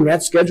putting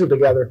that schedule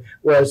together.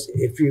 Whereas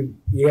if you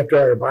have to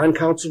hire a bond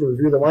counsel to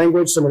review the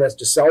language, someone has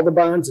to sell the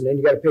bonds, and then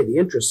you got to pay the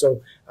interest.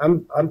 So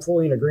I'm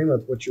fully in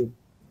agreement with your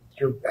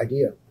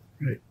idea.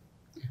 Right.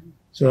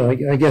 So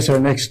I guess our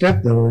next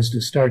step, though, is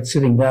to start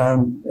sitting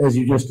down, as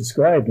you just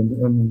described,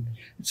 and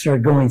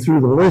start going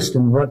through the list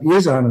and what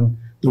is on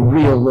the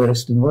real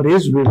list and what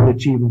is really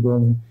achievable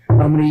and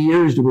how many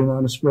years do we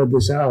want to spread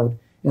this out,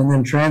 and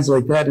then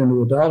translate that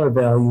into a dollar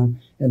value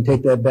and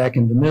take that back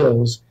into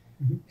mills,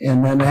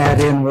 and then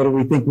add in what do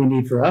we think we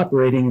need for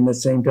operating in the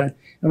same time.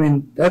 I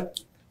mean,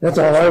 that's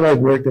all our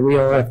legwork that we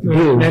all have to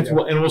do.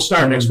 And we'll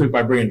start next week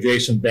by bringing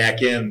Jason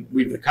back in.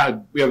 We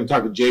haven't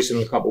talked to Jason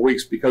in a couple of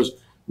weeks because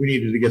we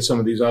needed to get some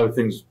of these other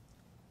things,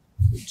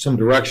 some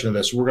direction of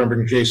this. We're going to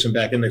bring Jason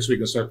back in next week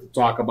and start to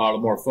talk about it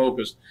more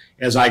focused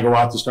as I go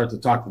out to start to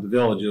talk to the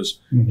villages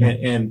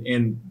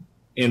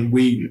and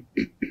we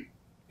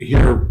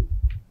hear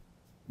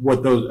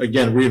what those,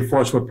 again,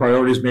 reinforce what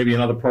priorities, maybe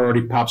another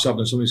priority pops up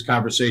in some of these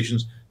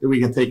conversations that we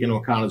can take into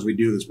account as we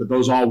do this. But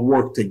those all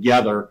work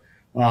together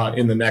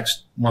in the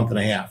next month and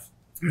a half.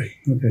 Right.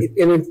 Okay.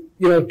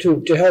 And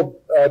to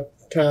help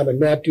Tom and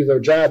Matt do their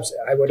jobs,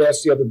 I would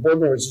ask the other board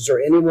members, is there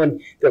anyone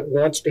that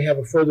wants to have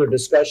a further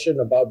discussion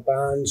about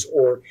bonds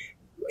or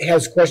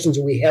has questions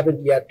that we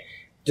haven't yet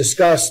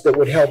discussed that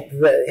would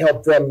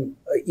help them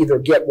either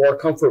get more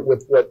comfort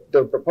with what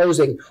they're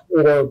proposing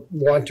or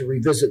want to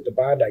revisit the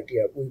bond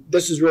idea?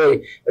 This is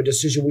really a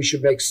decision we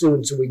should make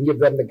soon so we can give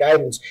them the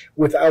guidance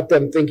without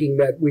them thinking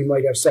that we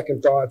might have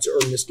second thoughts or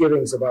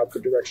misgivings about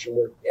the direction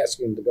we're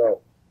asking them to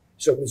go.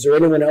 So is there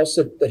anyone else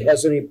that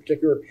has any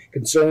particular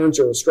concerns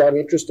or a strong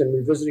interest in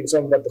revisiting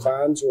something about the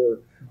bonds? Or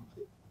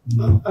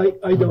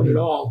I don't at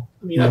all.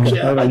 I mean,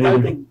 actually, I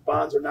think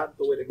bonds are not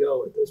the way to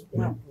go at this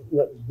point.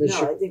 No,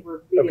 I think we're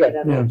beating it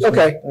up. Yeah,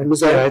 okay.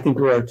 I think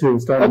we are too.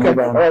 Okay,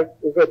 all right,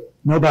 we're good.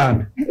 No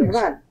bond. Come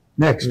on.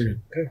 Next.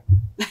 Okay.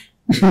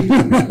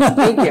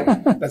 Thank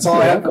you. That's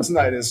all I have for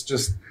tonight is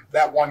just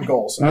that one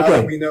goal. So now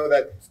that we know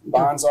that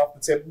bonds off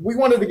the tip, we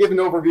wanted to give an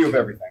overview of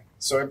everything.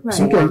 So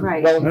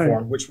we're well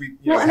informed, which we.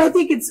 And I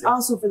think it's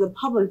also for the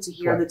public to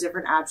hear the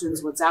different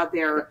options, what's out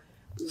there,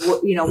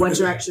 what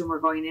direction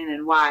we're going in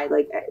and why.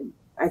 Like,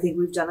 I think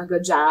we've done a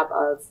good job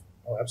of,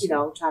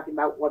 talking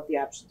about what the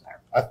options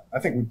are. I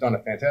think we've done a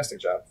fantastic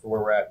job for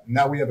where we're at.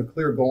 Now we have a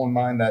clear goal in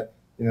mind that,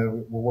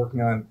 we're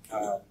working on,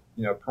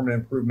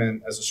 permanent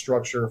improvement as a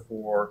structure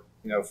for,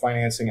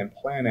 financing and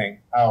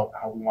planning out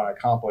how we want to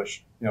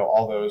accomplish,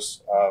 all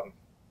those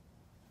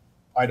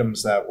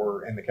items that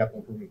were in the capital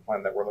improvement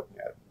plan that we're looking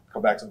at.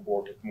 come back to the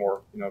board with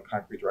more,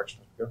 concrete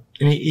direction.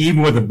 And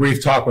even with a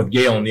brief talk with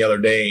Galen the other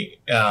day,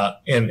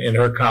 and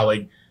her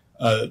colleague,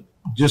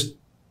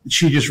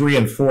 she just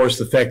reinforced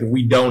the fact that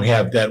we don't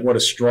have debt. What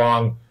a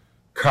strong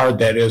card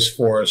that is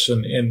for us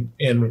in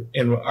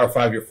our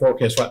 5-year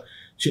forecast.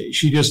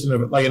 She just, in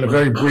a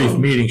very brief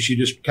meeting, she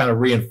just kind of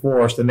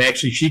reinforced, and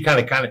actually she kind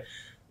of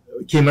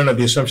came under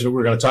the assumption that we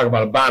were going to talk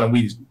about a bond, and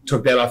we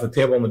took that off the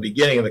table in the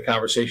beginning of the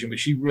conversation, but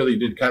she really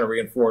did kind of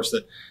reinforce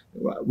that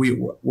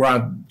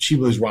she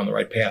believes we're on the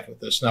right path with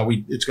this. Now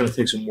it's going to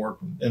take some work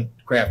and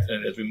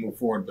crafting it as we move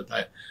forward, but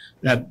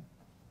that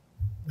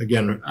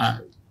again,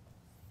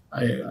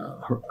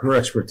 her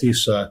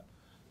expertise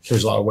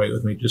carries a lot of weight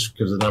with me just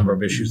because of the number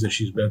of issues that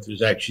she's been through.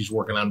 She's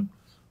working on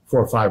 4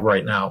 or 5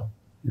 right now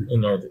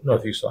in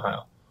Northeast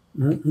Ohio.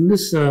 On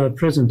this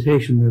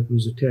presentation that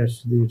was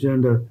attached to the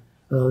agenda,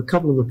 a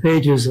couple of the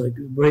pages, like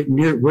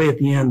way at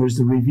the end, there's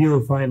the review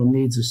of final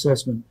needs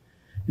assessment,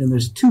 and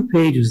there's 2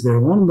 pages there.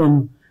 One of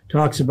them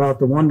talks about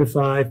the 1 to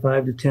 5,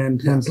 5 to 10,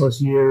 10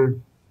 plus year,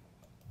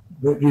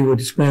 what we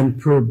would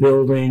spend per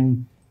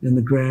building, and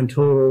the grand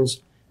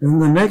totals. And then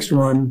the next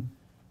one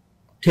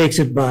takes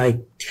it by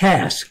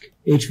task,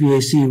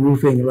 HVAC,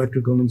 roofing,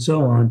 electrical, and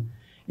so on,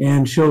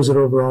 and shows it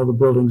over all the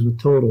buildings with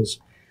totals.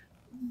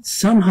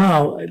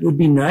 Somehow, it would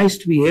be nice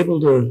to be able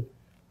to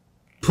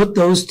put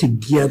those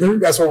together.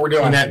 That's what we're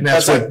doing. And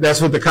that's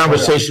what the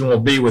conversation will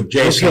be with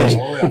Jason.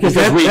 Okay. Because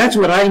that's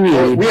what I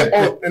need.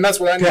 And that's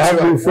what I need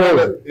to move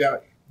forward. Yeah.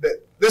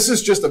 This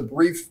is just a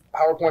brief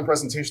PowerPoint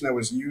presentation that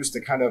was used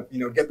to kind of,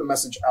 get the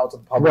message out to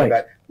the public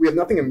that we have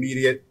nothing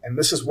immediate, and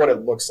this is what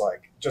it looks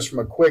like, just from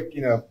a quick,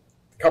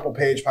 couple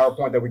page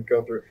PowerPoint that we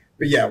go through.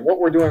 But yeah, what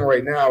we're doing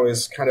right now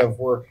is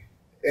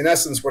in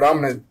essence, what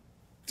I'm going to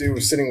do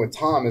sitting with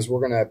Tom is we're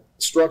going to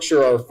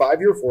structure our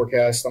 5-year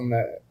forecast. I'm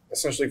going to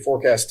essentially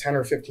forecast 10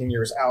 or 15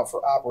 years out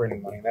for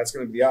operating money. That's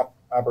going to be the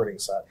operating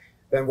side.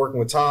 Then working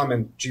with Tom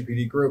and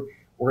GPD Group,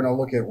 we're going to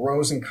look at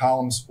rows and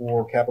columns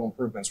for capital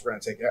improvements. We're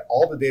going to take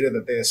all the data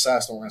that they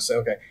assessed, and we're going to say,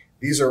 okay,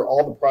 these are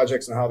all the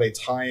projects and how they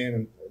tie in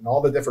and all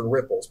the different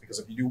ripples. Because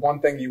if you do one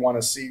thing, you want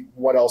to see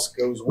what else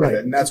goes with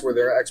it, and that's where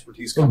their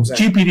expertise comes in.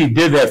 GPD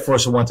did that for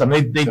us at one time.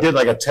 They did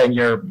like a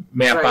 10-year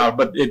map out,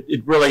 but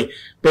it really,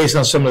 based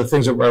on some of the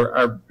things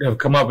that have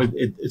come up,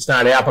 it's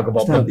not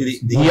applicable. But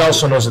he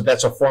also knows that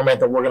that's a format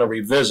that we're going to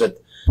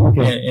revisit,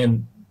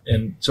 and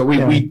so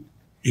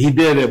he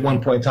did at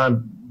one point in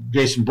time.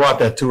 Jason brought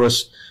that to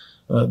us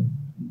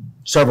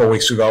several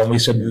weeks ago, and we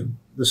said,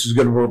 this is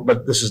good,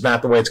 but this is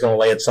not the way it's going to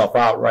lay itself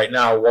out right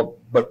now.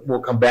 But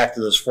we'll come back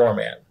to this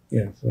format.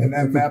 Yeah. And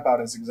that map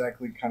out is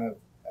exactly kind of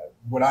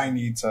what I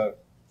need to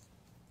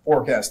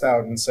forecast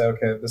out and say,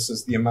 okay, this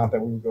is the amount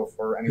that we would go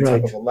for any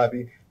type of a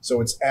levy.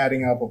 So it's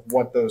adding up of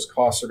what those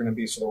costs are going to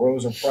be. So the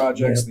rows are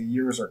projects, the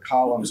years are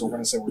columns. So we're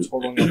going to say we're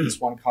totaling up this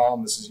one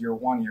column. This is year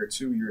 1, year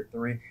 2, year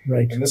 3.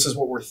 Right. And this is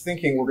what we're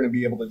thinking we're going to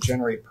be able to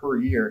generate per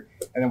year.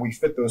 And then we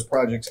fit those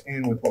projects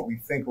in with what we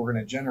think we're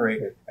going to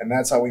generate. And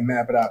that's how we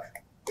map it out.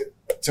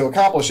 To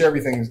accomplish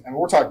everything, and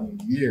we're talking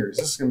years.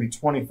 This is going to be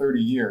 20, 30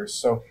 years.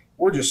 So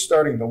we're just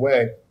starting the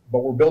way, but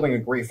we're building a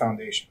great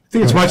foundation. I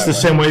think it's much the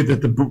same way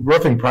that the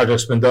roofing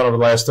project's been done over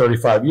the last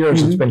 35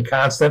 years. It's been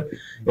constant,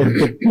 and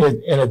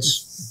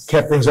it's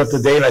kept things up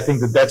to date. I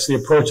think that's the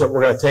approach that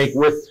we're going to take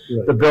with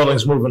the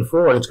buildings moving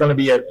forward. It's going to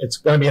be and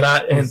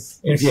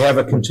if you have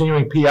a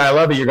continuing PI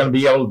levy, you're going to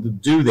be able to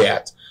do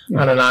that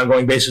on an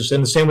ongoing basis.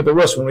 And the same with the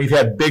roofs. When we've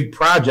had big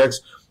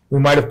projects, we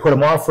might have put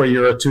them off for a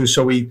year or two,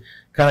 so we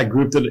kind of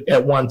grouped it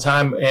at one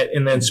time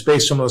and then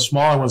spaced some of the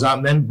smaller ones out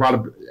and then brought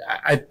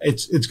it.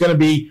 It's going to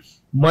be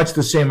much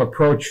the same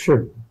approach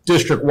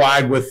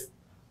district-wide with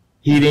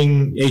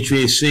heating,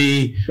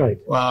 HVAC,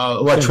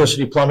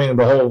 electricity, plumbing, and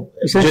the whole.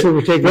 Essentially,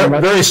 we're taking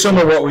very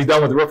similar to what we've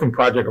done with the roofing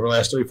project over the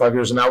last 35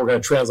 years, and now we're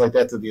going to translate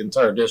that to the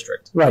entire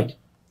district. Right.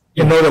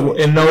 And know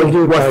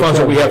what funds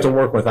that we have to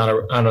work with on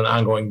an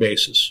ongoing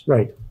basis.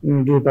 Right. We're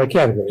going to do it by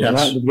category.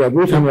 Yes. We've got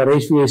roofing, we've got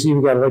HVAC,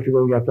 we've got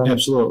electrical, we've got plumbing.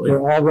 Absolutely.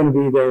 They're all going to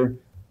be there.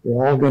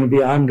 They're all going to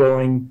be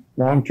ongoing,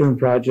 long-term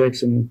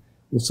projects, and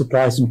we'll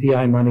supply some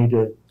PI money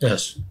to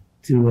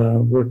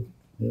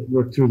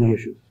work through the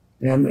issues.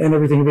 And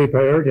everything will be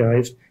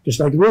prioritized, just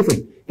like the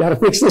roofing. Got to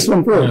fix this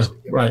one first.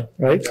 Yeah, right.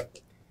 Right?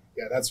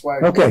 Yeah, that's why.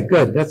 Okay,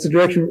 good. That's the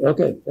direction.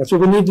 Okay, that's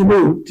what we need to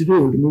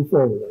move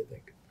forward, I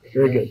think.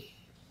 Very good.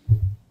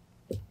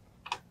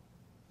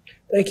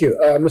 Thank you.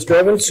 Mr.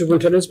 Evans,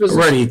 Superintendent's business.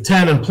 Ready.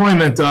 10,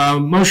 employment.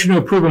 Motion to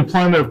approve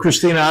employment of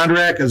Christina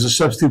Andrak as a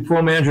substitute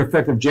pool manager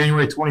effective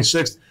January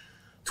 26th,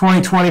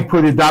 2020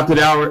 per the adopted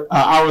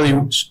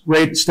hourly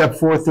rate, step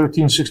 4,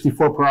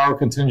 $13.64 per hour,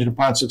 contingent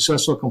upon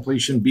successful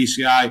completion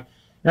BCI,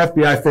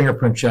 FBI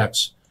fingerprint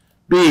checks.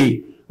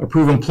 B,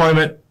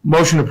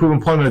 motion to approve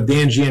employment of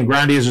Dan G. and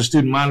Grandi as a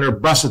student monitor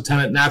bus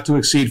attendant not to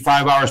exceed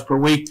 5 hours per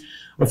week,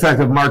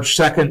 effective March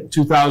 2nd,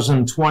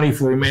 2020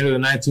 for the remainder of the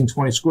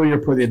 1920 school year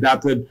per the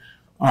adopted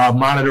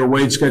monitor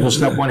wage schedule,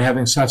 step 1,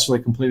 having successfully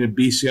completed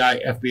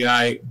BCI,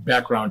 FBI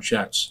background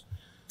checks.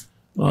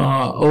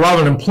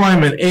 11,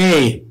 employment.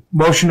 A,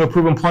 Motion to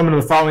approve employment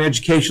of the following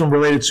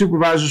educational-related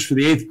supervisors for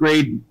the 8th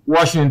grade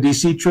Washington,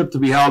 D.C. trip to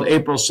be held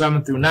April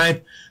 7th through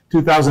 9th,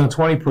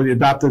 2020, per the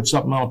adopted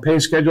supplemental pay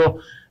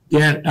schedule.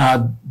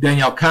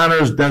 Danielle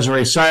Connors,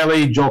 Desiree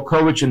Siley, Joel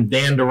Kovich, and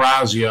Dan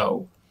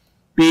DeRazio.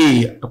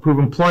 B, approve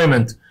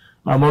employment.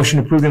 Motion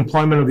to approve the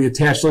employment of the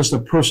attached list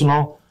of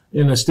personnel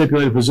in the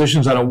stipulated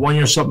positions on a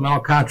one-year supplemental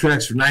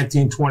contracts for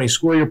 1920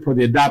 school year per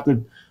the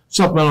adopted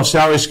supplemental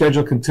salary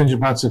schedule contingent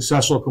upon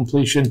successful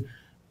completion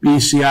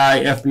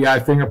BCI,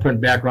 FBI, fingerprint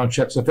background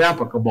checks if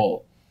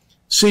applicable.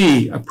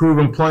 C, approve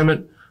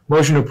employment.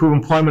 Motion to approve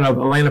employment of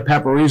Elena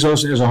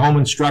Paparizos as a home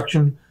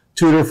instruction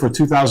tutor for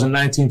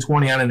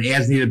 2019-20 on an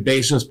as-needed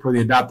basis per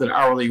the adopted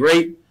hourly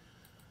rate.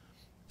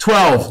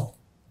 12,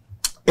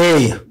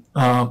 A,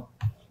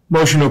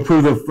 motion to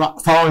approve the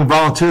following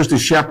volunteers to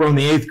chaperone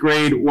the 8th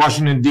grade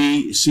Washington,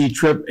 D.C.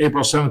 trip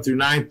April 7th through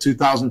 9th,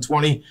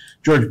 2020.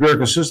 George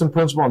Burke, assistant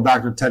principal, and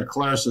Dr. Ted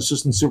Claris,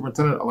 assistant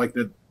superintendent. I like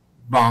the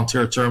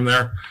volunteer term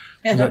there.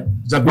 Is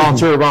that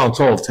volunteer or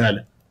voluntold,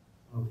 Ted?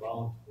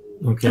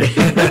 Okay.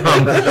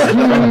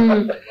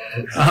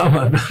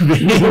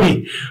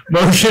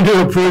 Motion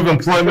to approve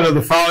employment of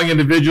the following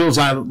individuals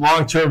on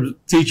long-term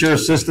teacher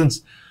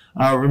assistants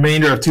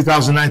remainder of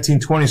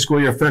 2019-20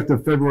 school year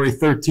effective February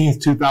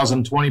 13th,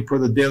 2020 per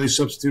the daily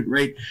substitute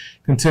rate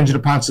contingent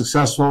upon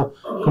successful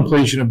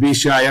completion of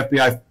BCI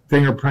FBI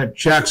fingerprint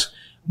checks.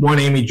 1,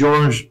 Amy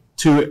George.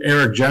 2,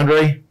 Eric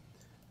Gendry.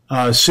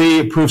 C,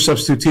 approved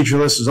substitute teacher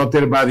list is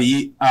updated by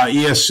the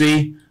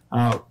ESC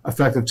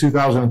effective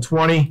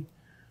 2020.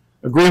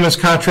 Agreements,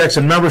 contracts,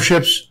 and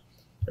memberships.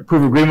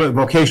 Approve agreement with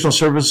Vocational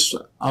Service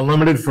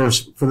Unlimited for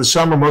the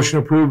summer. Motion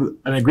to approve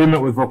an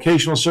agreement with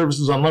Vocational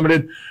Services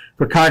Unlimited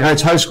for Cog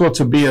Heights High School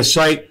to be a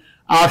site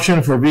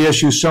option for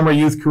VSU Summer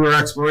Youth Career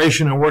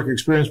Exploration and Work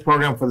Experience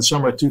Program for the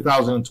summer of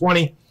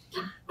 2020.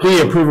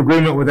 B, approve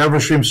agreement with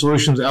Everstream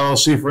Solutions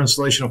LLC for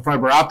installation of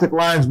fiber optic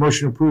lines.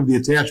 Motion to approve the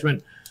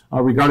attachment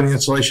regarding the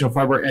installation of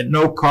fiber at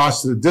no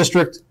cost to the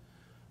district.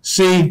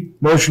 C,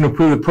 motion to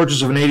approve the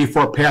purchase of an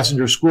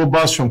 84-passenger school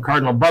bus from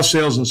Cardinal Bus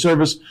Sales and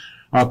Service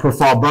per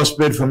fall bus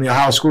bid from the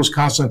Ohio Schools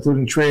Council,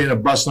 including trade-in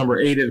of bus number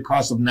 8 at a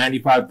cost of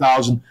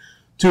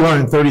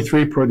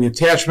 $95,233 per the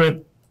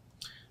attachment.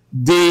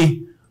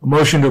 D, a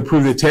motion to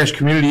approve the attached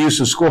community use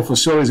of school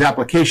facilities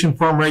application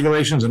form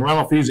regulations and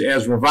rental fees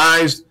as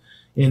revised.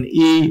 And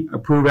E,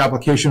 approve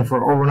application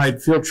for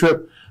overnight field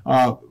trip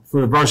for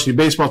the varsity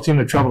baseball team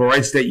to travel to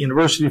Wright State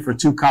University for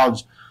 2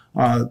 college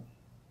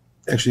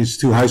actually, it's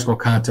 2 high school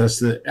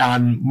contests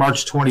on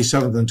March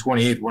 27th and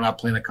 28th. We're not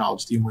playing a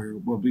college team.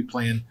 We'll be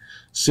playing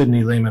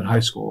Sidney Lehman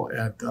High School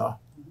at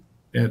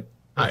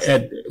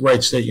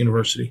Wright State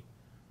University.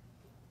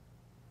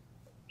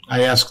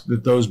 I ask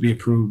that those be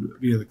approved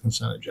via the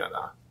consent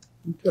agenda.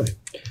 Okay.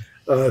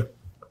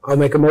 I'll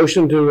make a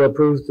motion to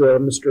approve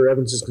Mr.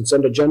 Evans'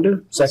 consent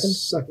agenda. Second?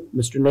 Second.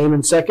 Mr.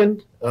 Naaman,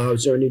 second.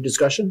 Is there any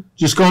discussion?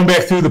 Just going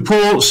back through the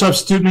pool,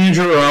 substitute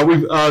manager,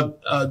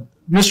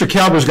 Mr.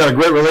 Calver's got a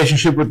great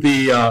relationship with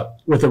the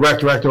rec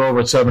director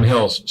over at Seven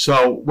Hills.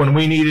 So when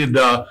we needed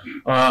a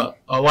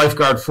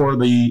lifeguard for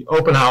the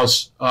open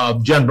house,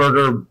 Jen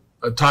Berger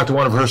talked to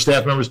one of her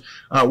staff members.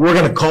 We're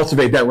going to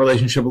cultivate that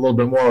relationship a little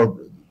bit more.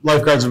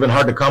 Lifeguards have been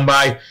hard to come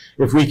by.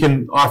 If we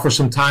can offer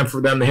some time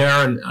for them here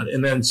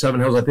and then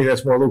Seven Hills, I think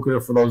that's more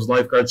lucrative for those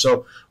lifeguards.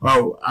 So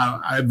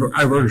I've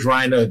urged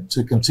Ryan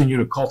to continue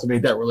to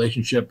cultivate that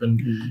relationship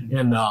and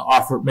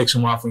make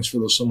some offerings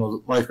for some of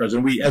the lifeguards.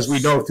 And as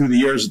we know through the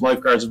years,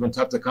 lifeguards have been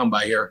tough to come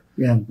by here.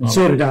 Yeah, and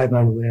so did I,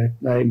 by the way.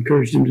 I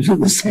encouraged him to do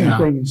the same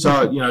thing.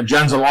 So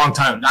Jen's a long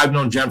time. I've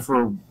known Jen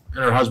and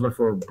her husband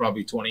for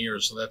probably 20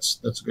 years. So that's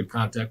a good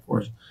contact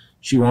for us.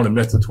 She won't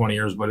admit to 20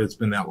 years, but it's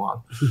been that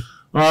long.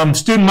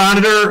 Student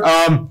monitor,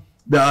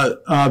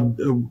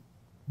 Dan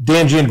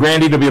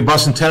Giangrandi to be a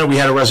bus attendant. We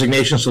had a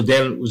resignation, so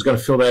Dan was going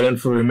to fill that in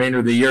for the remainder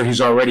of the year.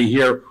 He's already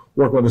here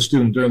working with a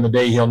student during the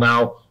day. He'll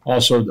now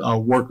also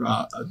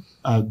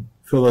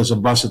fill as a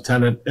bus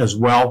attendant as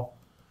well.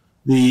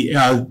 The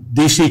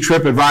DC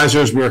trip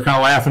advisors, we were kind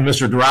of laughing.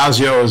 Mr.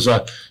 DeRazio is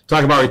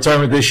talking about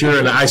retirement this year,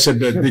 and I said,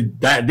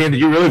 Dan, did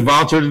you really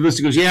volunteer to this?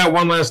 He goes, yeah,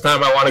 one last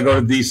time I want to go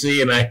to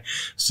DC, and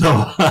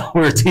so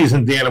we were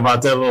teasing Dan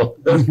about that a little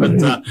bit,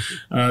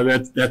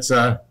 but that's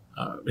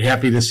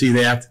happy to see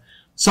that.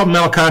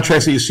 Supplemental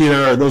contracts that you see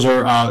there, those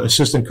are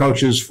assistant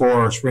coaches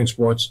for spring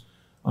sports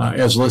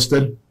as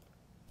listed.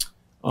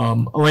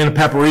 Elena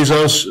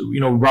Paparizos,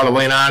 we brought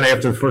Elena on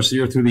after the first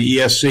year through the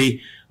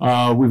ESC.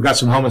 We've got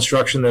some home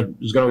instruction that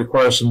is going to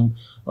require some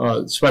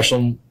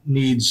special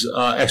needs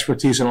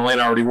expertise, and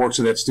Elena already works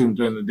with that student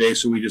during the day,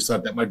 so we just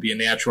thought that might be a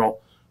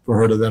natural for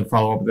her to then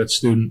follow up with that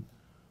student.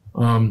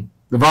 The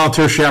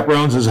volunteer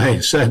chaperones, as I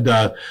said,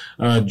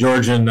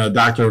 George and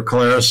Dr.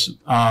 Claris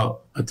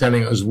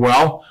attending as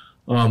well.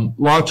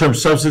 Long-term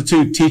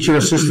substitute teacher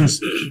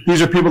assistants.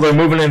 These are people that are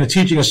moving into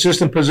teaching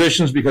assistant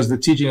positions because the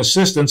teaching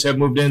assistants have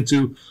moved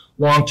into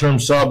long-term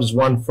subs,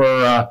 one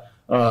for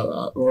 2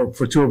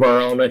 of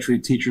our elementary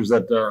teachers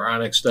that are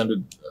on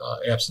extended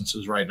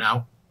absences right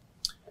now.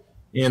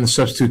 And the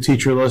substitute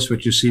teacher list,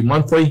 which you see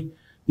monthly.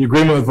 the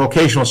agreement with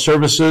vocational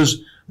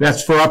services,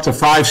 that's for up to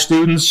 5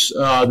 students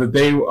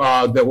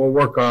that will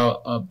work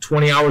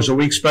 20 hours a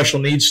week, special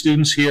needs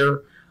students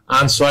here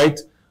on site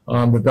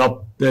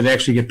that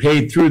actually get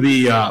paid through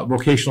the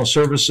vocational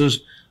services.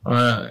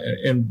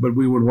 But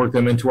we would work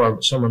them into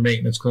our summer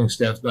maintenance cleaning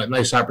staff. A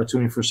nice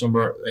opportunity for some of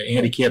our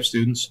handicapped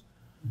students.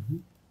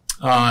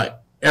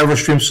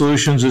 Everstream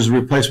Solutions is a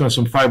replacement of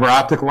some fiber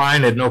optic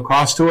line at no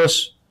cost to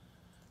us.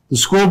 The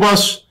school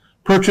bus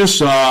purchase,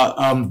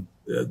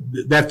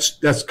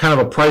 that's kind of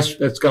a price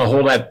that's going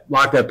to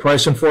lock that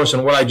price in for us.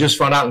 And what I just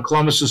found out in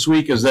Columbus this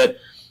week is that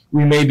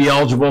we may be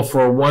eligible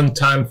for a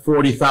one-time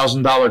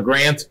 $40,000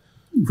 grant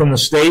from the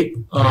state.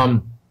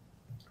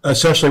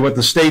 Essentially, what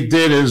the state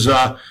did is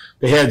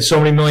they had so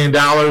many $1 million.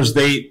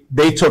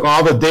 They took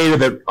all the data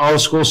that all the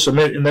schools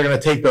submit, and they're going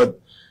to take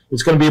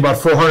it's going to be about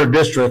 400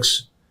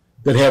 districts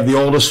that have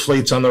the oldest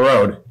fleets on the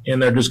road,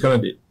 and they're just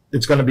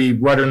it's going to be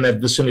right in that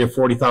vicinity of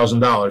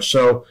 $40,000.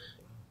 So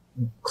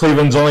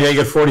Cleveland's only going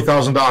to get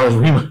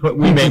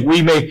 $40,000.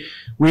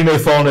 We may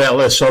fall into that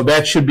list. So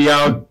that should be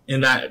out,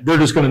 and they're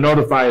just going to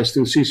notify us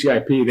through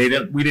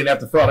CCIP. We didn't have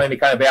to fill out any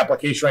kind of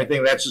application or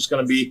anything. That's just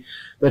going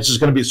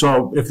to be.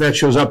 So if that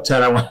shows up,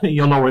 Ted,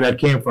 you'll know where that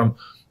came from.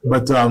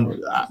 But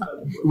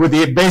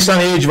based on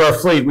the age of our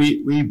fleet,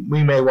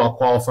 we may well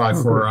qualify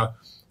for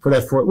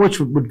that,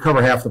 which would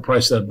cover half the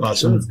price of that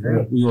bus, and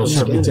we will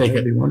certainly take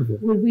it.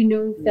 Would we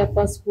know if that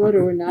bus would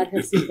or would not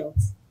have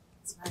seatbelts?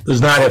 Does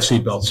not have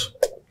seatbelts.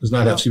 Does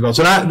not have seatbelts.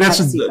 And that's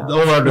the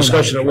only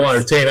discussion that we'll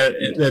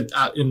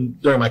entertain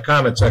during my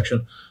comment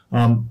section.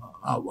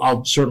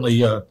 I'll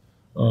certainly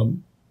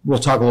we'll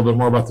talk a little bit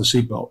more about the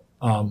seatbelt.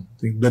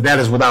 But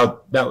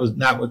that was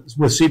not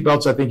with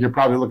seatbelts. I think you're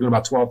probably looking at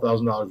about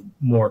 $12,000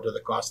 more to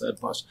the cost of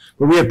that bus.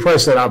 But we had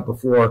priced that out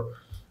before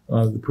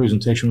the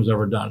presentation was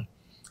ever done.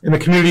 In the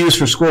community use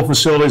for school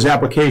facilities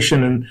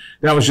application, and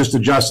that was just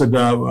adjusted.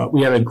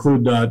 We had to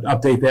include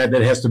update that.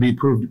 That has to be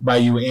approved by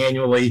you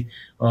annually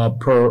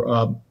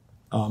per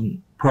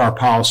our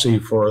policy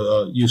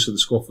for use of the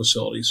school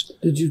facilities.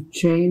 Did you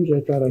change? I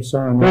thought I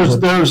saw.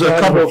 There's a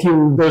couple. We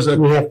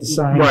have to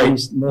sign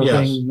these more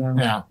things now.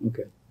 Yeah.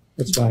 Okay.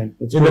 That's fine.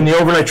 And then the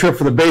overnight trip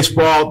for the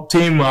baseball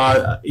team,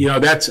 I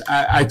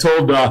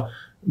told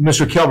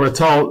Mr.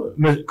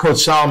 Kelber, Coach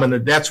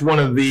Solomon, that's one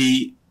of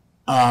the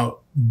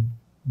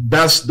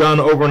best done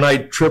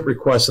overnight trip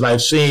requests that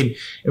I've seen.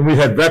 And we've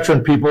had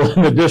veteran people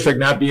in the district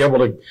not be able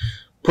to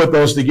put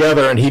those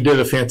together, and he did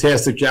a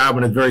fantastic job,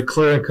 and it's very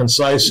clear and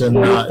concise, and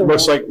it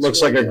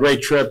looks like a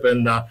great trip,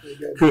 and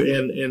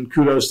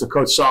kudos to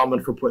Coach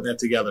Solomon for putting that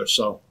together.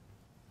 So,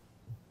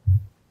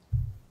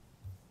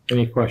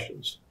 any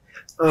questions?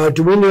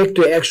 Do we need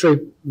to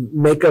actually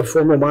make a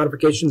formal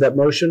modification of that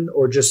motion,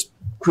 or just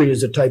treat it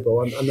as a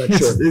typo? I'm not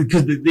sure.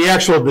 Because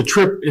the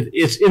trip,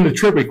 it's in the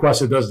trip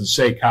request. It doesn't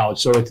say college,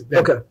 so it's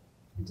okay.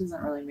 It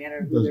doesn't really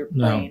matter who they're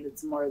playing.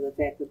 It's more the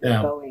fact that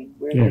they're going,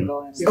 where they're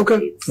going.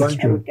 Okay.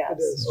 I would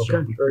guess.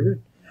 Okay, very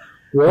good.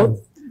 Well,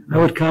 I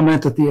would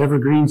comment at the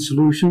Evergreen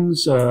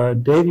Solutions.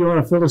 Dave, you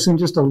want to fill us in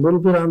just a little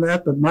bit on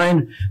that? But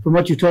mine, from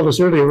what you told us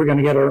earlier, we're going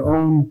to get our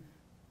own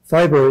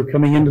fiber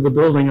coming into the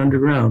building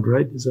underground,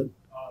 right? Is it?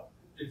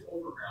 It's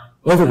overground.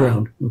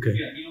 Overground, okay.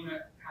 Yeah,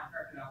 Neonet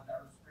contracted out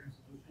that with Spring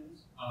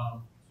Solutions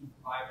to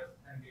provide us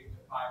 10 gig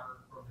of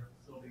fiber from their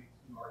facility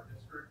to our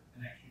district,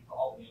 and actually to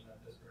all the Neonet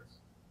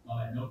districts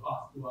at no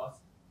cost to us.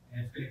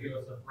 And it's going to give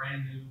us a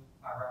brand new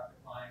fiber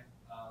optic line,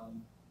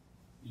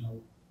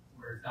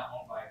 where it's not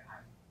owned by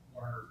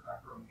Warner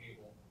Spectrum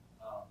Cable,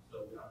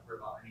 so we don't have to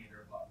worry about any of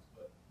their bugs.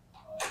 But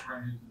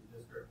brand new to the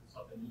district, it's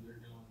something new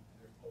they're doing,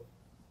 and they're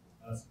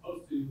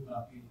supposed to be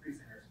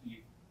increasing our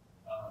speed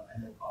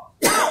at no cost.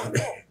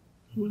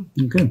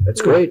 Okay.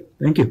 That's great.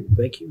 Thank you.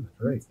 Thank you.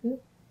 All right.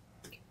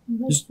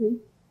 That's good. Is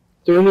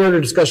there any other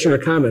discussion or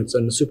comments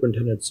on the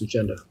superintendent's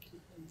agenda?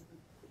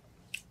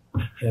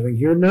 Having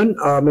heard none,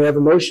 may I have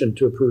a motion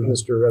to approve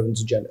Mr.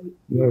 Evans' agenda?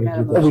 We already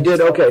did that. Oh, we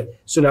did? Okay.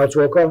 So now it's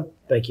roll call?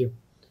 Thank you.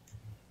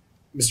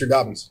 Mr.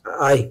 Dobbins.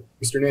 Aye.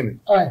 Mr. Naaman.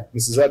 Aye.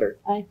 Mrs. Etter.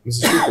 Aye.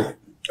 Mrs. Schuster.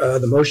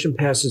 The motion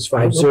passes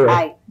 5-0.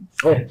 Aye.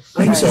 Oh,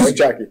 I'm sorry.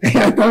 Jackie.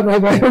 I thought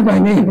I heard my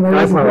name, and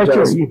I wasn't quite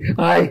apologize. sure.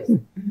 Aye.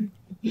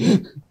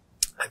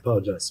 I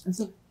apologize.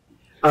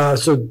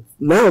 So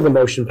now the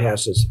motion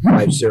passes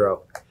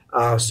 5-0.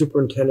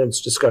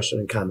 Superintendent's discussion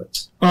and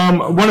comments.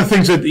 One of the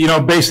things that,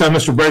 based on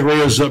Mr.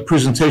 Breglio's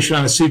presentation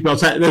on the seatbelts,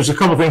 there's a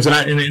couple of things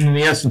that in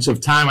the essence of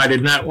time, I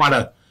did not want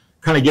to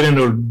kind of get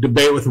into a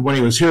debate with him when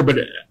he was here, but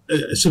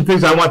some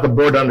things I want the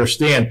board to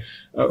understand.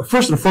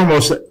 First and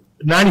foremost,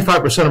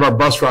 95% of our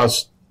bus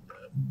routes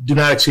do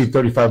not exceed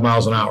 35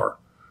 miles an hour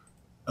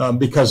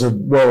because of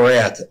where we're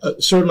at.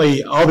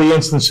 Certainly, all the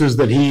instances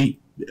that he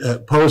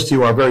posed to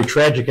you are very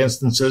tragic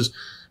instances,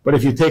 but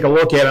if you take a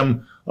look at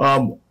them,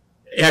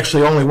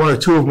 actually only one or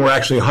two of them were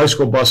actually high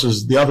school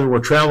buses. The other were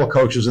travel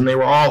coaches, and they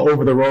were all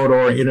over the road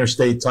or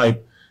interstate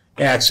type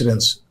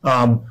accidents.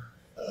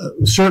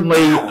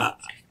 Certainly,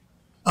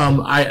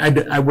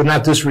 I would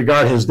not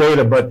disregard his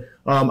data, but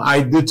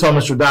I did tell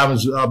Mr.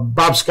 Dobbins,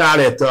 Bob Scott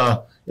at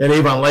at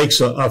Avon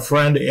Lakes a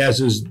friend,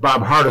 as is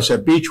Bob Hardis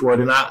at Beechwood,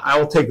 and I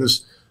will take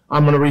this.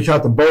 I'm going to reach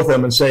out to both of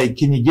them and say,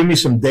 can you give me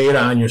some data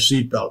on your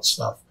seatbelt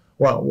stuff?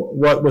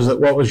 What was it?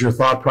 What was your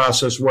thought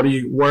process? Where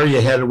are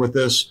you headed with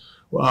this?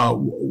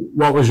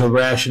 What was your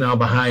rationale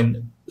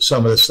behind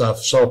some of this stuff?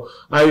 So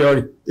I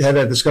already had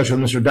that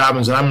discussion with Mr.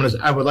 Dobbins, and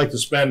I would like to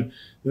spend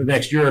the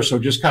next year or so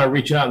just kind of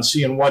reaching out and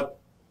seeing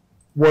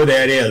where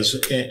that is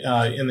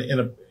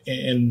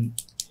in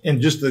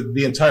just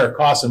the entire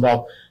cost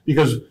involved,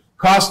 because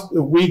cost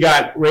we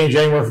got range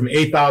anywhere from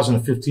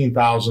 $8,000 to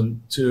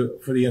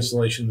 $15,000 for the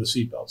installation of the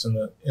seatbelts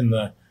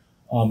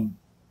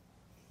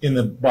in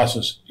the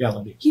buses. Yeah,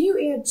 Lindy. Can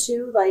you add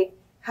too, like,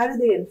 how do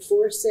they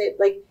enforce it?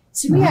 Like,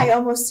 to me, I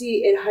almost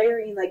see it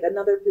hiring like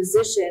another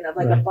position of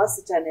like a bus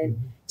attendant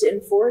to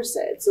enforce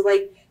it. So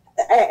like,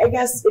 I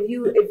guess if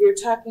you're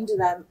talking to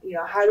them, you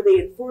know, how do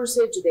they enforce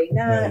it? Do they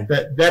not?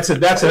 That's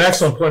an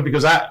excellent point,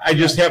 because I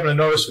just happened to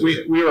notice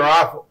we were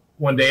off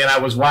one day and I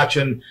was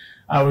watching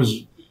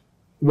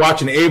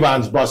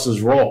Avon's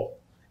buses roll,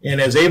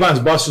 and as Avon's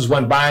buses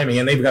went by me,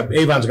 and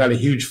Avon's got a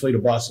huge fleet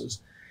of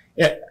buses.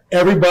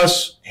 Every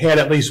bus had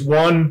at least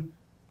one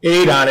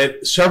aid on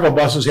it. Several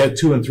buses had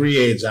 2 and 3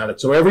 aids on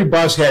it. So every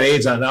bus had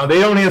aids on it. Now, they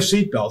don't have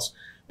seat belts,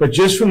 but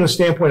just from the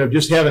standpoint of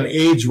just having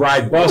aids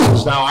ride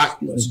buses. Now,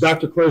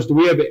 Dr. Clares, do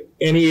we have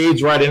any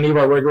aids ride any of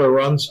our regular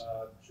runs?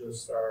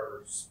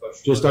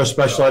 Just our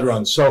special ed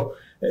runs. So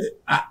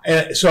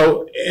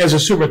as a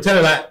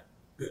superintendent,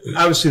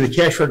 obviously the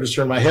cash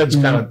register in my head's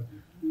kind of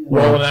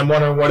rolling. I'm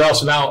wondering what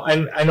else. Now,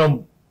 I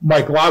know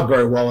Mike Lobb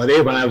very well at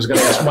Avon. I was going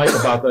to ask Mike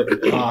about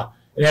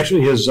and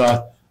actually his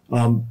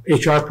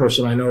HR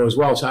person I know as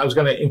well. So I was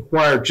going to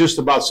inquire just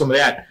about some of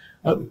that.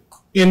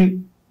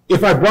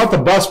 If I brought the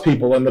bus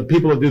people and the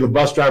people that do the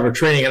bus driver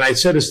training, and I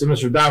said this to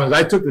Mr. Dobbins,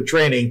 I took the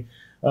training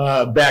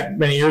back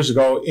many years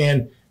ago,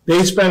 and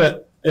they spent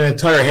an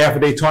entire half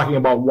a day talking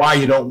about why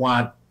you don't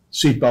want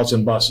seatbelts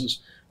in buses.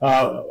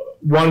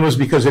 One was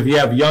because if you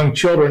have young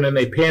children and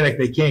they panic,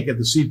 they can't get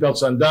the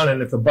seatbelts undone,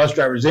 and if the bus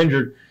driver is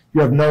injured,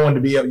 you have no one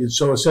to be able to.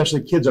 So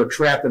essentially, kids are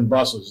trapped in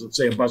buses. Let's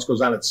say a bus goes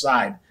on its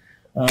side.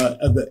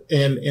 And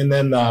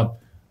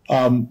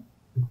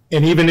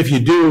even if you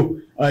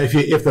do,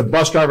 if the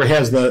bus driver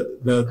has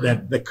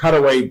the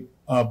cutaway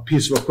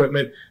piece of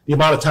equipment, the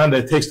amount of time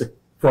that it takes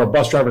for a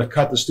bus driver to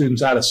cut the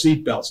students out of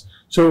seat belts.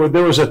 So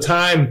there was a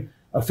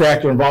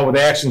factor involved with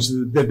accidents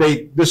that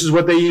this is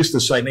what they used to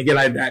cite. And again,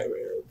 I'm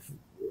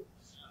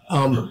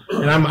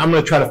going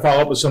to try to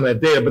follow up with some of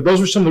that data, but those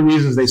were some of the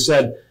reasons they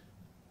said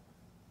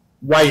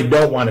why you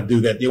don't want to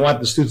do that. You want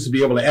the students to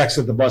be able to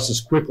exit the bus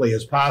as quickly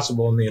as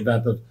possible in the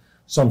event of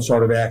some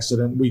sort of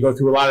accident. We go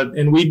through a lot of,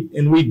 and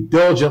we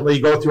diligently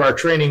go through our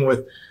training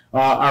with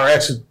our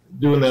exit,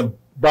 doing the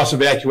bus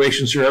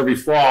evacuations here every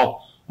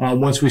fall.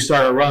 Once we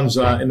start our runs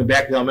in the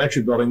back of the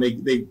elementary building, they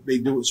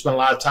do spend a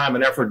lot of time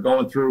and effort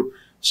going through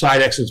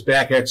side exits,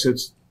 back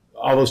exits,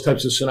 all those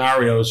types of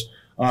scenarios,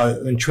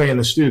 and training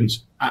the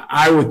students.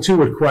 I would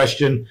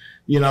question,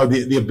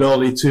 the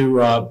ability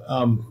to,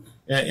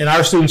 and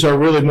our students are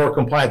really more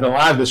compliant than a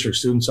lot of district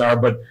students are,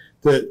 but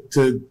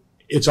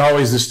it's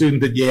always the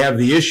student that you have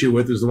the issue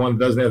with is the one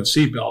that doesn't have a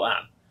seatbelt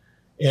on.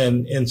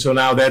 And so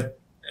now that,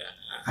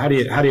 how do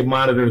you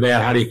monitor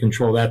that? How do you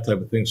control that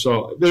type of thing?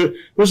 So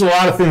there's a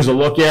lot of things to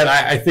look at.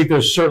 I think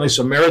there's certainly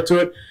some merit to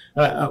it.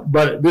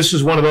 But this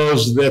is one of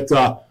those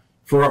that,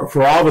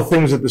 for all the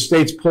things that the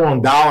state's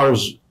pulling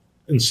dollars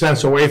and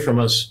cents away from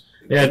us,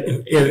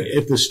 and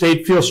if the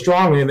state feels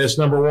strongly in this,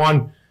 number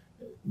one,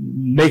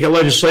 make it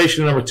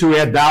legislation. Number two,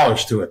 add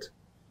dollars to it.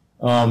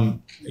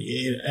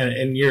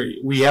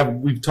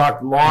 We've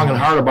talked long and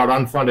hard about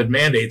unfunded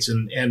mandates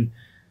and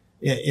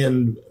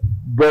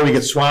where we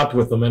get swamped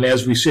with them. And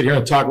as we sit here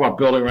and talk about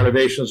building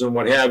renovations and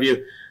what have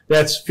you,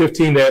 that's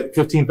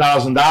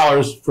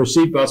 $15,000 for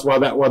seatbelts.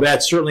 While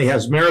that certainly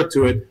has merit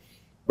to it,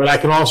 but I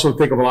can also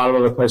think of a lot of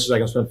other places I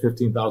can spend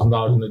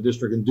 $15,000 in the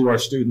district and do our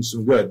students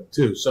some good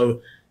too. So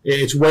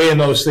it's weighing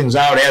those things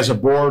out as a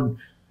board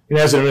and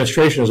as an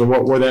administration as to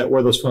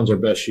where those funds are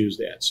best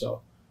used at. So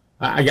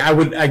I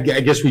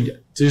guess we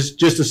just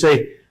to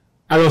say,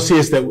 I don't see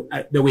us that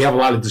we have a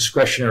lot of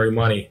discretionary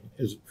money,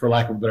 for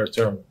lack of a better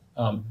term.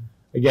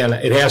 Again,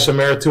 it has some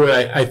merit to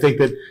it. I think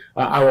that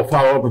I will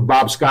follow up with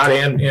Bob Scott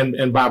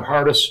and Bob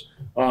Hardis,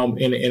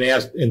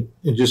 and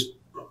just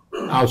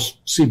I'll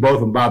see both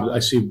of them. Bob, I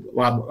see a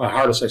lot.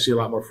 Hardis, I see a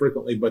lot more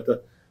frequently. But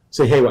to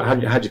say, hey,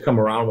 how'd you come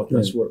around with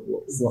this?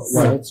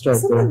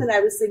 Something that I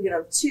was thinking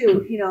of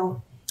too,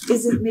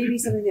 is it maybe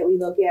something that we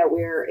look at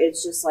where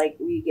it's just like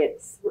we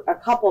get a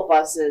couple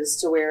buses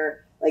to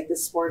where like the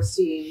sports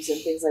teams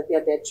and things like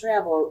that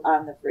travel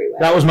on the freeway.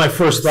 That was my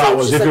first thought.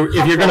 Was if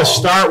you're going to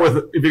start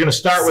with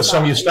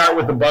some, you start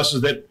with the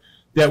buses that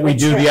we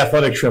do the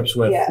athletic trips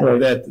with, or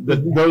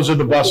those are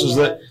the buses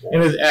that.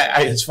 And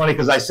it's funny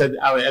because I said,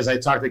 as I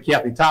talked to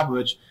Kathy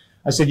Topovich,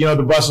 I said,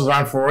 the buses are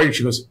on 480.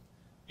 She goes,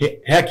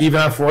 heck, even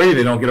on 480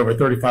 they don't get over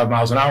 35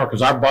 miles an hour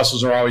because our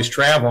buses are always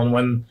traveling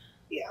when.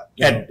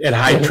 At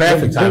high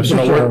traffic times.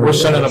 We're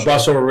sending a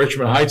bus over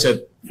Richmond Heights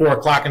at 4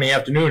 o'clock in the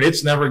afternoon,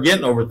 it's never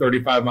getting over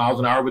 35 miles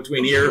an hour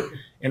between here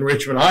and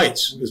Richmond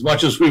Heights, as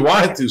much as we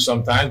want it to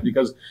sometimes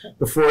because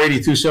the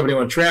 480,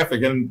 271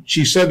 traffic. And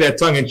she said that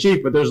tongue in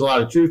cheek, but there's a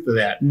lot of truth to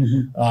that.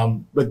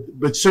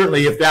 But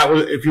certainly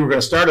if you were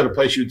going to start at a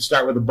place, you'd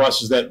start with the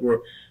buses that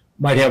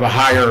might have a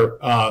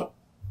higher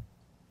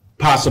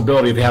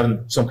possibility of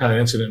having some kind of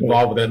incident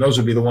involved with that. And those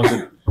would be the ones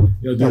that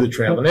do the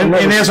traveling. And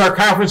as our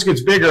conference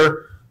gets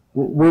bigger,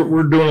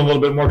 we're doing a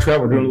little bit more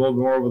travel. We're doing a little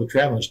bit more over the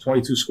travel. There's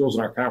 22 schools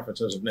in our conference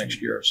as of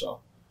next year. So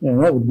Yeah,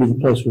 that would be the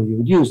place where you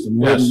would use them.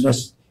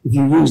 Yes. If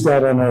you use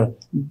that on an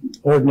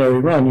ordinary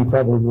run, you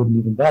probably wouldn't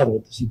even bother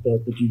with the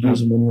seatbelt, but you'd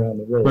use them when you're on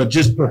the road. But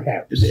just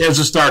perhaps as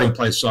a starting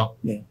place. So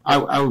yeah.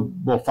 I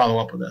will follow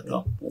up with that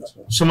though. That's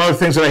fine. Some other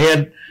things that I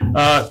had,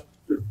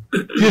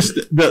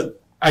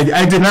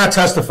 I did not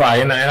testify,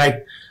 and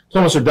I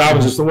told Mr.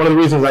 Dobbins, one of the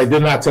reasons I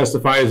did not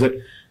testify is that,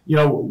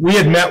 we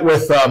had met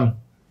with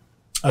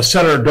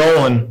Senator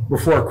Dolan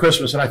before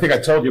Christmas, and I think I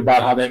told you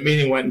about how that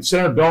meeting went. And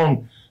Senator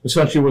Dolan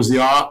essentially was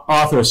the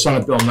author of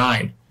Senate Bill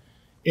 9.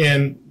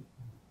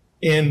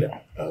 And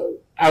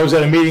I was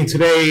at a meeting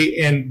today,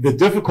 and the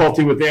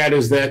difficulty with that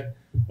is that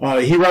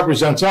he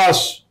represents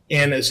us,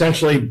 and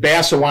essentially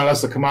BASA wanted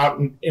us to come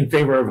out in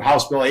favor of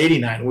House Bill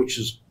 89, which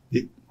is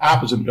the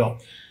opposite bill.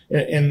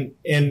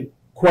 And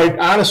quite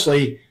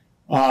honestly,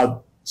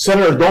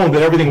 Senator Dolan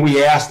did everything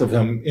we asked of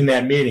him in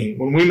that meeting.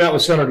 When we met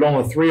with Senator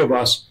Dolan, the three of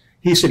us,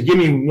 he said, give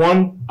me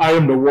one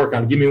item to work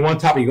on. Give me one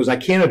topic. He goes, I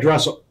can't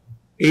address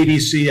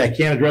ADC. I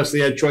can't address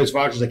the Ed Choice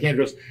vouchers. I can't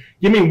address.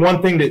 Give me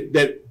one thing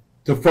that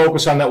to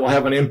focus on that will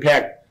have an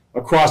impact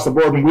across the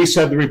board. And we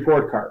said the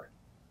report card.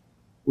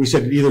 We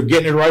said either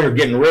getting it right or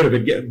getting rid of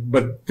it,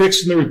 but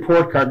fixing the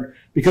report card,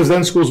 because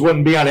then schools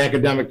wouldn't be on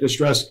academic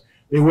distress.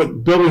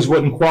 Buildings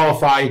wouldn't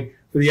qualify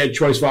for the Ed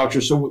Choice voucher.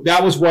 So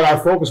that was what our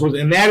focus was,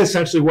 and that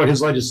essentially what his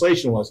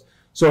legislation was.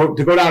 So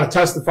to go down and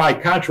testify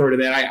contrary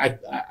to that,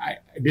 I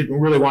didn't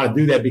really want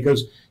to do that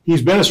because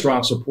he's been a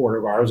strong supporter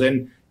of ours.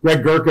 And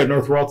Greg Gurka at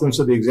North Walton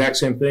said the exact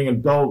same thing,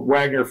 and Bill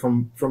Wagner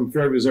from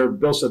Fairview Reserve,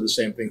 Bill said the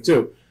same thing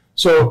too.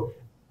 So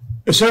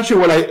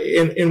essentially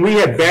and we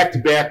had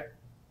back-to-back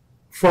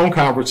phone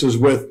conferences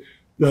with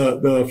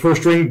the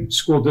first ring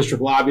school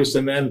district lobbyist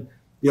and then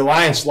the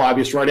Alliance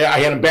lobbyist, right? I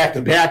had them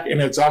back-to-back,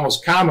 and it's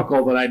almost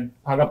comical that I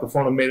hung up the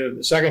phone and made it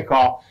the second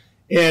call.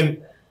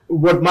 And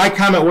what my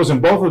comment was in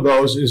both of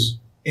those is,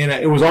 and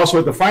it was also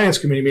at the Finance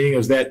Committee meeting,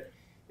 is that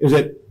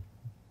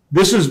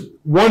this is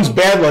one's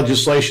bad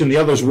legislation, the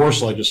other's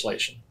worse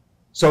legislation.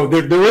 So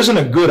there isn't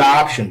a good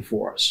option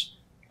for us.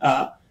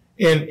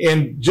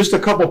 And just a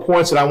couple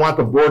points that I want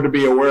the board to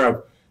be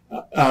aware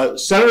of.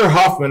 Senator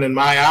Huffman, in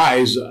my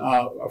eyes,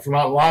 from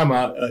Mount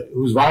Lima,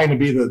 who's vying to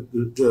be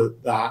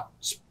the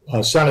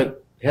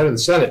Senate head of the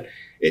Senate,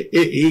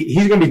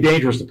 he's going to be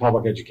dangerous to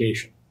public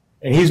education.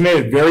 And he's made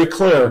it very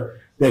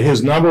clear that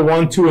his number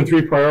 1, 2, and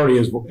 3 priority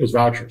is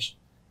vouchers.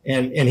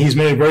 And he's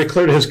made it very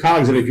clear to his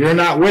colleagues that if you're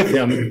not with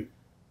him,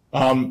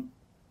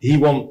 he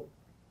will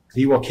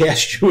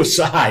cast you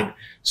aside.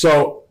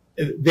 So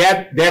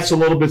that's a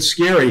little bit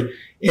scary.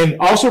 And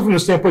also from the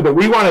standpoint that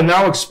we want to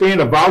now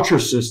expand a voucher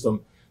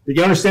system. That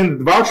you understand that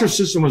the voucher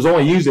system was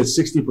only used at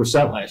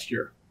 60% last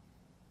year.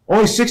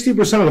 Only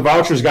 60% of the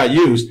vouchers got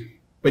used,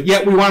 but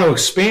yet we want to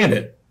expand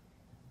it.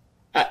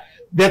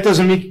 That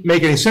doesn't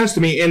make any sense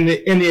to me. In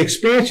the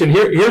expansion,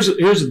 here's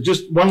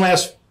just one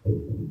last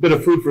bit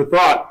of food for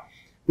thought.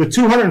 The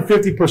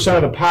 250%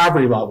 of the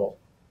poverty level.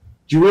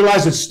 Do you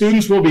realize that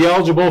students will be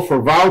eligible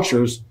for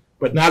vouchers,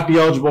 but not be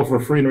eligible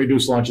for free and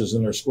reduced lunches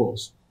in their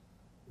schools?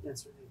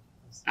 That's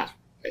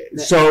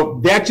ridiculous. So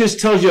that just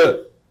tells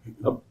you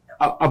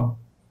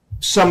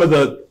some of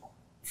the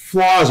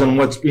flaws in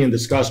what's being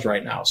discussed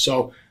right now.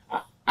 So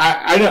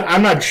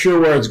I'm not sure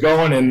where it's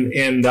going,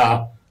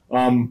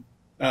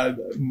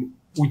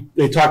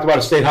 they talked about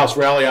a State House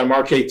rally on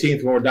March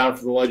 18th when we're down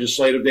for the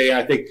legislative day.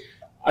 I think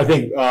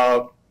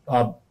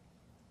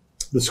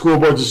the School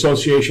Boards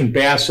Association,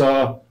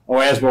 BASA,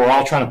 OASBA are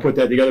all trying to put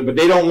that together, but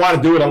they don't want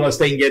to do it unless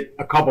they can get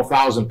a couple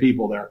thousand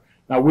people there.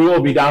 Now, we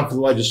will be down for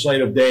the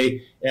legislative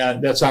day,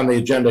 and that's on the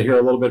agenda here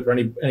a little bit for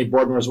any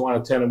board members who want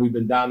to attend, and we've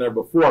been down there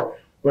before.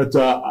 But,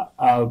 and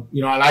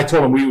I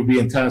told them we would be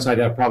in attendance. I'd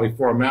have probably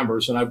 4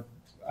 members, and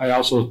I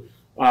also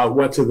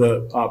went to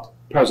the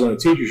president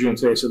of the teachers union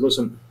today. I said,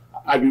 listen,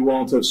 I'd be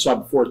willing to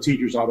sub 4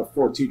 teachers out if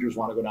 4 teachers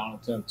want to go down and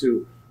attend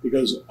too,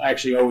 because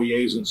actually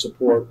OEA is in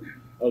support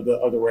of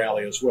the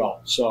rally as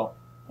well. So,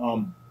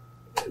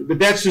 but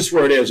that's just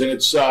where it is, and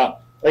it's like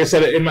I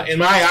said, in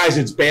my eyes,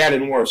 it's bad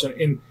and worse.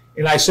 And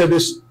I said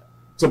this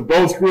to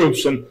both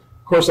groups, and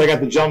of course, I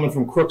got the gentleman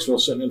from Crooksville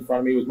sitting in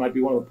front of me, who might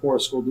be one of the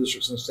poorest school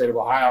districts in the state of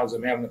Ohio, as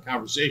I'm having a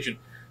conversation.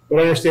 But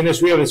understand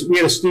this: we had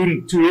a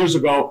student 2 years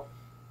ago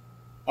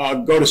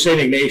go to St.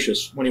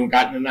 Ignatius when he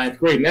got in the 9th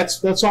grade, and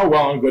that's all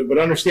well and good. But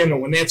understand that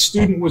when that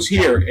student was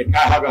here at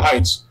Cuyahoga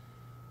Heights,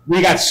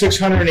 we got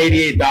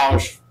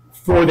 $688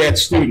 for that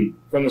student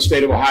from the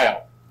state of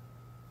Ohio.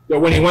 But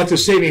when he went to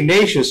St.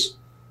 Ignatius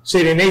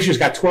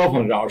got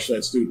 $1,200 for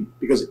that student,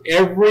 because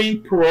every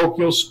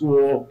parochial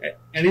school,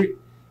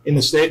 in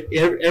the state.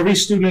 Every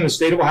student in the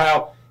state of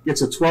Ohio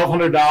gets a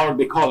 $1,200,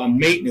 they call it a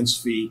maintenance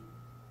fee.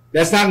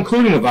 That's not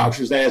including the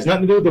vouchers. That has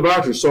nothing to do with the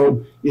vouchers.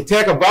 So you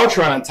tack a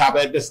voucher on top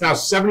of that, that's now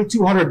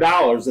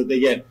 $7,200 that they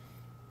get.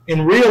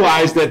 And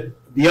realize that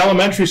the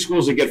elementary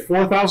schools that get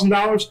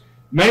 $4,000,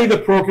 many of the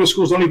parochial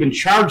schools don't even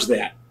charge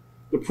that.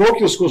 The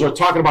parochial schools are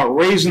talking about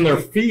raising their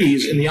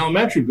fees in the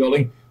elementary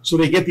building so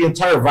they get the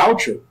entire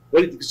voucher.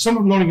 But some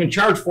of them don't even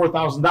charge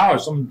 $4,000.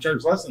 Some of them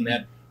charge less than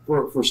that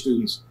for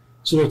students.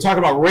 So they're talking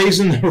about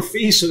raising their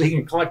fees so they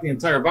can collect the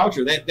entire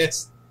voucher.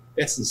 That's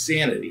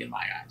insanity in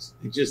my eyes.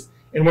 It just,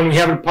 and when we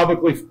haven't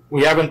publicly,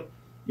 we haven't,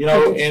 you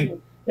know,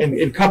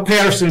 and Cup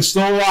Patterson's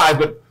still alive,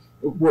 but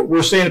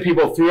we're saying to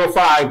people,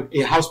 305,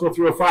 House Bill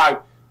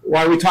 305,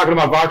 why are we talking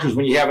about vouchers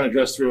when you haven't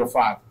addressed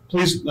 305?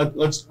 Please,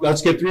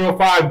 let's get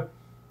 305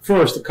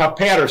 first, the Cup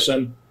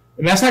Patterson,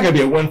 and that's not going to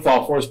be a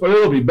windfall for us, but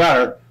it'll be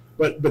better.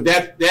 But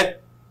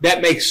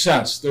that makes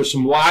sense. There's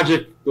some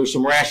logic, there's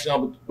some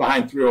rationale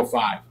behind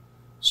 305.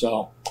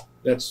 So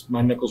that's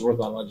my nickel's worth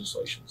on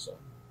legislation. So.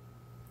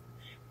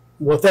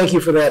 Well, thank you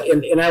for that.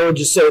 And I would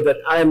just say that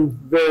I'm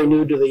very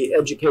new to the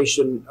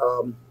education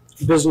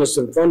business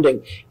and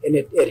funding, and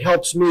it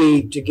helps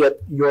me to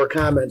get your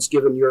comments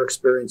given your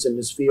experience in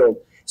this field.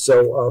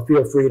 So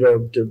feel free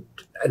to,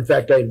 in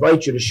fact, I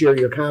invite you to share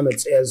your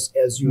comments as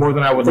you. More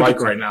than I would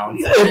like right now.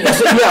 Yeah,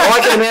 I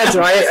can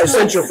imagine. I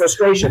sense your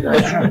frustration.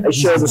 I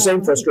share the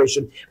same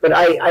frustration, but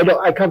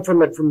I come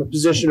from it from a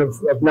position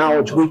of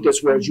knowledge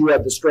weakness, whereas you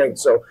have the strength.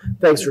 So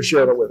thanks for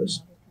sharing it with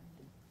us.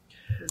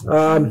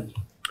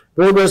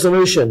 Board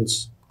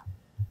resolutions.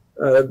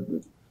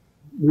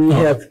 We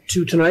have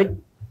two tonight.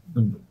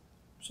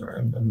 Sorry,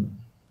 I'm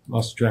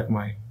lost track of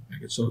I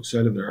get so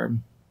excited there.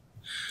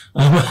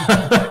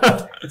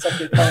 It's like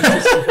your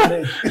for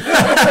me.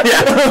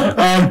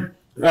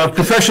 Yeah.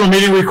 Professional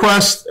meeting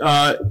request.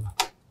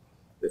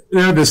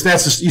 You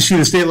see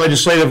the state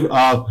legislative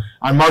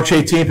on March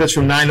 18th. That's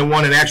from 9 to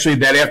 1. And actually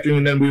that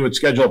afternoon, then we would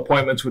schedule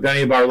appointments with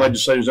any of our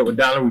legislators that were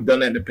down there. We've done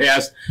that in the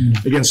past.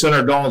 Again,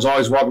 Senator Dolan's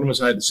always welcome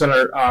us.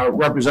 Senator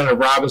Representative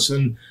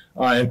Robinson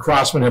and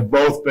Crossman have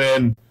both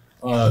been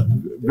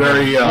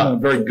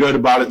very good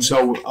about it.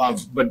 So,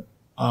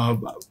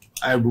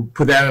 I will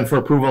put that in for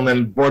approval, and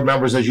then board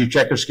members, as you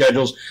check your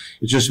schedules,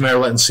 it's just a matter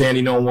of letting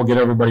Sandy know, and we'll get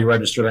everybody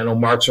registered. I know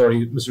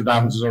Mr.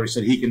 Dobbins has already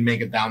said he can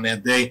make it down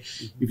that day.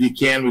 If you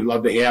can, we'd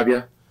love to have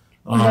you.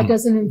 That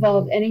doesn't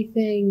involve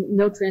anything,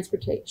 no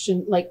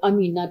transportation,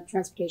 not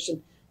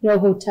transportation, no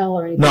hotel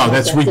or anything. No,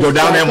 like we go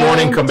down that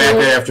morning, come back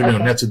that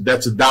afternoon. Okay.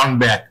 That's a down and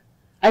back.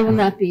 I will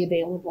not be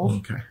available.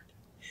 Okay.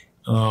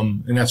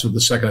 And that's what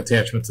the second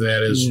attachment to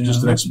that is, Yeah,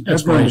 just an I've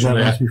explanation of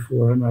done that. that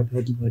before, and I'd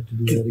like to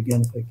do that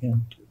again if I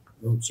can.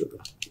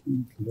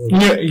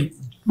 Yeah,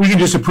 we can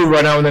just approve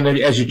right now, and then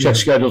as you check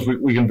schedules,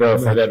 we can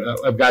verify that.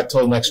 I've got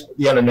till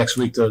the end of next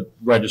week to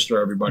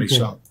register everybody. Okay.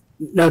 So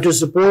now,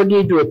 does the board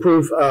need to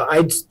approve?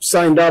 I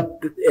signed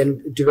up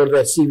and to go to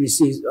that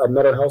CBC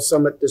Mental Health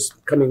Summit this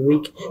coming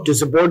week. Does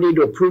the board need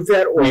to approve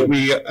that? Or I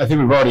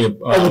think we've already.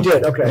 Oh, we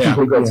did. Okay. Yeah.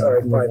 All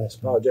right. Fine.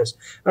 Apologize.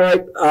 All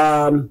right.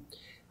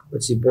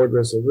 Let's see. Board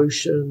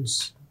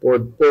resolutions.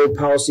 Board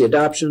policy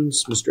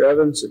adoptions, Mr.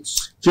 Evans.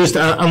 It's just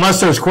unless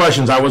there's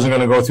questions, I wasn't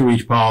going to go through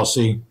each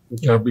policy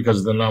because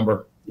of the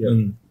number. Yeah,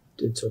 and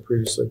did so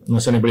previously.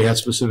 Unless anybody had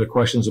specific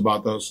questions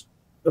about those.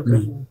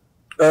 Okay.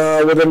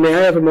 Well, then may I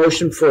have a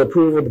motion for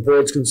approval of the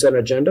board's consent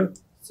agenda?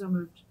 So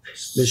moved.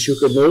 Ms.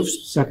 Schuker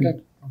moves.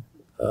 Second.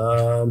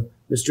 Mr.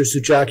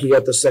 Suchaki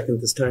got the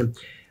second this time.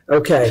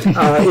 Okay.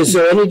 Is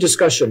there any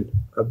discussion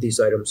of these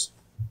items?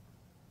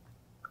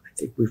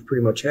 I think we've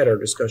pretty much had our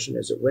discussion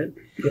as it went.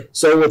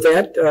 So with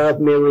that,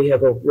 may we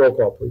have a roll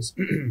call, please?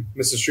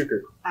 Mrs.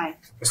 Schuker. Aye.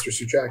 Mr.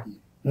 Suchaki.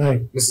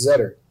 Aye. Mrs.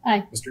 Etter.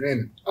 Aye. Mr.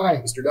 Naaman. Aye.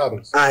 Mr.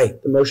 Dobbins. Aye.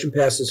 The motion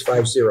passes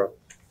 5-0.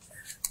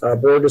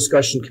 Board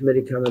discussion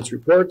committee comments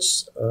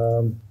reports.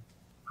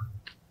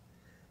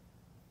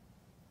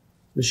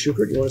 Ms.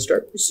 Schuker, do you want to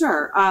start?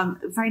 Sure.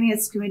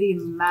 Finance committee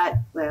met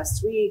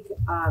last week,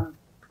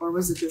 or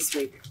was it this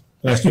week?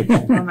 Last week.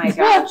 Oh my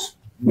gosh.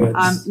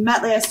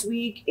 Met last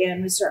week,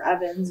 and Mr.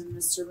 Evans and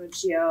Mr.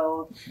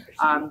 Muccio,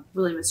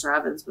 really Mr.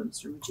 Evans, but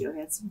Mr. Muccio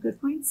had some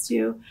good points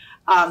too,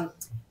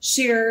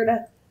 shared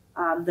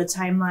the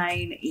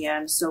timeline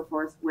and so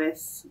forth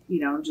with,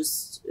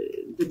 just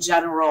the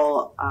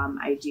general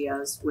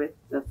ideas with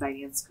the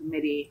finance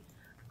committee.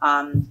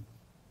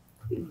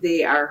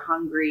 They are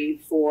hungry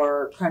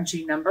for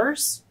crunching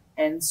numbers,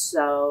 and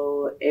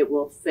so it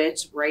will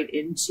fit right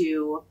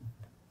into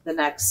the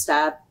next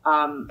step.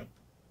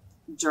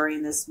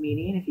 During this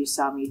meeting, if you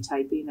saw me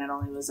typing, not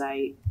only was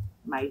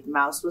my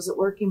mouse wasn't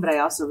working, but I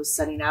also was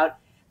sending out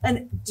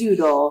a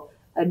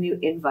new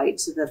invite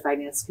to the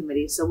finance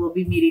committee. So we'll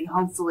be meeting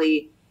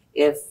hopefully,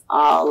 if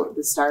all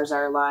the stars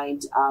are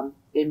aligned,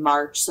 in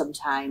March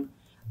sometime,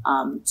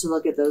 to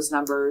look at those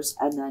numbers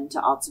and then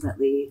to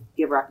ultimately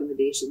give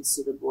recommendations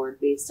to the board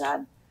based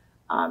on,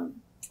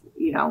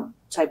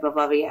 type of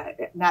levy,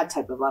 not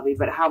type of levy,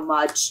 but how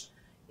much.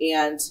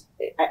 And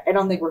I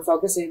don't think we're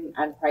focusing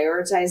on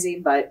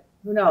prioritizing, but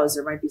who knows?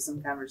 There might be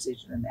some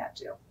conversation in that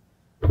too.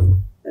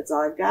 That's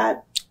all I've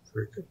got.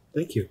 Very good.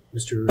 Thank you.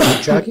 Mr.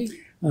 Chaki?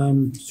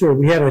 Sure.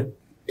 We had a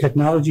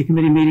technology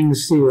committee meeting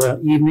this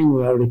evening.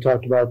 We already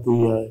talked about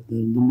the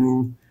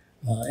new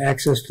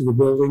access to the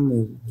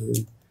building,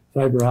 the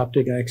fiber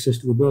optic access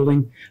to the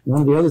building.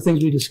 One of the other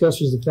things we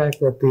discussed was the fact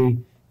that the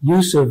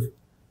use of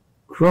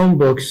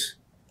Chromebooks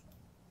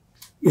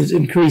is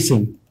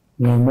increasing.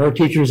 You know, more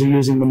teachers are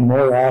using them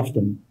more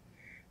often.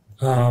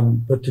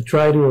 But to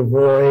try to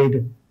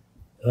avoid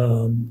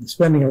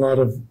spending a lot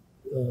of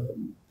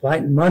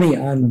money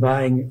on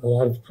buying a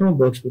lot of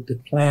Chromebooks, but the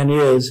plan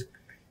is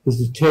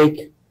to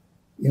take,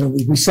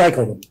 we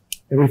recycle them.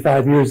 Every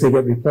 5 years they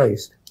get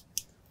replaced.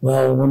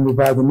 Well, when we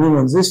buy the new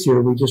ones this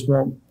year, we just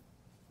won't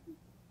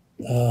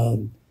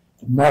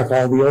mark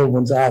all the old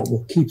ones out.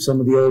 We'll keep some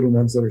of the older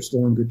ones that are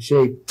still in good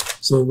shape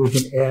so that we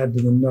can add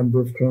to the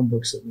number of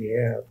Chromebooks that we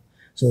have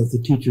so that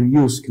the teacher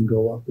use can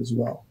go up as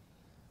well.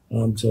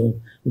 So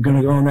we're going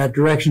to go in that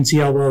direction, see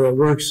how well that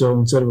works. So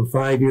instead of a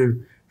 5-year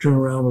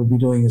turnaround, we'll be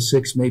doing a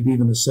 6, maybe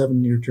even a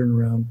 7-year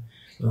turnaround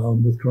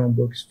with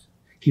Chromebooks.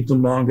 Keep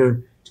them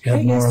longer.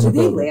 Have more on the do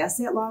they building. last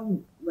that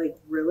long? Like,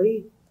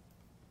 really?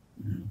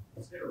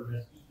 It's hit or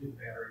miss. Usually the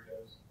battery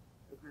goes.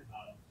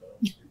 So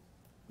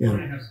Yeah. we're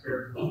going to have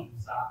spares in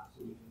stock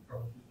so we can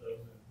troubleshoot those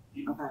and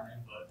keep them running,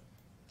 but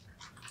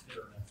it's hit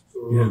or miss. So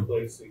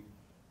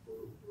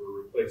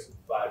we're replacing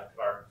 5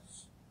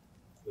 carts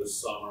this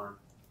summer.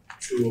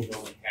 2 of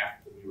them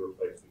have to be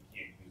replaced. We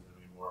can't use them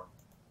anymore.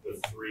 The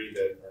 3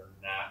 that are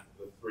not,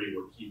 the 3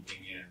 we're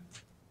keeping in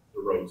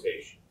the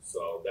rotation.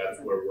 So that's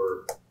where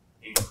we're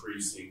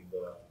increasing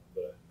the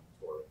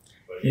inventory.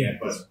 But yeah,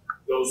 but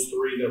those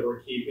 3 that we're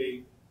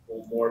keeping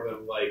will more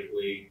than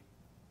likely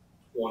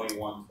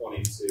 21,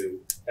 22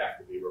 have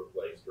to be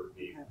replaced or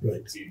be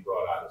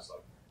brought out of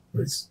cycle.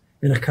 Right.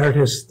 And a cart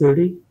has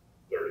 30?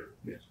 30.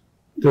 Yes.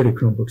 30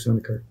 Chromebooks on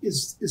a cart.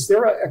 Is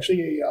there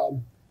actually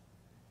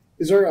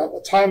is there a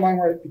timeline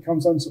where it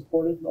becomes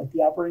unsupported, like the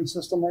operating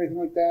system or anything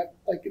like that?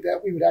 Like that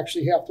we would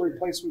actually have to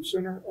replace them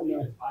sooner or no?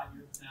 5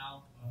 years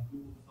now,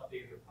 Google has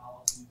updated their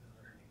policies and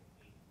they're going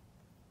to make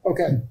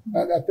it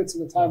 8. Okay, that fits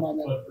in the timeline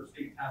then. But for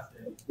state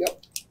testing,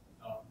 Yep.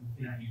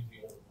 We cannot use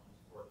the older ones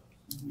for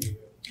those.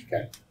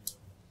 Okay,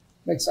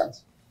 makes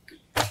sense.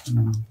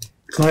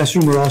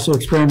 Classroom, we're also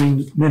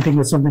experimenting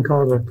with something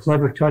called a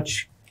Clever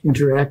Touch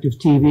interactive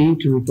TV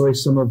to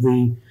replace some of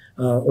the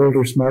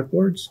older smart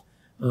boards.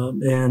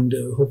 And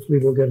hopefully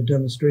we'll get a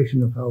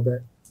demonstration of how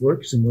that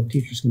works and what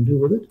teachers can do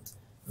with it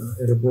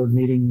at a board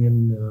meeting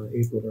in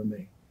April or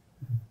May.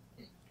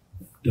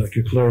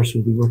 Dr. Claris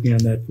will be working on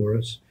that for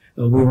us.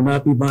 We will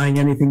not be buying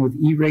anything with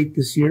E-rate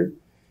this year.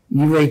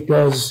 E-rate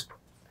does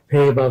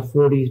pay about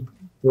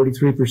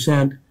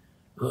 43%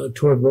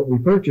 toward what we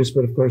purchase,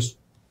 but of course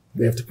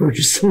we have to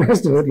purchase the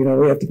rest of it.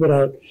 We have to put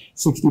out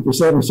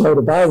 60% or so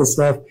to buy the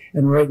stuff,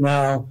 and right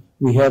now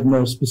we have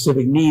no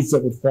specific needs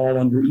that would fall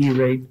under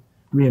E-rate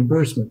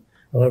reimbursement.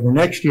 However,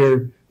 next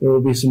year there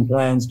will be some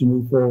plans to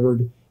move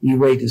forward.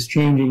 E-rate is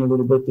changing a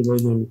little bit the way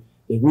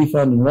they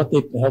refund and what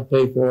they help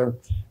pay for,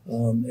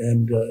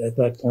 and at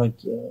that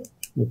point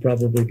we'll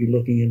probably be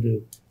looking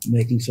into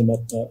making some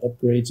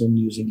upgrades and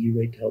using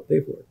E-rate to help pay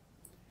for it.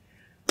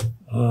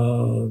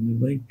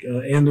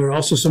 And there are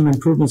also some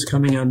improvements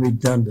coming on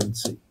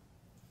redundancy.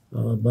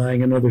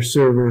 Buying another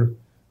server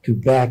to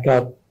back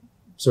up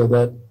so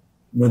that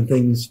when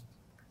things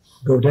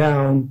go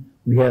down,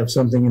 we have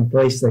something in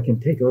place that can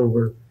take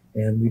over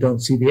and we don't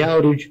see the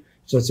outage,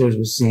 such as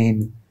was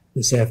seen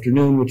this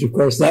afternoon, which of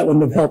course that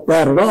wouldn't have helped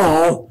that at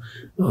all.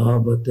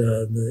 But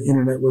the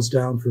internet was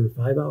down for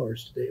 5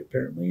 hours today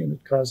apparently, and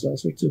it caused all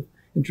sorts of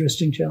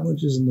interesting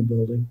challenges in the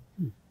building.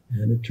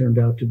 And it turned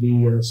out to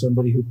be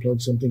somebody who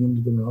plugged something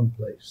into the wrong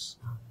place.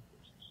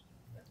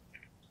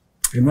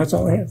 And that's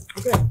all I have.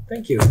 Okay,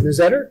 thank you.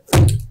 Ms. Etter?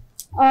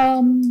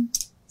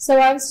 So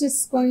I was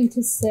just going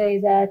to say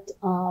that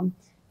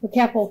the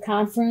Capital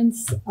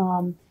Conference,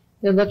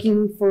 they're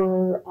looking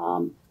for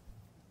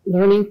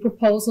learning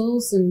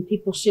proposals and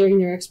people sharing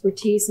their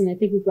expertise. And I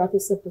think we brought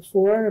this up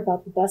before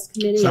about the BEST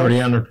committee. It's already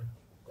entered.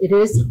 It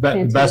is?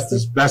 The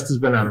best has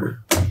been entered.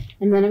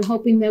 And then I'm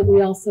hoping that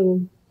we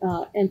also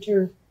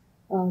enter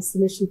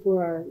submission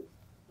for our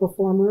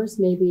performers,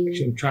 maybe.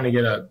 Actually, I'm trying to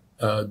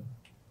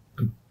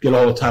get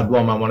all the Todd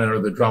Blum. I want to enter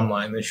the drum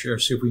line this year.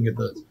 See if we can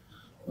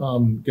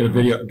get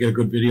a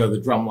good video of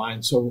the drum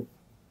line. So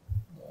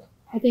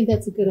I think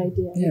that's a good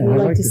idea. Yeah, We'd I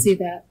like like to it. see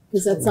that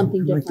because that's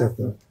something I like different.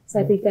 that, So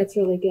I think that's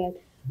really good.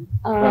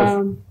 I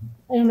don't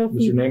know if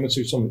Mr. Namath,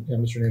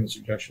 Mr. Namath's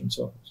suggestion.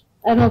 So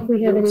I don't know if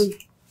we have any.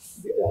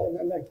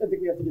 And I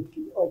think we have to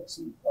get like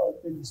some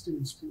maybe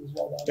students too as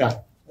well. Yeah.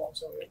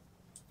 So, yeah.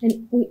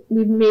 And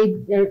we've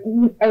made.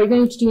 Are we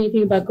going to do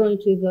anything about going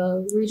to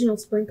the regional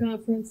spring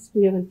conference?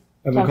 We haven't.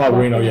 I haven't talked called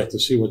about Reno that. yet to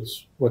see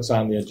what's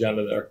on the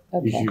agenda there.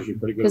 He's Okay. usually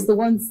pretty good. Because the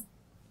ones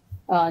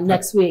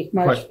next week,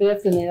 March Right.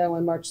 5th, and the other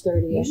one March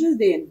 30th. Usually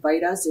they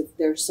invite us if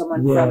there's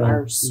someone Yeah. from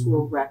our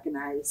school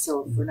recognized.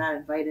 So if we're not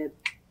invited,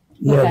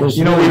 Yeah, Okay. there's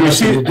You know, really we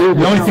nothing received- to do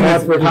the only but thing wait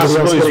that's for everybody else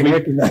possible is getting we-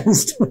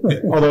 recognized.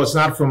 Although it's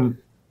not from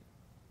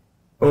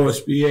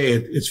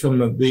OSBA, it's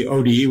from the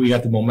ODE. We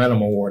got the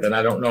Momentum Award, and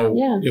I don't know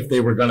if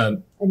they were going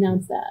to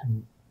announce that.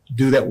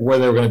 Do that, where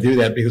they were going to do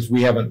that, because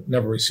we haven't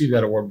never received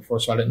that award before,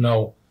 so I didn't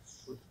know.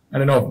 I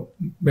don't know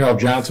if Meryl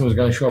Johnson was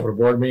going to show up at a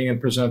board meeting and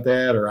present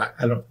that, or I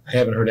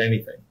haven't heard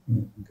anything.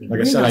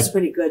 Like I said, that's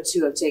pretty good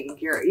too of taking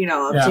care of,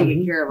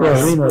 taking care of Yeah,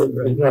 us. we know,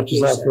 it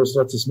watches out for us,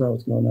 lets us know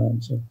what's going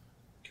on, so.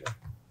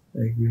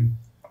 I agree.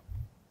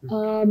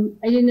 I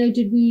didn't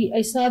know,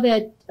 I saw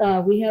that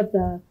we have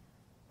the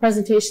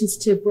presentations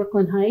to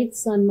Brooklyn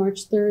Heights on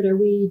March 3rd. Are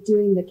we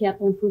doing the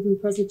capital improvement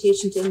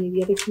presentation to any of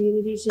the other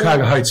communities yet?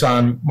 Cuyahoga Heights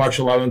on March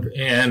 11th,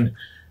 and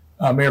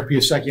Mayor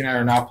Piasecki and I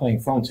are now playing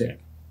phone tag.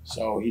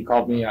 So he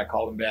called me, I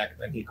called him back,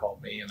 then he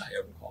called me, and I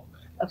haven't called him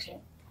back. Okay.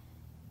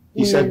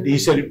 He said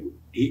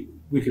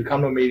we could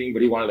come to a meeting,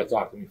 but he wanted to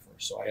talk to me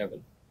first, so I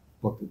haven't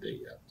booked the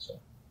date yet. So.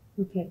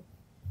 Okay.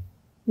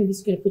 Maybe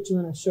he's going to put you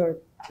on a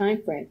short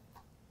time frame.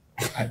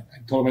 I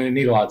told him I didn't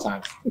need a lot of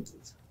time.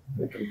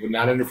 I would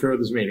not interfere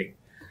with this meeting.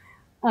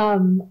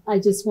 I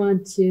just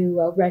want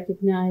to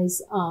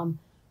recognize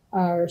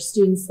our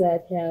students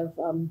that have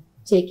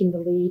taken the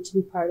lead to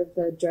be part of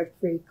the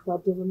Drug-Free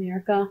Club of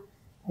America.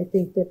 I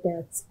think that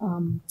that's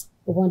a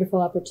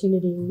wonderful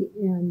opportunity,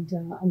 and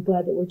I'm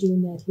glad that we're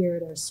doing that here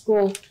at our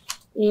school.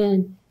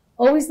 And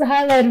always the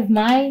highlight of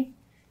my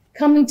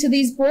coming to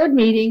these board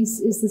meetings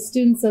is the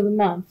Students of the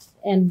Month.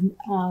 And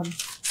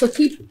so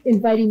keep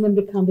inviting them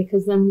to come,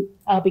 because then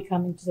I'll be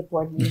coming to the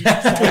board meetings. So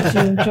I do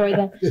enjoy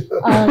that.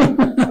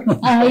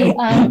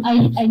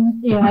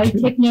 I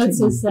take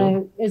notes as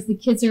the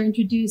kids are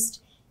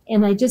introduced,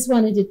 and I just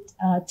wanted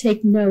to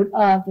take note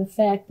of the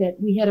fact that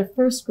we had a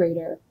first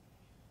grader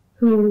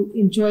who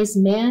enjoys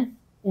math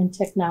and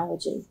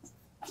technology.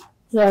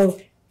 So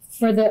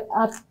for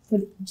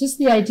just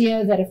the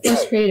idea that a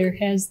first grader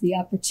has the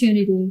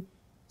opportunity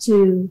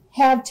to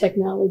have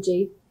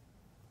technology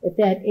at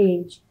that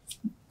age,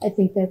 I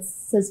think that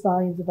says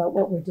volumes about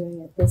what we're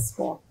doing at this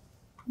school.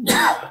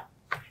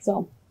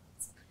 So,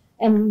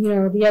 and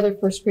the other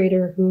first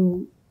grader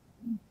who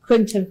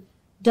couldn't have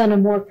done a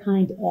more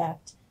kind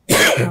act.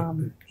 I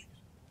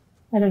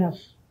don't know.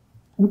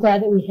 I'm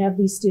glad that we have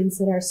these students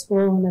at our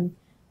school, and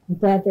I'm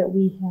glad that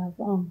we have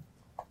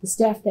the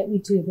staff that we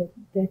do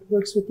that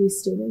works with these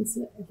students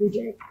every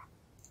day.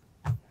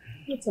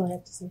 That's all I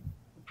have to say.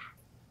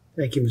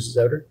 Thank you, Mrs.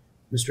 Outer.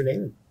 Mr.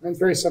 Naaman. It's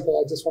very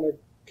simple. I just want to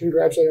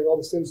congratulate all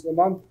the students of the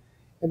month,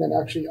 and then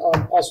actually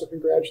also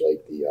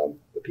congratulate the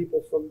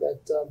people from the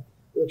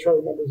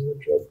charter members of the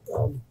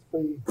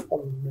Drug-Free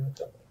Club of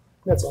America.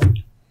 That's all.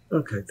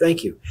 Okay,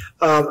 thank you.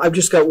 I've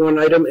just got one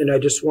item, and I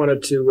just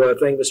wanted to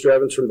thank Mr.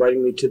 Evans for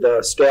inviting me to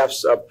the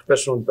staff's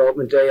Professional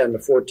Development Day on the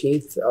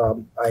 14th.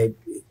 I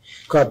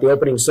caught the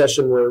opening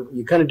session where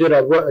you kind of did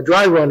a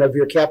dry run of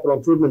your capital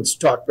improvements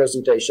talk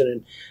presentation,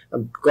 and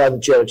I'm glad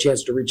that you had a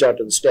chance to reach out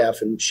to the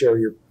staff and share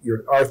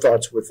our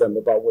thoughts with them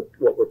about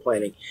what we're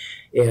planning.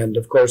 And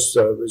of course,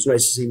 it was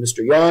nice to see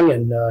Mr. Young,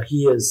 and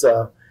he has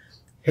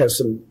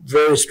some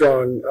very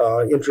strong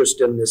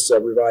interest in this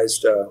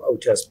revised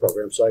O-test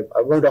program. So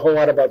I learned a whole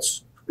lot about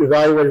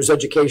evaluators'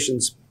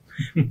 educations.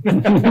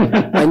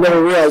 I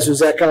never realized it was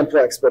that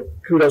complex, but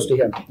kudos to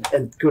him,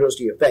 and kudos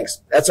to you.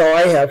 Thanks. That's all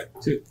I have.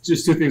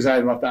 Just two things I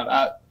left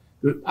out.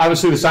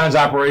 Obviously, the sign's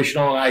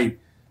operational, and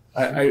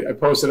I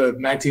posted a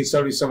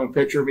 1977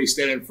 picture of me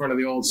standing in front of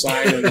the old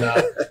sign, and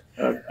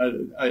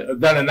a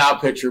then and now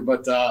picture.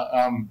 But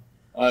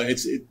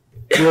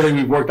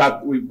really,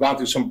 we've gone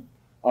through some.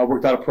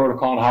 Worked out a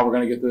protocol on how we're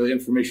going to get the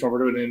information over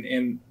to it,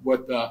 and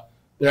what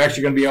they're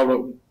actually going to be able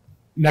to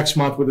next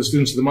month with the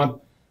Students of the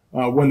Month.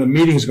 When the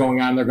meeting's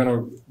going on, they're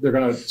going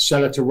to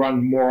set it to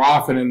run more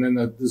often, and then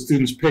the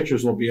students'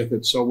 pictures will be with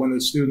it. So when the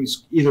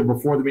students either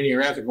before the meeting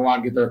or after go out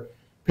and get their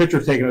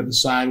picture taken at the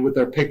sign with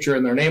their picture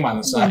and their name on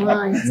the sign.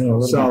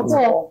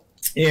 So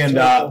and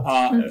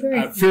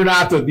fear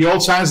not that the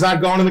old sign's not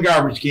going in the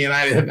garbage can.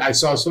 I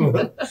saw some of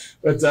them,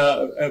 but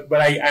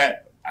I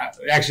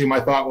actually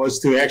my thought was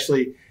to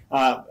actually.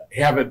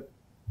 Have it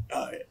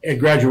at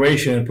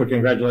graduation and put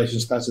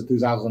congratulations class of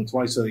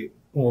 2020, so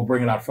we'll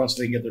bring it out front so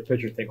they can get their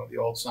picture taken with the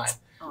old sign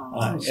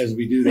as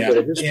we do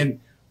that. And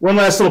one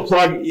last little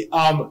plug,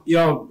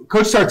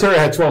 Coach Tartara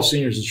had 12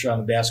 seniors this year on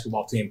the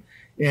basketball team,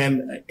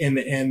 and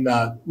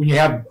when you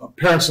have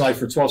parents' night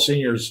for 12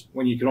 seniors,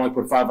 when you can only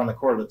put 5 on the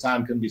court at a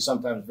time, can be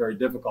sometimes very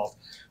difficult.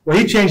 Well,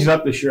 he changed it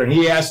up this year, and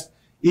he asked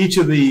each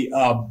of the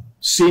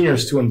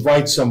seniors to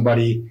invite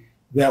somebody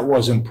that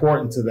was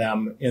important to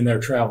them in their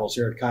travels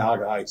here at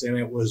Cuyahoga Heights. And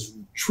it was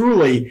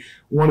truly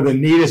one of the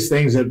neatest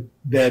things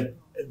that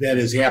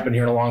has happened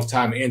here in a long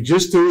time. And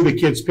just through the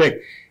kids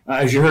pick,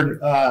 as you heard,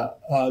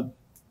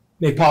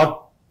 Nate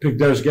Pollock picked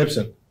Darius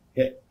Gibson.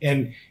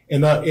 And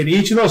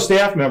each of those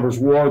staff members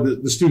wore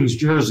the student's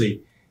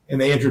jersey, and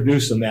they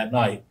introduced them that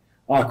night.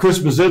 Chris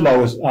Bazidlo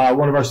was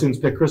one of our students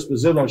picked Chris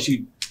Bazidlo, and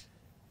she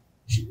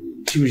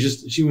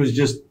was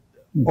just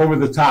over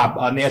the top.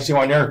 Nancy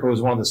Wynerica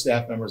was one of the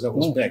staff members that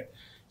was picked.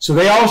 So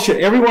they all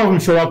every one of them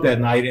showed up that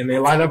night, and they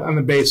lined up on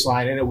the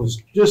baseline, and it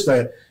was just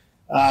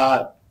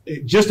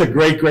just a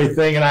great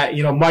thing.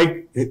 And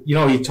Mike,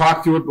 he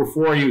talked through it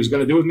before he was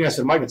going to do it with me. I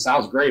said, Mike, it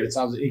sounds great.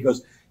 He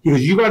goes,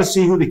 you got to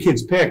see who the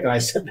kids picked. And I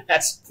said,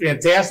 that's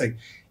fantastic.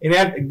 And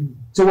that,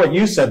 to what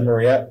you said,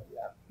 Maria,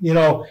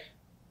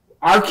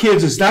 our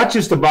kids, it's not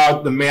just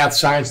about the math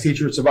science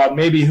teacher. It's about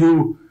maybe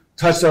who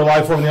touched their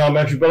life over in the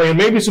elementary building. And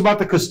maybe it's about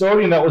the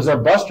custodian that was our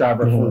bus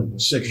driver for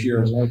 6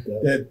 years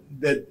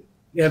that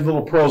had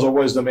little pearls of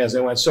wisdom as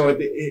they went. So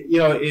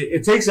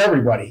it takes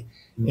everybody.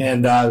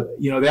 And,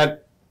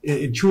 that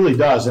it truly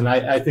does. And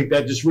I think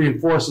that just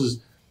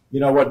reinforces,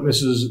 what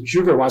Mrs.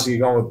 Sugar wants to get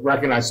going with,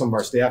 recognize some of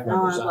our staff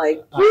members. I'm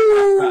like,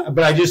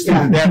 but I just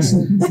think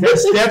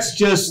that's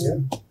just,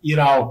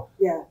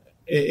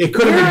 it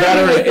could have been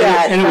better.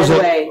 And it was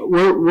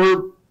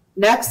we're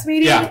next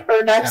meeting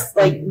or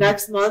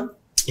next month.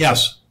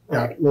 Yes.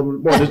 Yeah. A little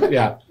bit more.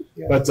 Yeah.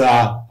 But,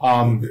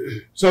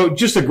 so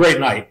just a great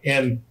night.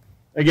 And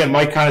again,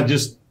 Mike kind of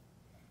just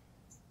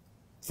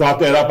thought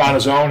that up on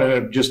his own, and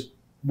it just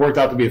worked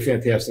out to be a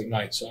fantastic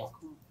night. So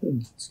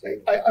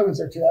I was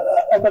there too.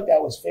 I thought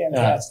that was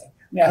fantastic. I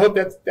mean, I hope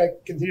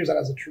that continues on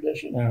as a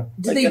tradition. Yeah.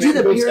 Did they do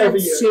the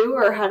parents too,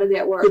 or how did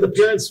that work? The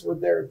parents were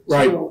there too.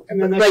 Right.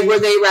 And then were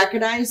they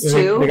recognized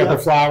too? They got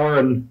the flower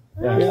and.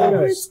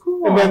 That's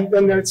cool. And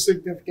then that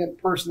significant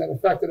person that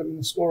affected them in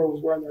the score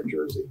was wearing their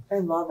jersey. I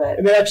love it.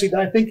 And then actually,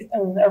 I think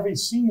every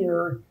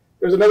senior,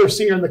 there's another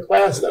senior in the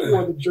class that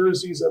wore the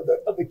jerseys of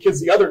the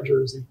kids, the other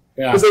jersey.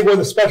 Yeah. Because they wore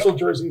the special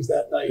jerseys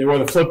that night. They wore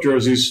the flip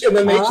jerseys. And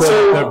then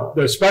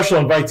the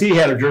special invitee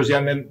had a jersey,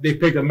 and then they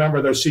picked a member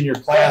of their senior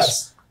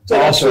class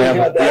to also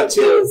have that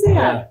too.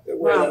 Yeah.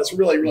 Wow. That's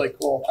really, really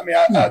cool. I mean,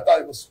 I thought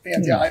it was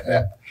fantastic.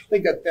 I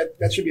think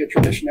that should be a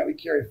tradition that we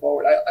carry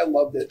forward. I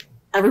loved it.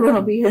 Everyone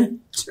will be in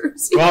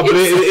jersey. Well, but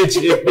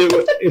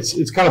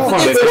it's kind of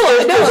fun.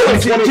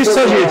 It just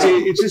tells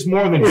you it's just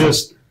more than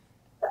just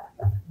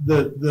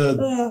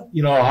the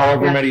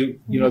however many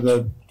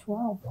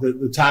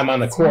the time on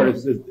the court.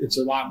 It's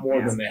a lot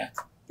more than that.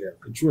 Yeah.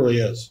 It truly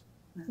is.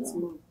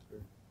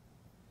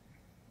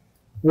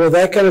 Well,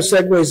 that kind of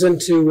segues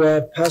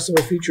into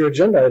possible future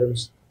agenda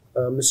items.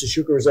 Mrs.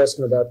 Schuker was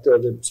asking about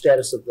the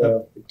status of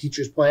the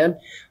teacher's plan.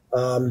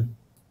 Are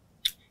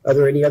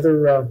there any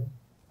other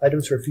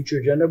items for future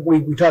agenda?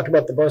 We talked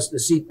about the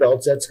seat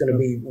belts. That's going to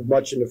be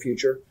much in the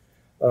future,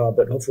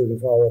 but hopefully we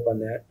can follow up on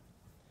that.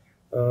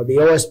 The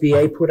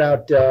OSBA put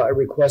out a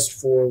request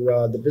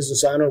for the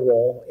business honor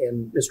roll,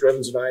 and Mr.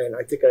 Evans and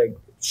I think I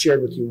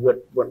shared with you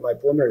what my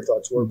preliminary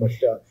thoughts were, but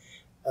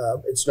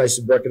it's nice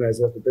to recognize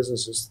local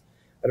businesses.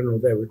 I don't know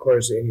if that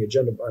requires any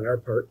agenda on our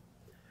part.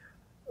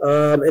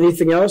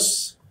 Anything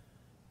else?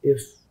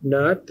 If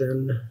not,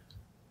 then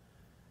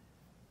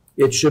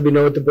it should be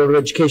noted the Board of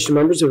Education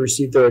members have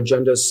received their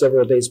agendas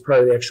several days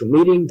prior to the actual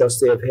meeting. Thus,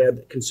 they have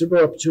had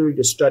considerable opportunity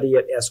to study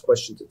it, ask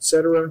questions,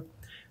 etc.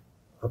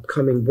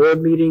 Upcoming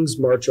board meetings,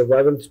 March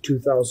 11th,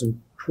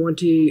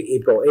 2020,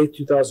 April 8th,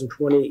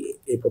 2020,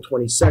 April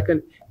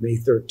 22nd, May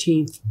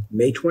 13th,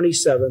 May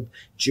 27th,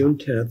 June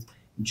 10th,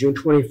 June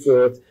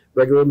 24th,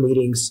 regular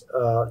meetings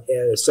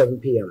at 7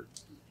 p.m.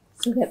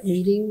 So that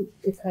meeting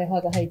at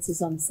Cuyahoga Heights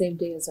is on the same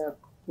day as our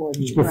board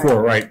It's meeting?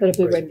 before, right? But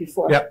it'll be right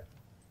before? Yep.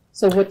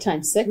 So what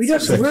time, 6? We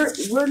don't.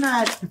 Six. We're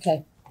not.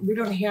 Okay. We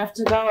don't have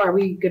to go. Are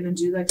we going to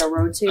do like a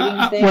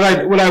rotating thing?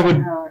 What I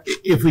would,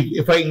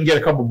 if I can get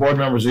a couple board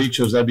members of each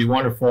of those, that'd be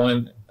wonderful.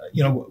 And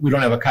we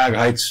don't have a Cuyahoga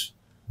Heights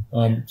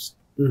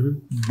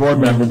board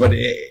member, but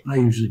I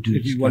usually do.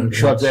 if you want to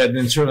show up that,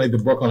 then certainly the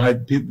Brooklyn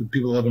Heights people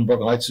who live in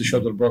Brooklyn Heights to show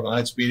up to the Brooklyn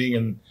Heights meeting,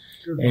 and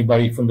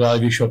anybody from Valley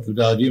View show up to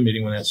the Valley View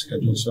meeting when that's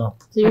scheduled. So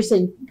you're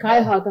saying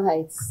Cuyahoga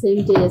Heights,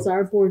 same day as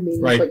our board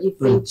meeting, right. but you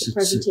think the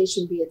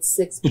presentation will be at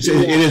 6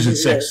 p.m. It is at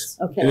 6.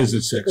 Okay. It is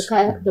at 6.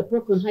 The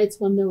Brooklyn Heights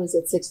one, though, is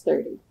at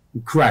 6:30.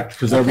 Correct,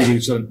 because their meeting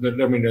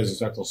doesn't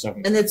start till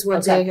 7. And it's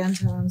what day again,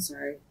 Tom? I'm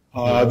sorry.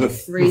 The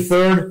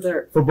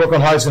third for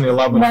Brooklyn Heights and the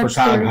 11th for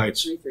Cuyahoga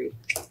Heights. 3.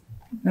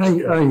 I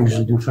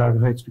usually do Cuyahoga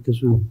Heights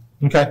because we own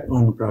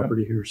the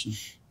property here. So.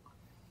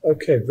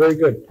 Okay, very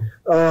good.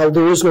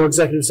 There is no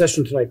executive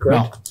session tonight,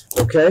 correct?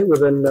 No. Okay, well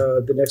then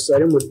the next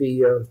item would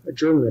be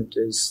adjournment.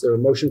 Is there a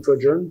motion for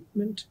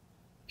adjournment?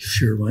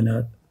 Sure, why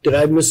not? Did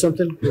I miss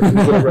something? Or did we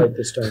get it right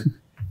this time?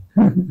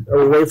 Are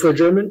we ready for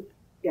adjournment?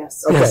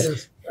 Yes. Okay.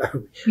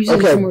 Yes.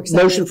 Okay,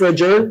 motion for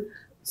adjourn?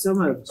 So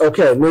moved.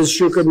 Okay, Ms.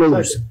 Schuker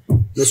moves.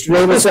 Mr.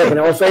 Newman, second.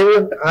 All in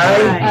favor?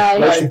 Aye.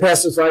 Motion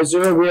passes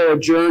 5-0. We are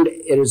adjourned.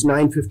 It is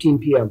 9:15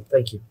 p.m.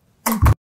 Thank you.